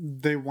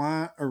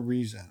a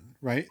reason,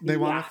 right? They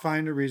want to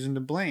find a reason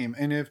to blame.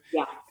 And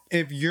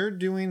if you're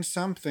doing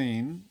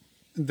something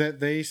that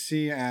they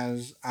see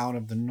as out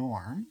of the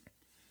norm,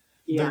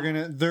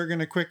 they're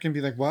gonna quick and be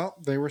like, well,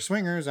 they were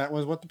swingers. That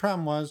was what the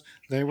problem was.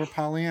 They were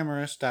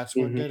polyamorous. That's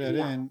what did it.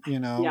 And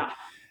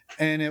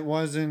and it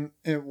wasn't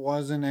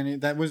any.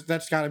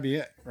 That's got to be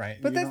it, right?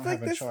 But that's like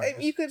this.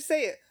 You could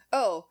say,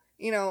 oh,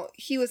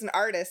 he was an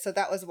artist, so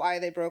that was why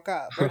they broke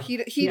up. Or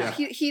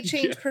he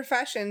changed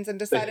professions and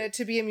decided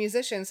to be a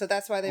musician, so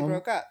that's why they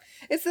broke up.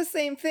 It's the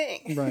same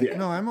thing. Right. Yeah.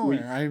 No, I'm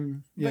aware.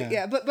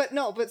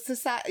 But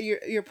society.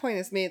 Your point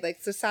is made.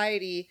 Like,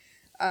 society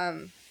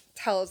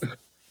tells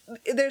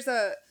there's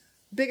a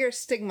bigger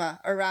stigma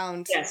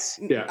around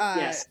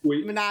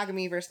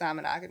monogamy versus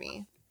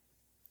non-monogamy.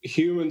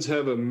 Humans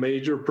have a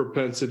major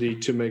propensity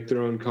to make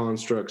their own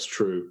constructs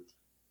true.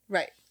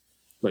 Right.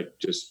 Like,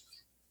 just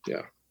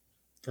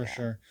For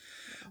sure.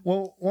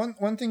 Well,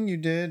 one thing you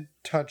did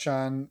touch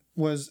on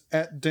was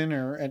at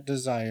dinner at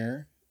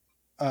Desire.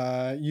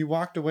 You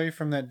walked away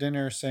from that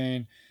dinner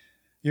saying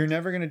you're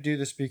never going to do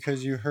this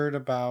because you heard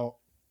about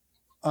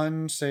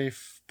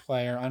unsafe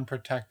play or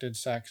unprotected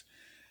sex.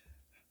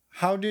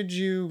 How did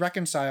you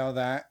reconcile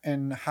that,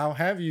 and how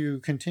have you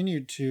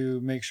continued to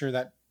make sure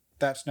that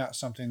that's not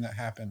something that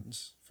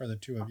happens for the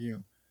two of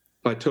you?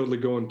 By totally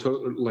going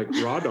like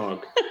raw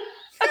dog.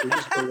 We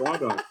just go raw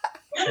dog.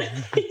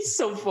 He's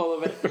so full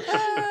of it.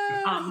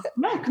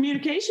 No,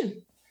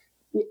 communication.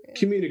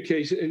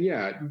 Communication, and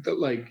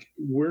like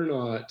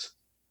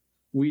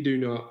we do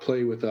not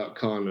play without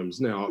condoms.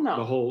 Now,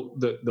 the whole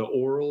the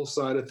oral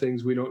side of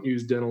things, we don't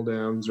use dental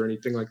dams or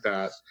anything like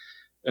that.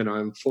 And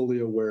I'm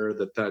fully aware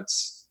that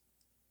that's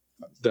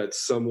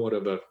somewhat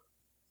of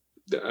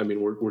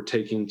we're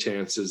taking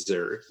chances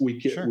there. We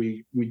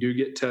do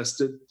get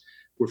tested.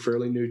 We're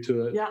fairly new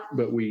to it,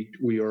 but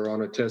we are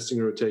on a testing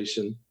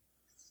rotation.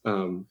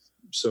 Condoms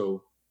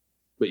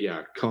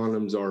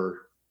are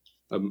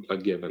a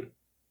given.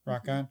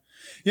 Rock on.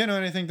 And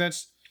I think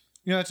that's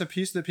a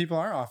piece that people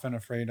are often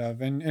afraid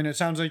of. And it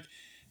sounds like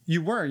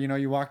you were,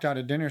 you walked out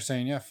at dinner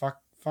saying,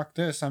 fuck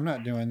this. I'm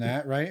not doing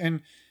that. Right.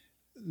 And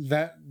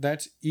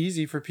that's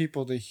easy for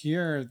people to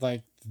hear,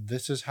 like,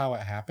 this is how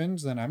it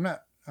happens. Then I'm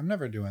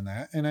never doing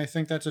that. And I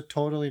think that's a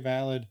totally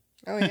valid.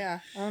 Oh yeah.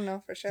 Oh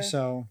no, for sure.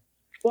 So,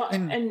 well,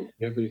 you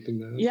have anything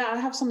to add? I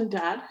have something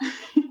to add.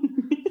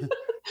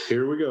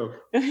 Here we go.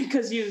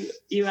 Because you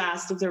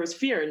asked if there was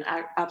fear, and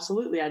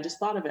absolutely, I just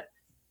thought of it.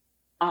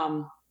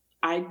 I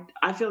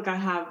feel like I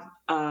have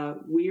a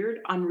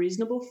weird,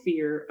 unreasonable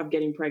fear of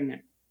getting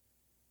pregnant.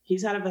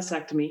 He's had a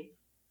vasectomy.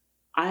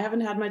 I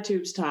haven't had my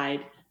tubes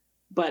tied,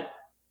 but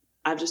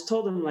I've just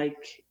told him,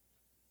 like,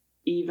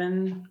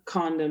 even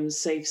condoms,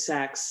 safe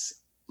sex,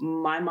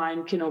 my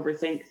mind can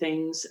overthink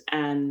things,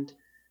 and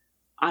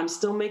I'm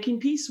still making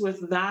peace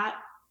with that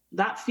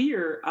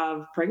fear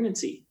of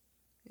pregnancy.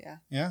 Yeah.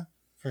 Yeah,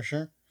 for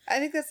sure. I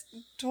think that's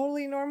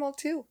totally normal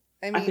too.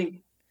 I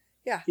think,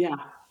 yeah.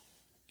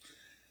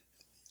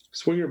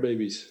 Swinger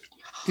babies.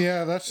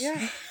 Yeah, that's.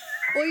 Yeah.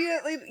 Well,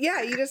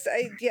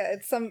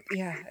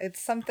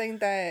 it's something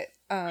that,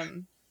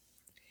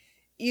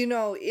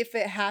 if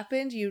it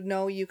happened,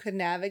 you could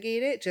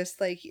navigate it.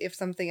 Just like if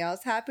something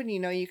else happened,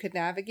 you could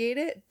navigate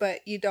it,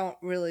 but you don't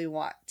really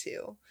want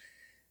to.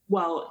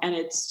 Well, and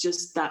it's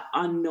just that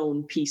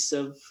unknown piece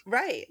of.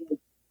 Right.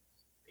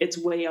 It's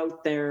way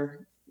out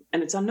there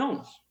and it's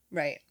unknown.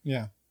 Right.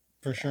 Yeah,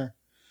 for sure.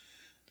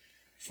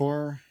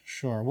 For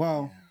sure.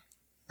 Well,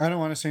 I don't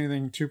want to say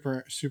anything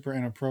super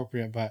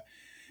inappropriate, but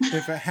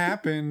if it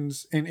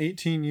happens in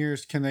 18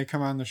 years, can they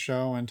come on the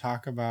show and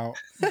talk about...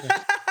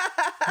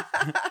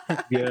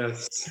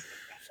 Yes.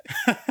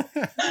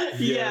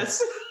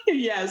 Yes.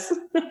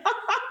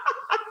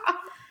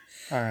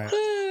 All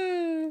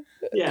right.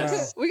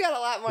 Yes. We got a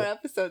lot more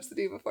episodes to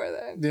do before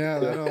then.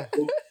 Yeah,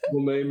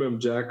 we'll name him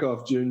Jack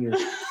Off Jr.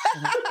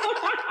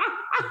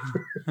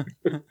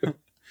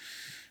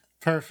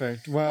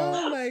 Perfect. Well,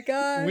 oh my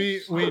god.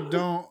 We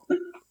don't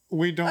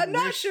I'm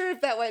not sure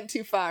if that went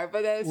too far,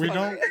 but that was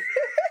funny.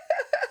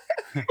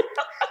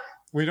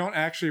 We don't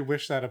actually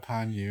wish that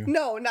upon you.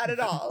 No, not at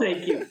all.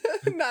 Thank you.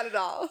 Not at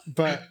all.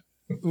 But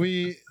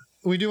we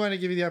do want to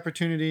give you the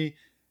opportunity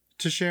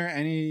to share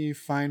any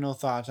final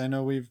thoughts. I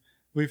know we've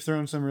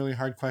thrown some really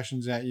hard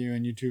questions at you,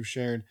 and you two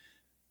shared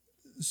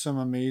some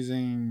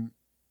amazing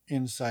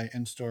insight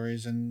and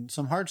stories and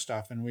some hard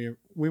stuff, and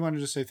we wanted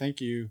to say thank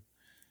you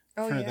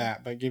for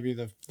that, but give you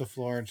the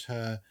floor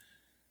to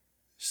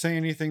say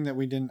anything that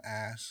we didn't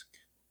ask.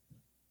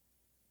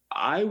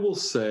 I will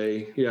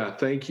say,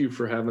 thank you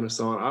for having us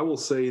on. I will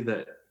say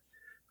that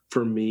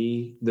for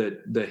me,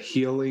 that the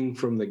healing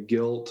from the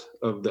guilt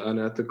of the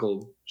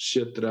unethical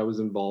shit that I was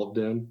involved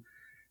in,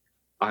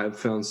 I've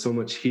found so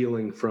much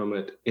healing from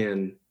it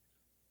in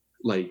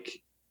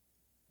like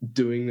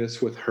doing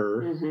this with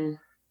her.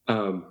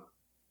 Mm-hmm.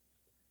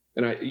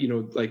 And I,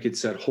 like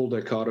it's that whole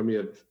dichotomy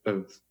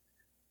of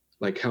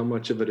like how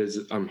much of it is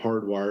I'm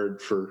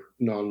hardwired for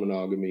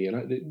non-monogamy,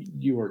 and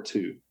you are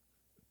too.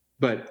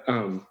 But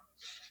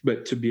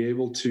to be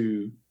able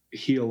to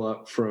heal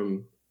up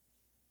from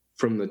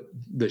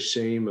the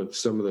shame of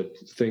some of the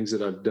things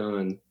that I've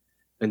done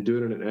and do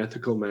it in an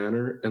ethical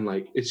manner, and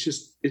like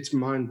it's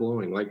mind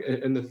blowing. Like,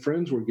 and the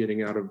friends we're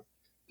getting out of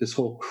this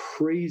whole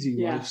crazy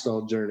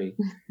lifestyle journey,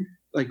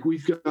 like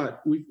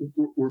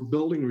we're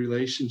building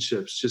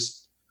relationships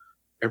just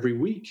every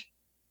week.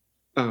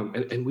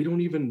 And we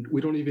don't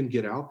even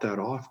get out that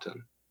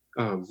often.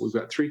 We've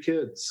got 3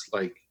 kids,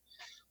 like,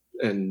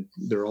 and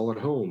they're all at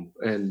home.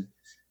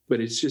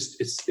 But it's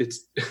just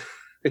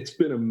it's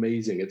been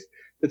amazing.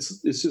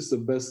 It's just the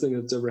best thing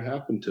that's ever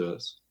happened to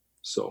us.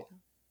 So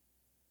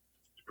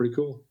it's pretty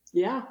cool.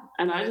 Yeah,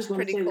 and I just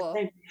want to say cool. the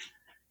same.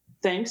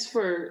 Thanks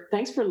for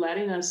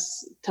letting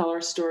us tell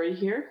our story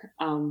here.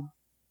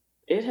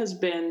 It has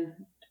been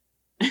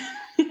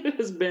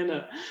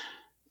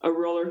a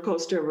roller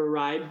coaster of a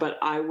ride, but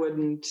I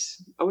wouldn't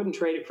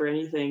trade it for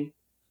anything.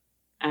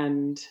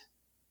 And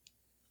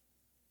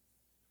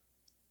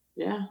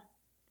yeah.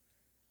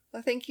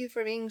 Well, thank you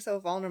for being so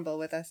vulnerable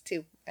with us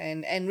too,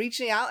 and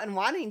reaching out and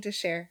wanting to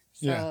share.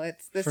 So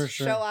this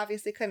show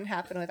obviously couldn't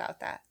happen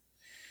without that.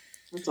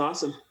 That's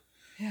awesome.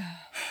 Yeah.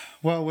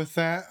 Well, with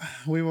that,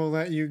 we will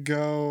let you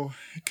go.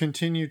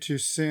 Continue to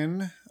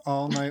sin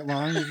all night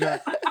long. You've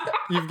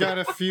got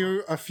a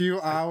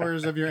few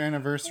hours of your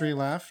anniversary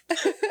left,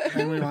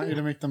 and we want you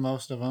to make the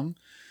most of them.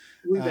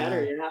 We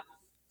better, yeah.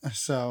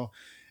 So,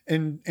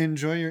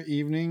 enjoy your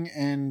evening,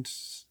 and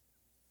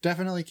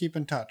definitely keep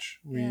in touch.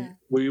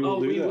 We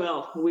will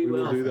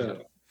do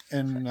that.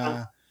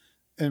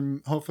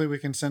 And hopefully we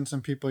can send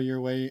some people your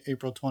way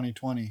April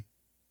 2020.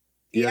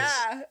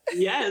 Yes. Yeah.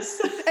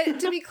 Yes. And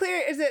to be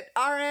clear, is it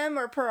RM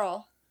or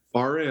Pearl?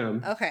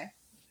 RM. Okay.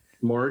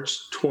 March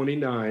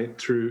 29th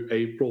through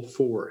April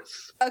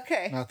 4th.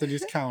 Okay. Not that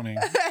he's counting.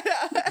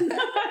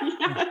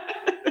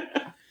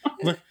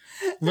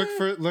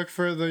 Look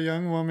for the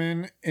young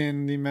woman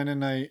in the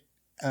Mennonite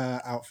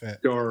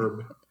outfit.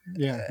 Garb.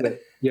 Yeah.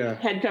 Yeah.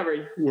 Head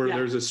covering. Where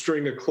there's a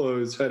string of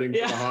clothes heading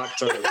for the hot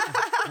tub.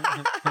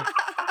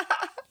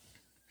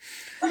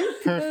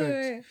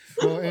 Perfect.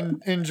 Well,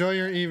 enjoy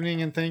your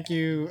evening, and thank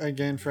you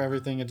again for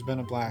everything. It's been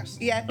a blast.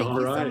 Yeah, thank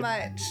you so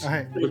much. All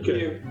right.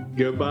 Okay.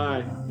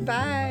 Goodbye.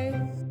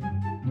 Bye.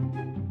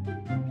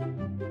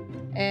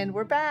 And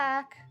we're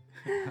back.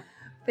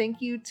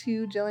 Thank you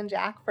to Jill and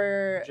Jack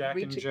for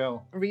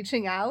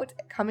reaching out,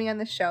 coming on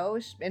the show,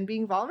 and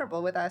being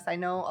vulnerable with us. I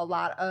know a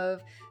lot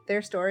of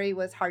their story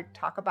was hard to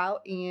talk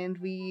about, and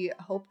we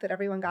hope that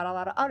everyone got a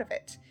lot out of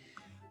it.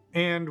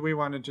 And we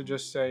wanted to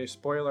just say,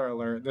 spoiler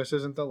alert, this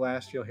isn't the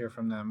last you'll hear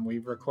from them.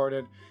 We've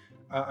recorded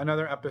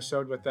another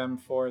episode with them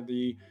for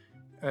the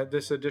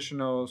this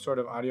additional sort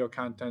of audio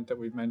content that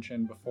we've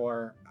mentioned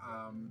before.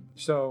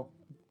 So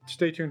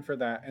stay tuned for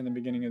that in the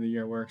beginning of the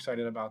year. We're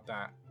excited about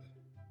that.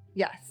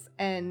 Yes.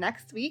 And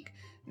next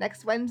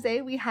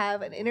Wednesday, we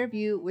have an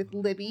interview with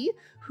Libby,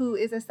 who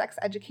is a sex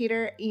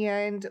educator,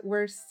 and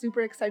we're super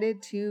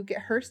excited to get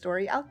her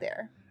story out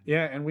there.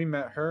 Yeah, and we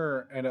met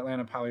her at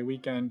Atlanta Poly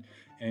Weekend,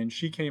 and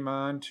she came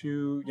on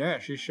to,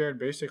 she shared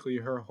basically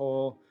her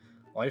whole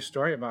life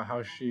story about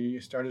how she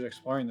started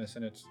exploring this,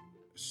 and it's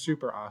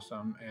super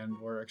awesome, and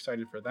we're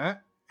excited for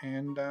that.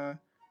 And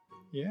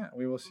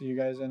we will see you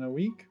guys in a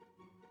week.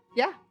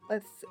 Yeah,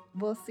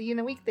 we'll see you in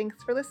a week.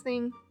 Thanks for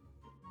listening.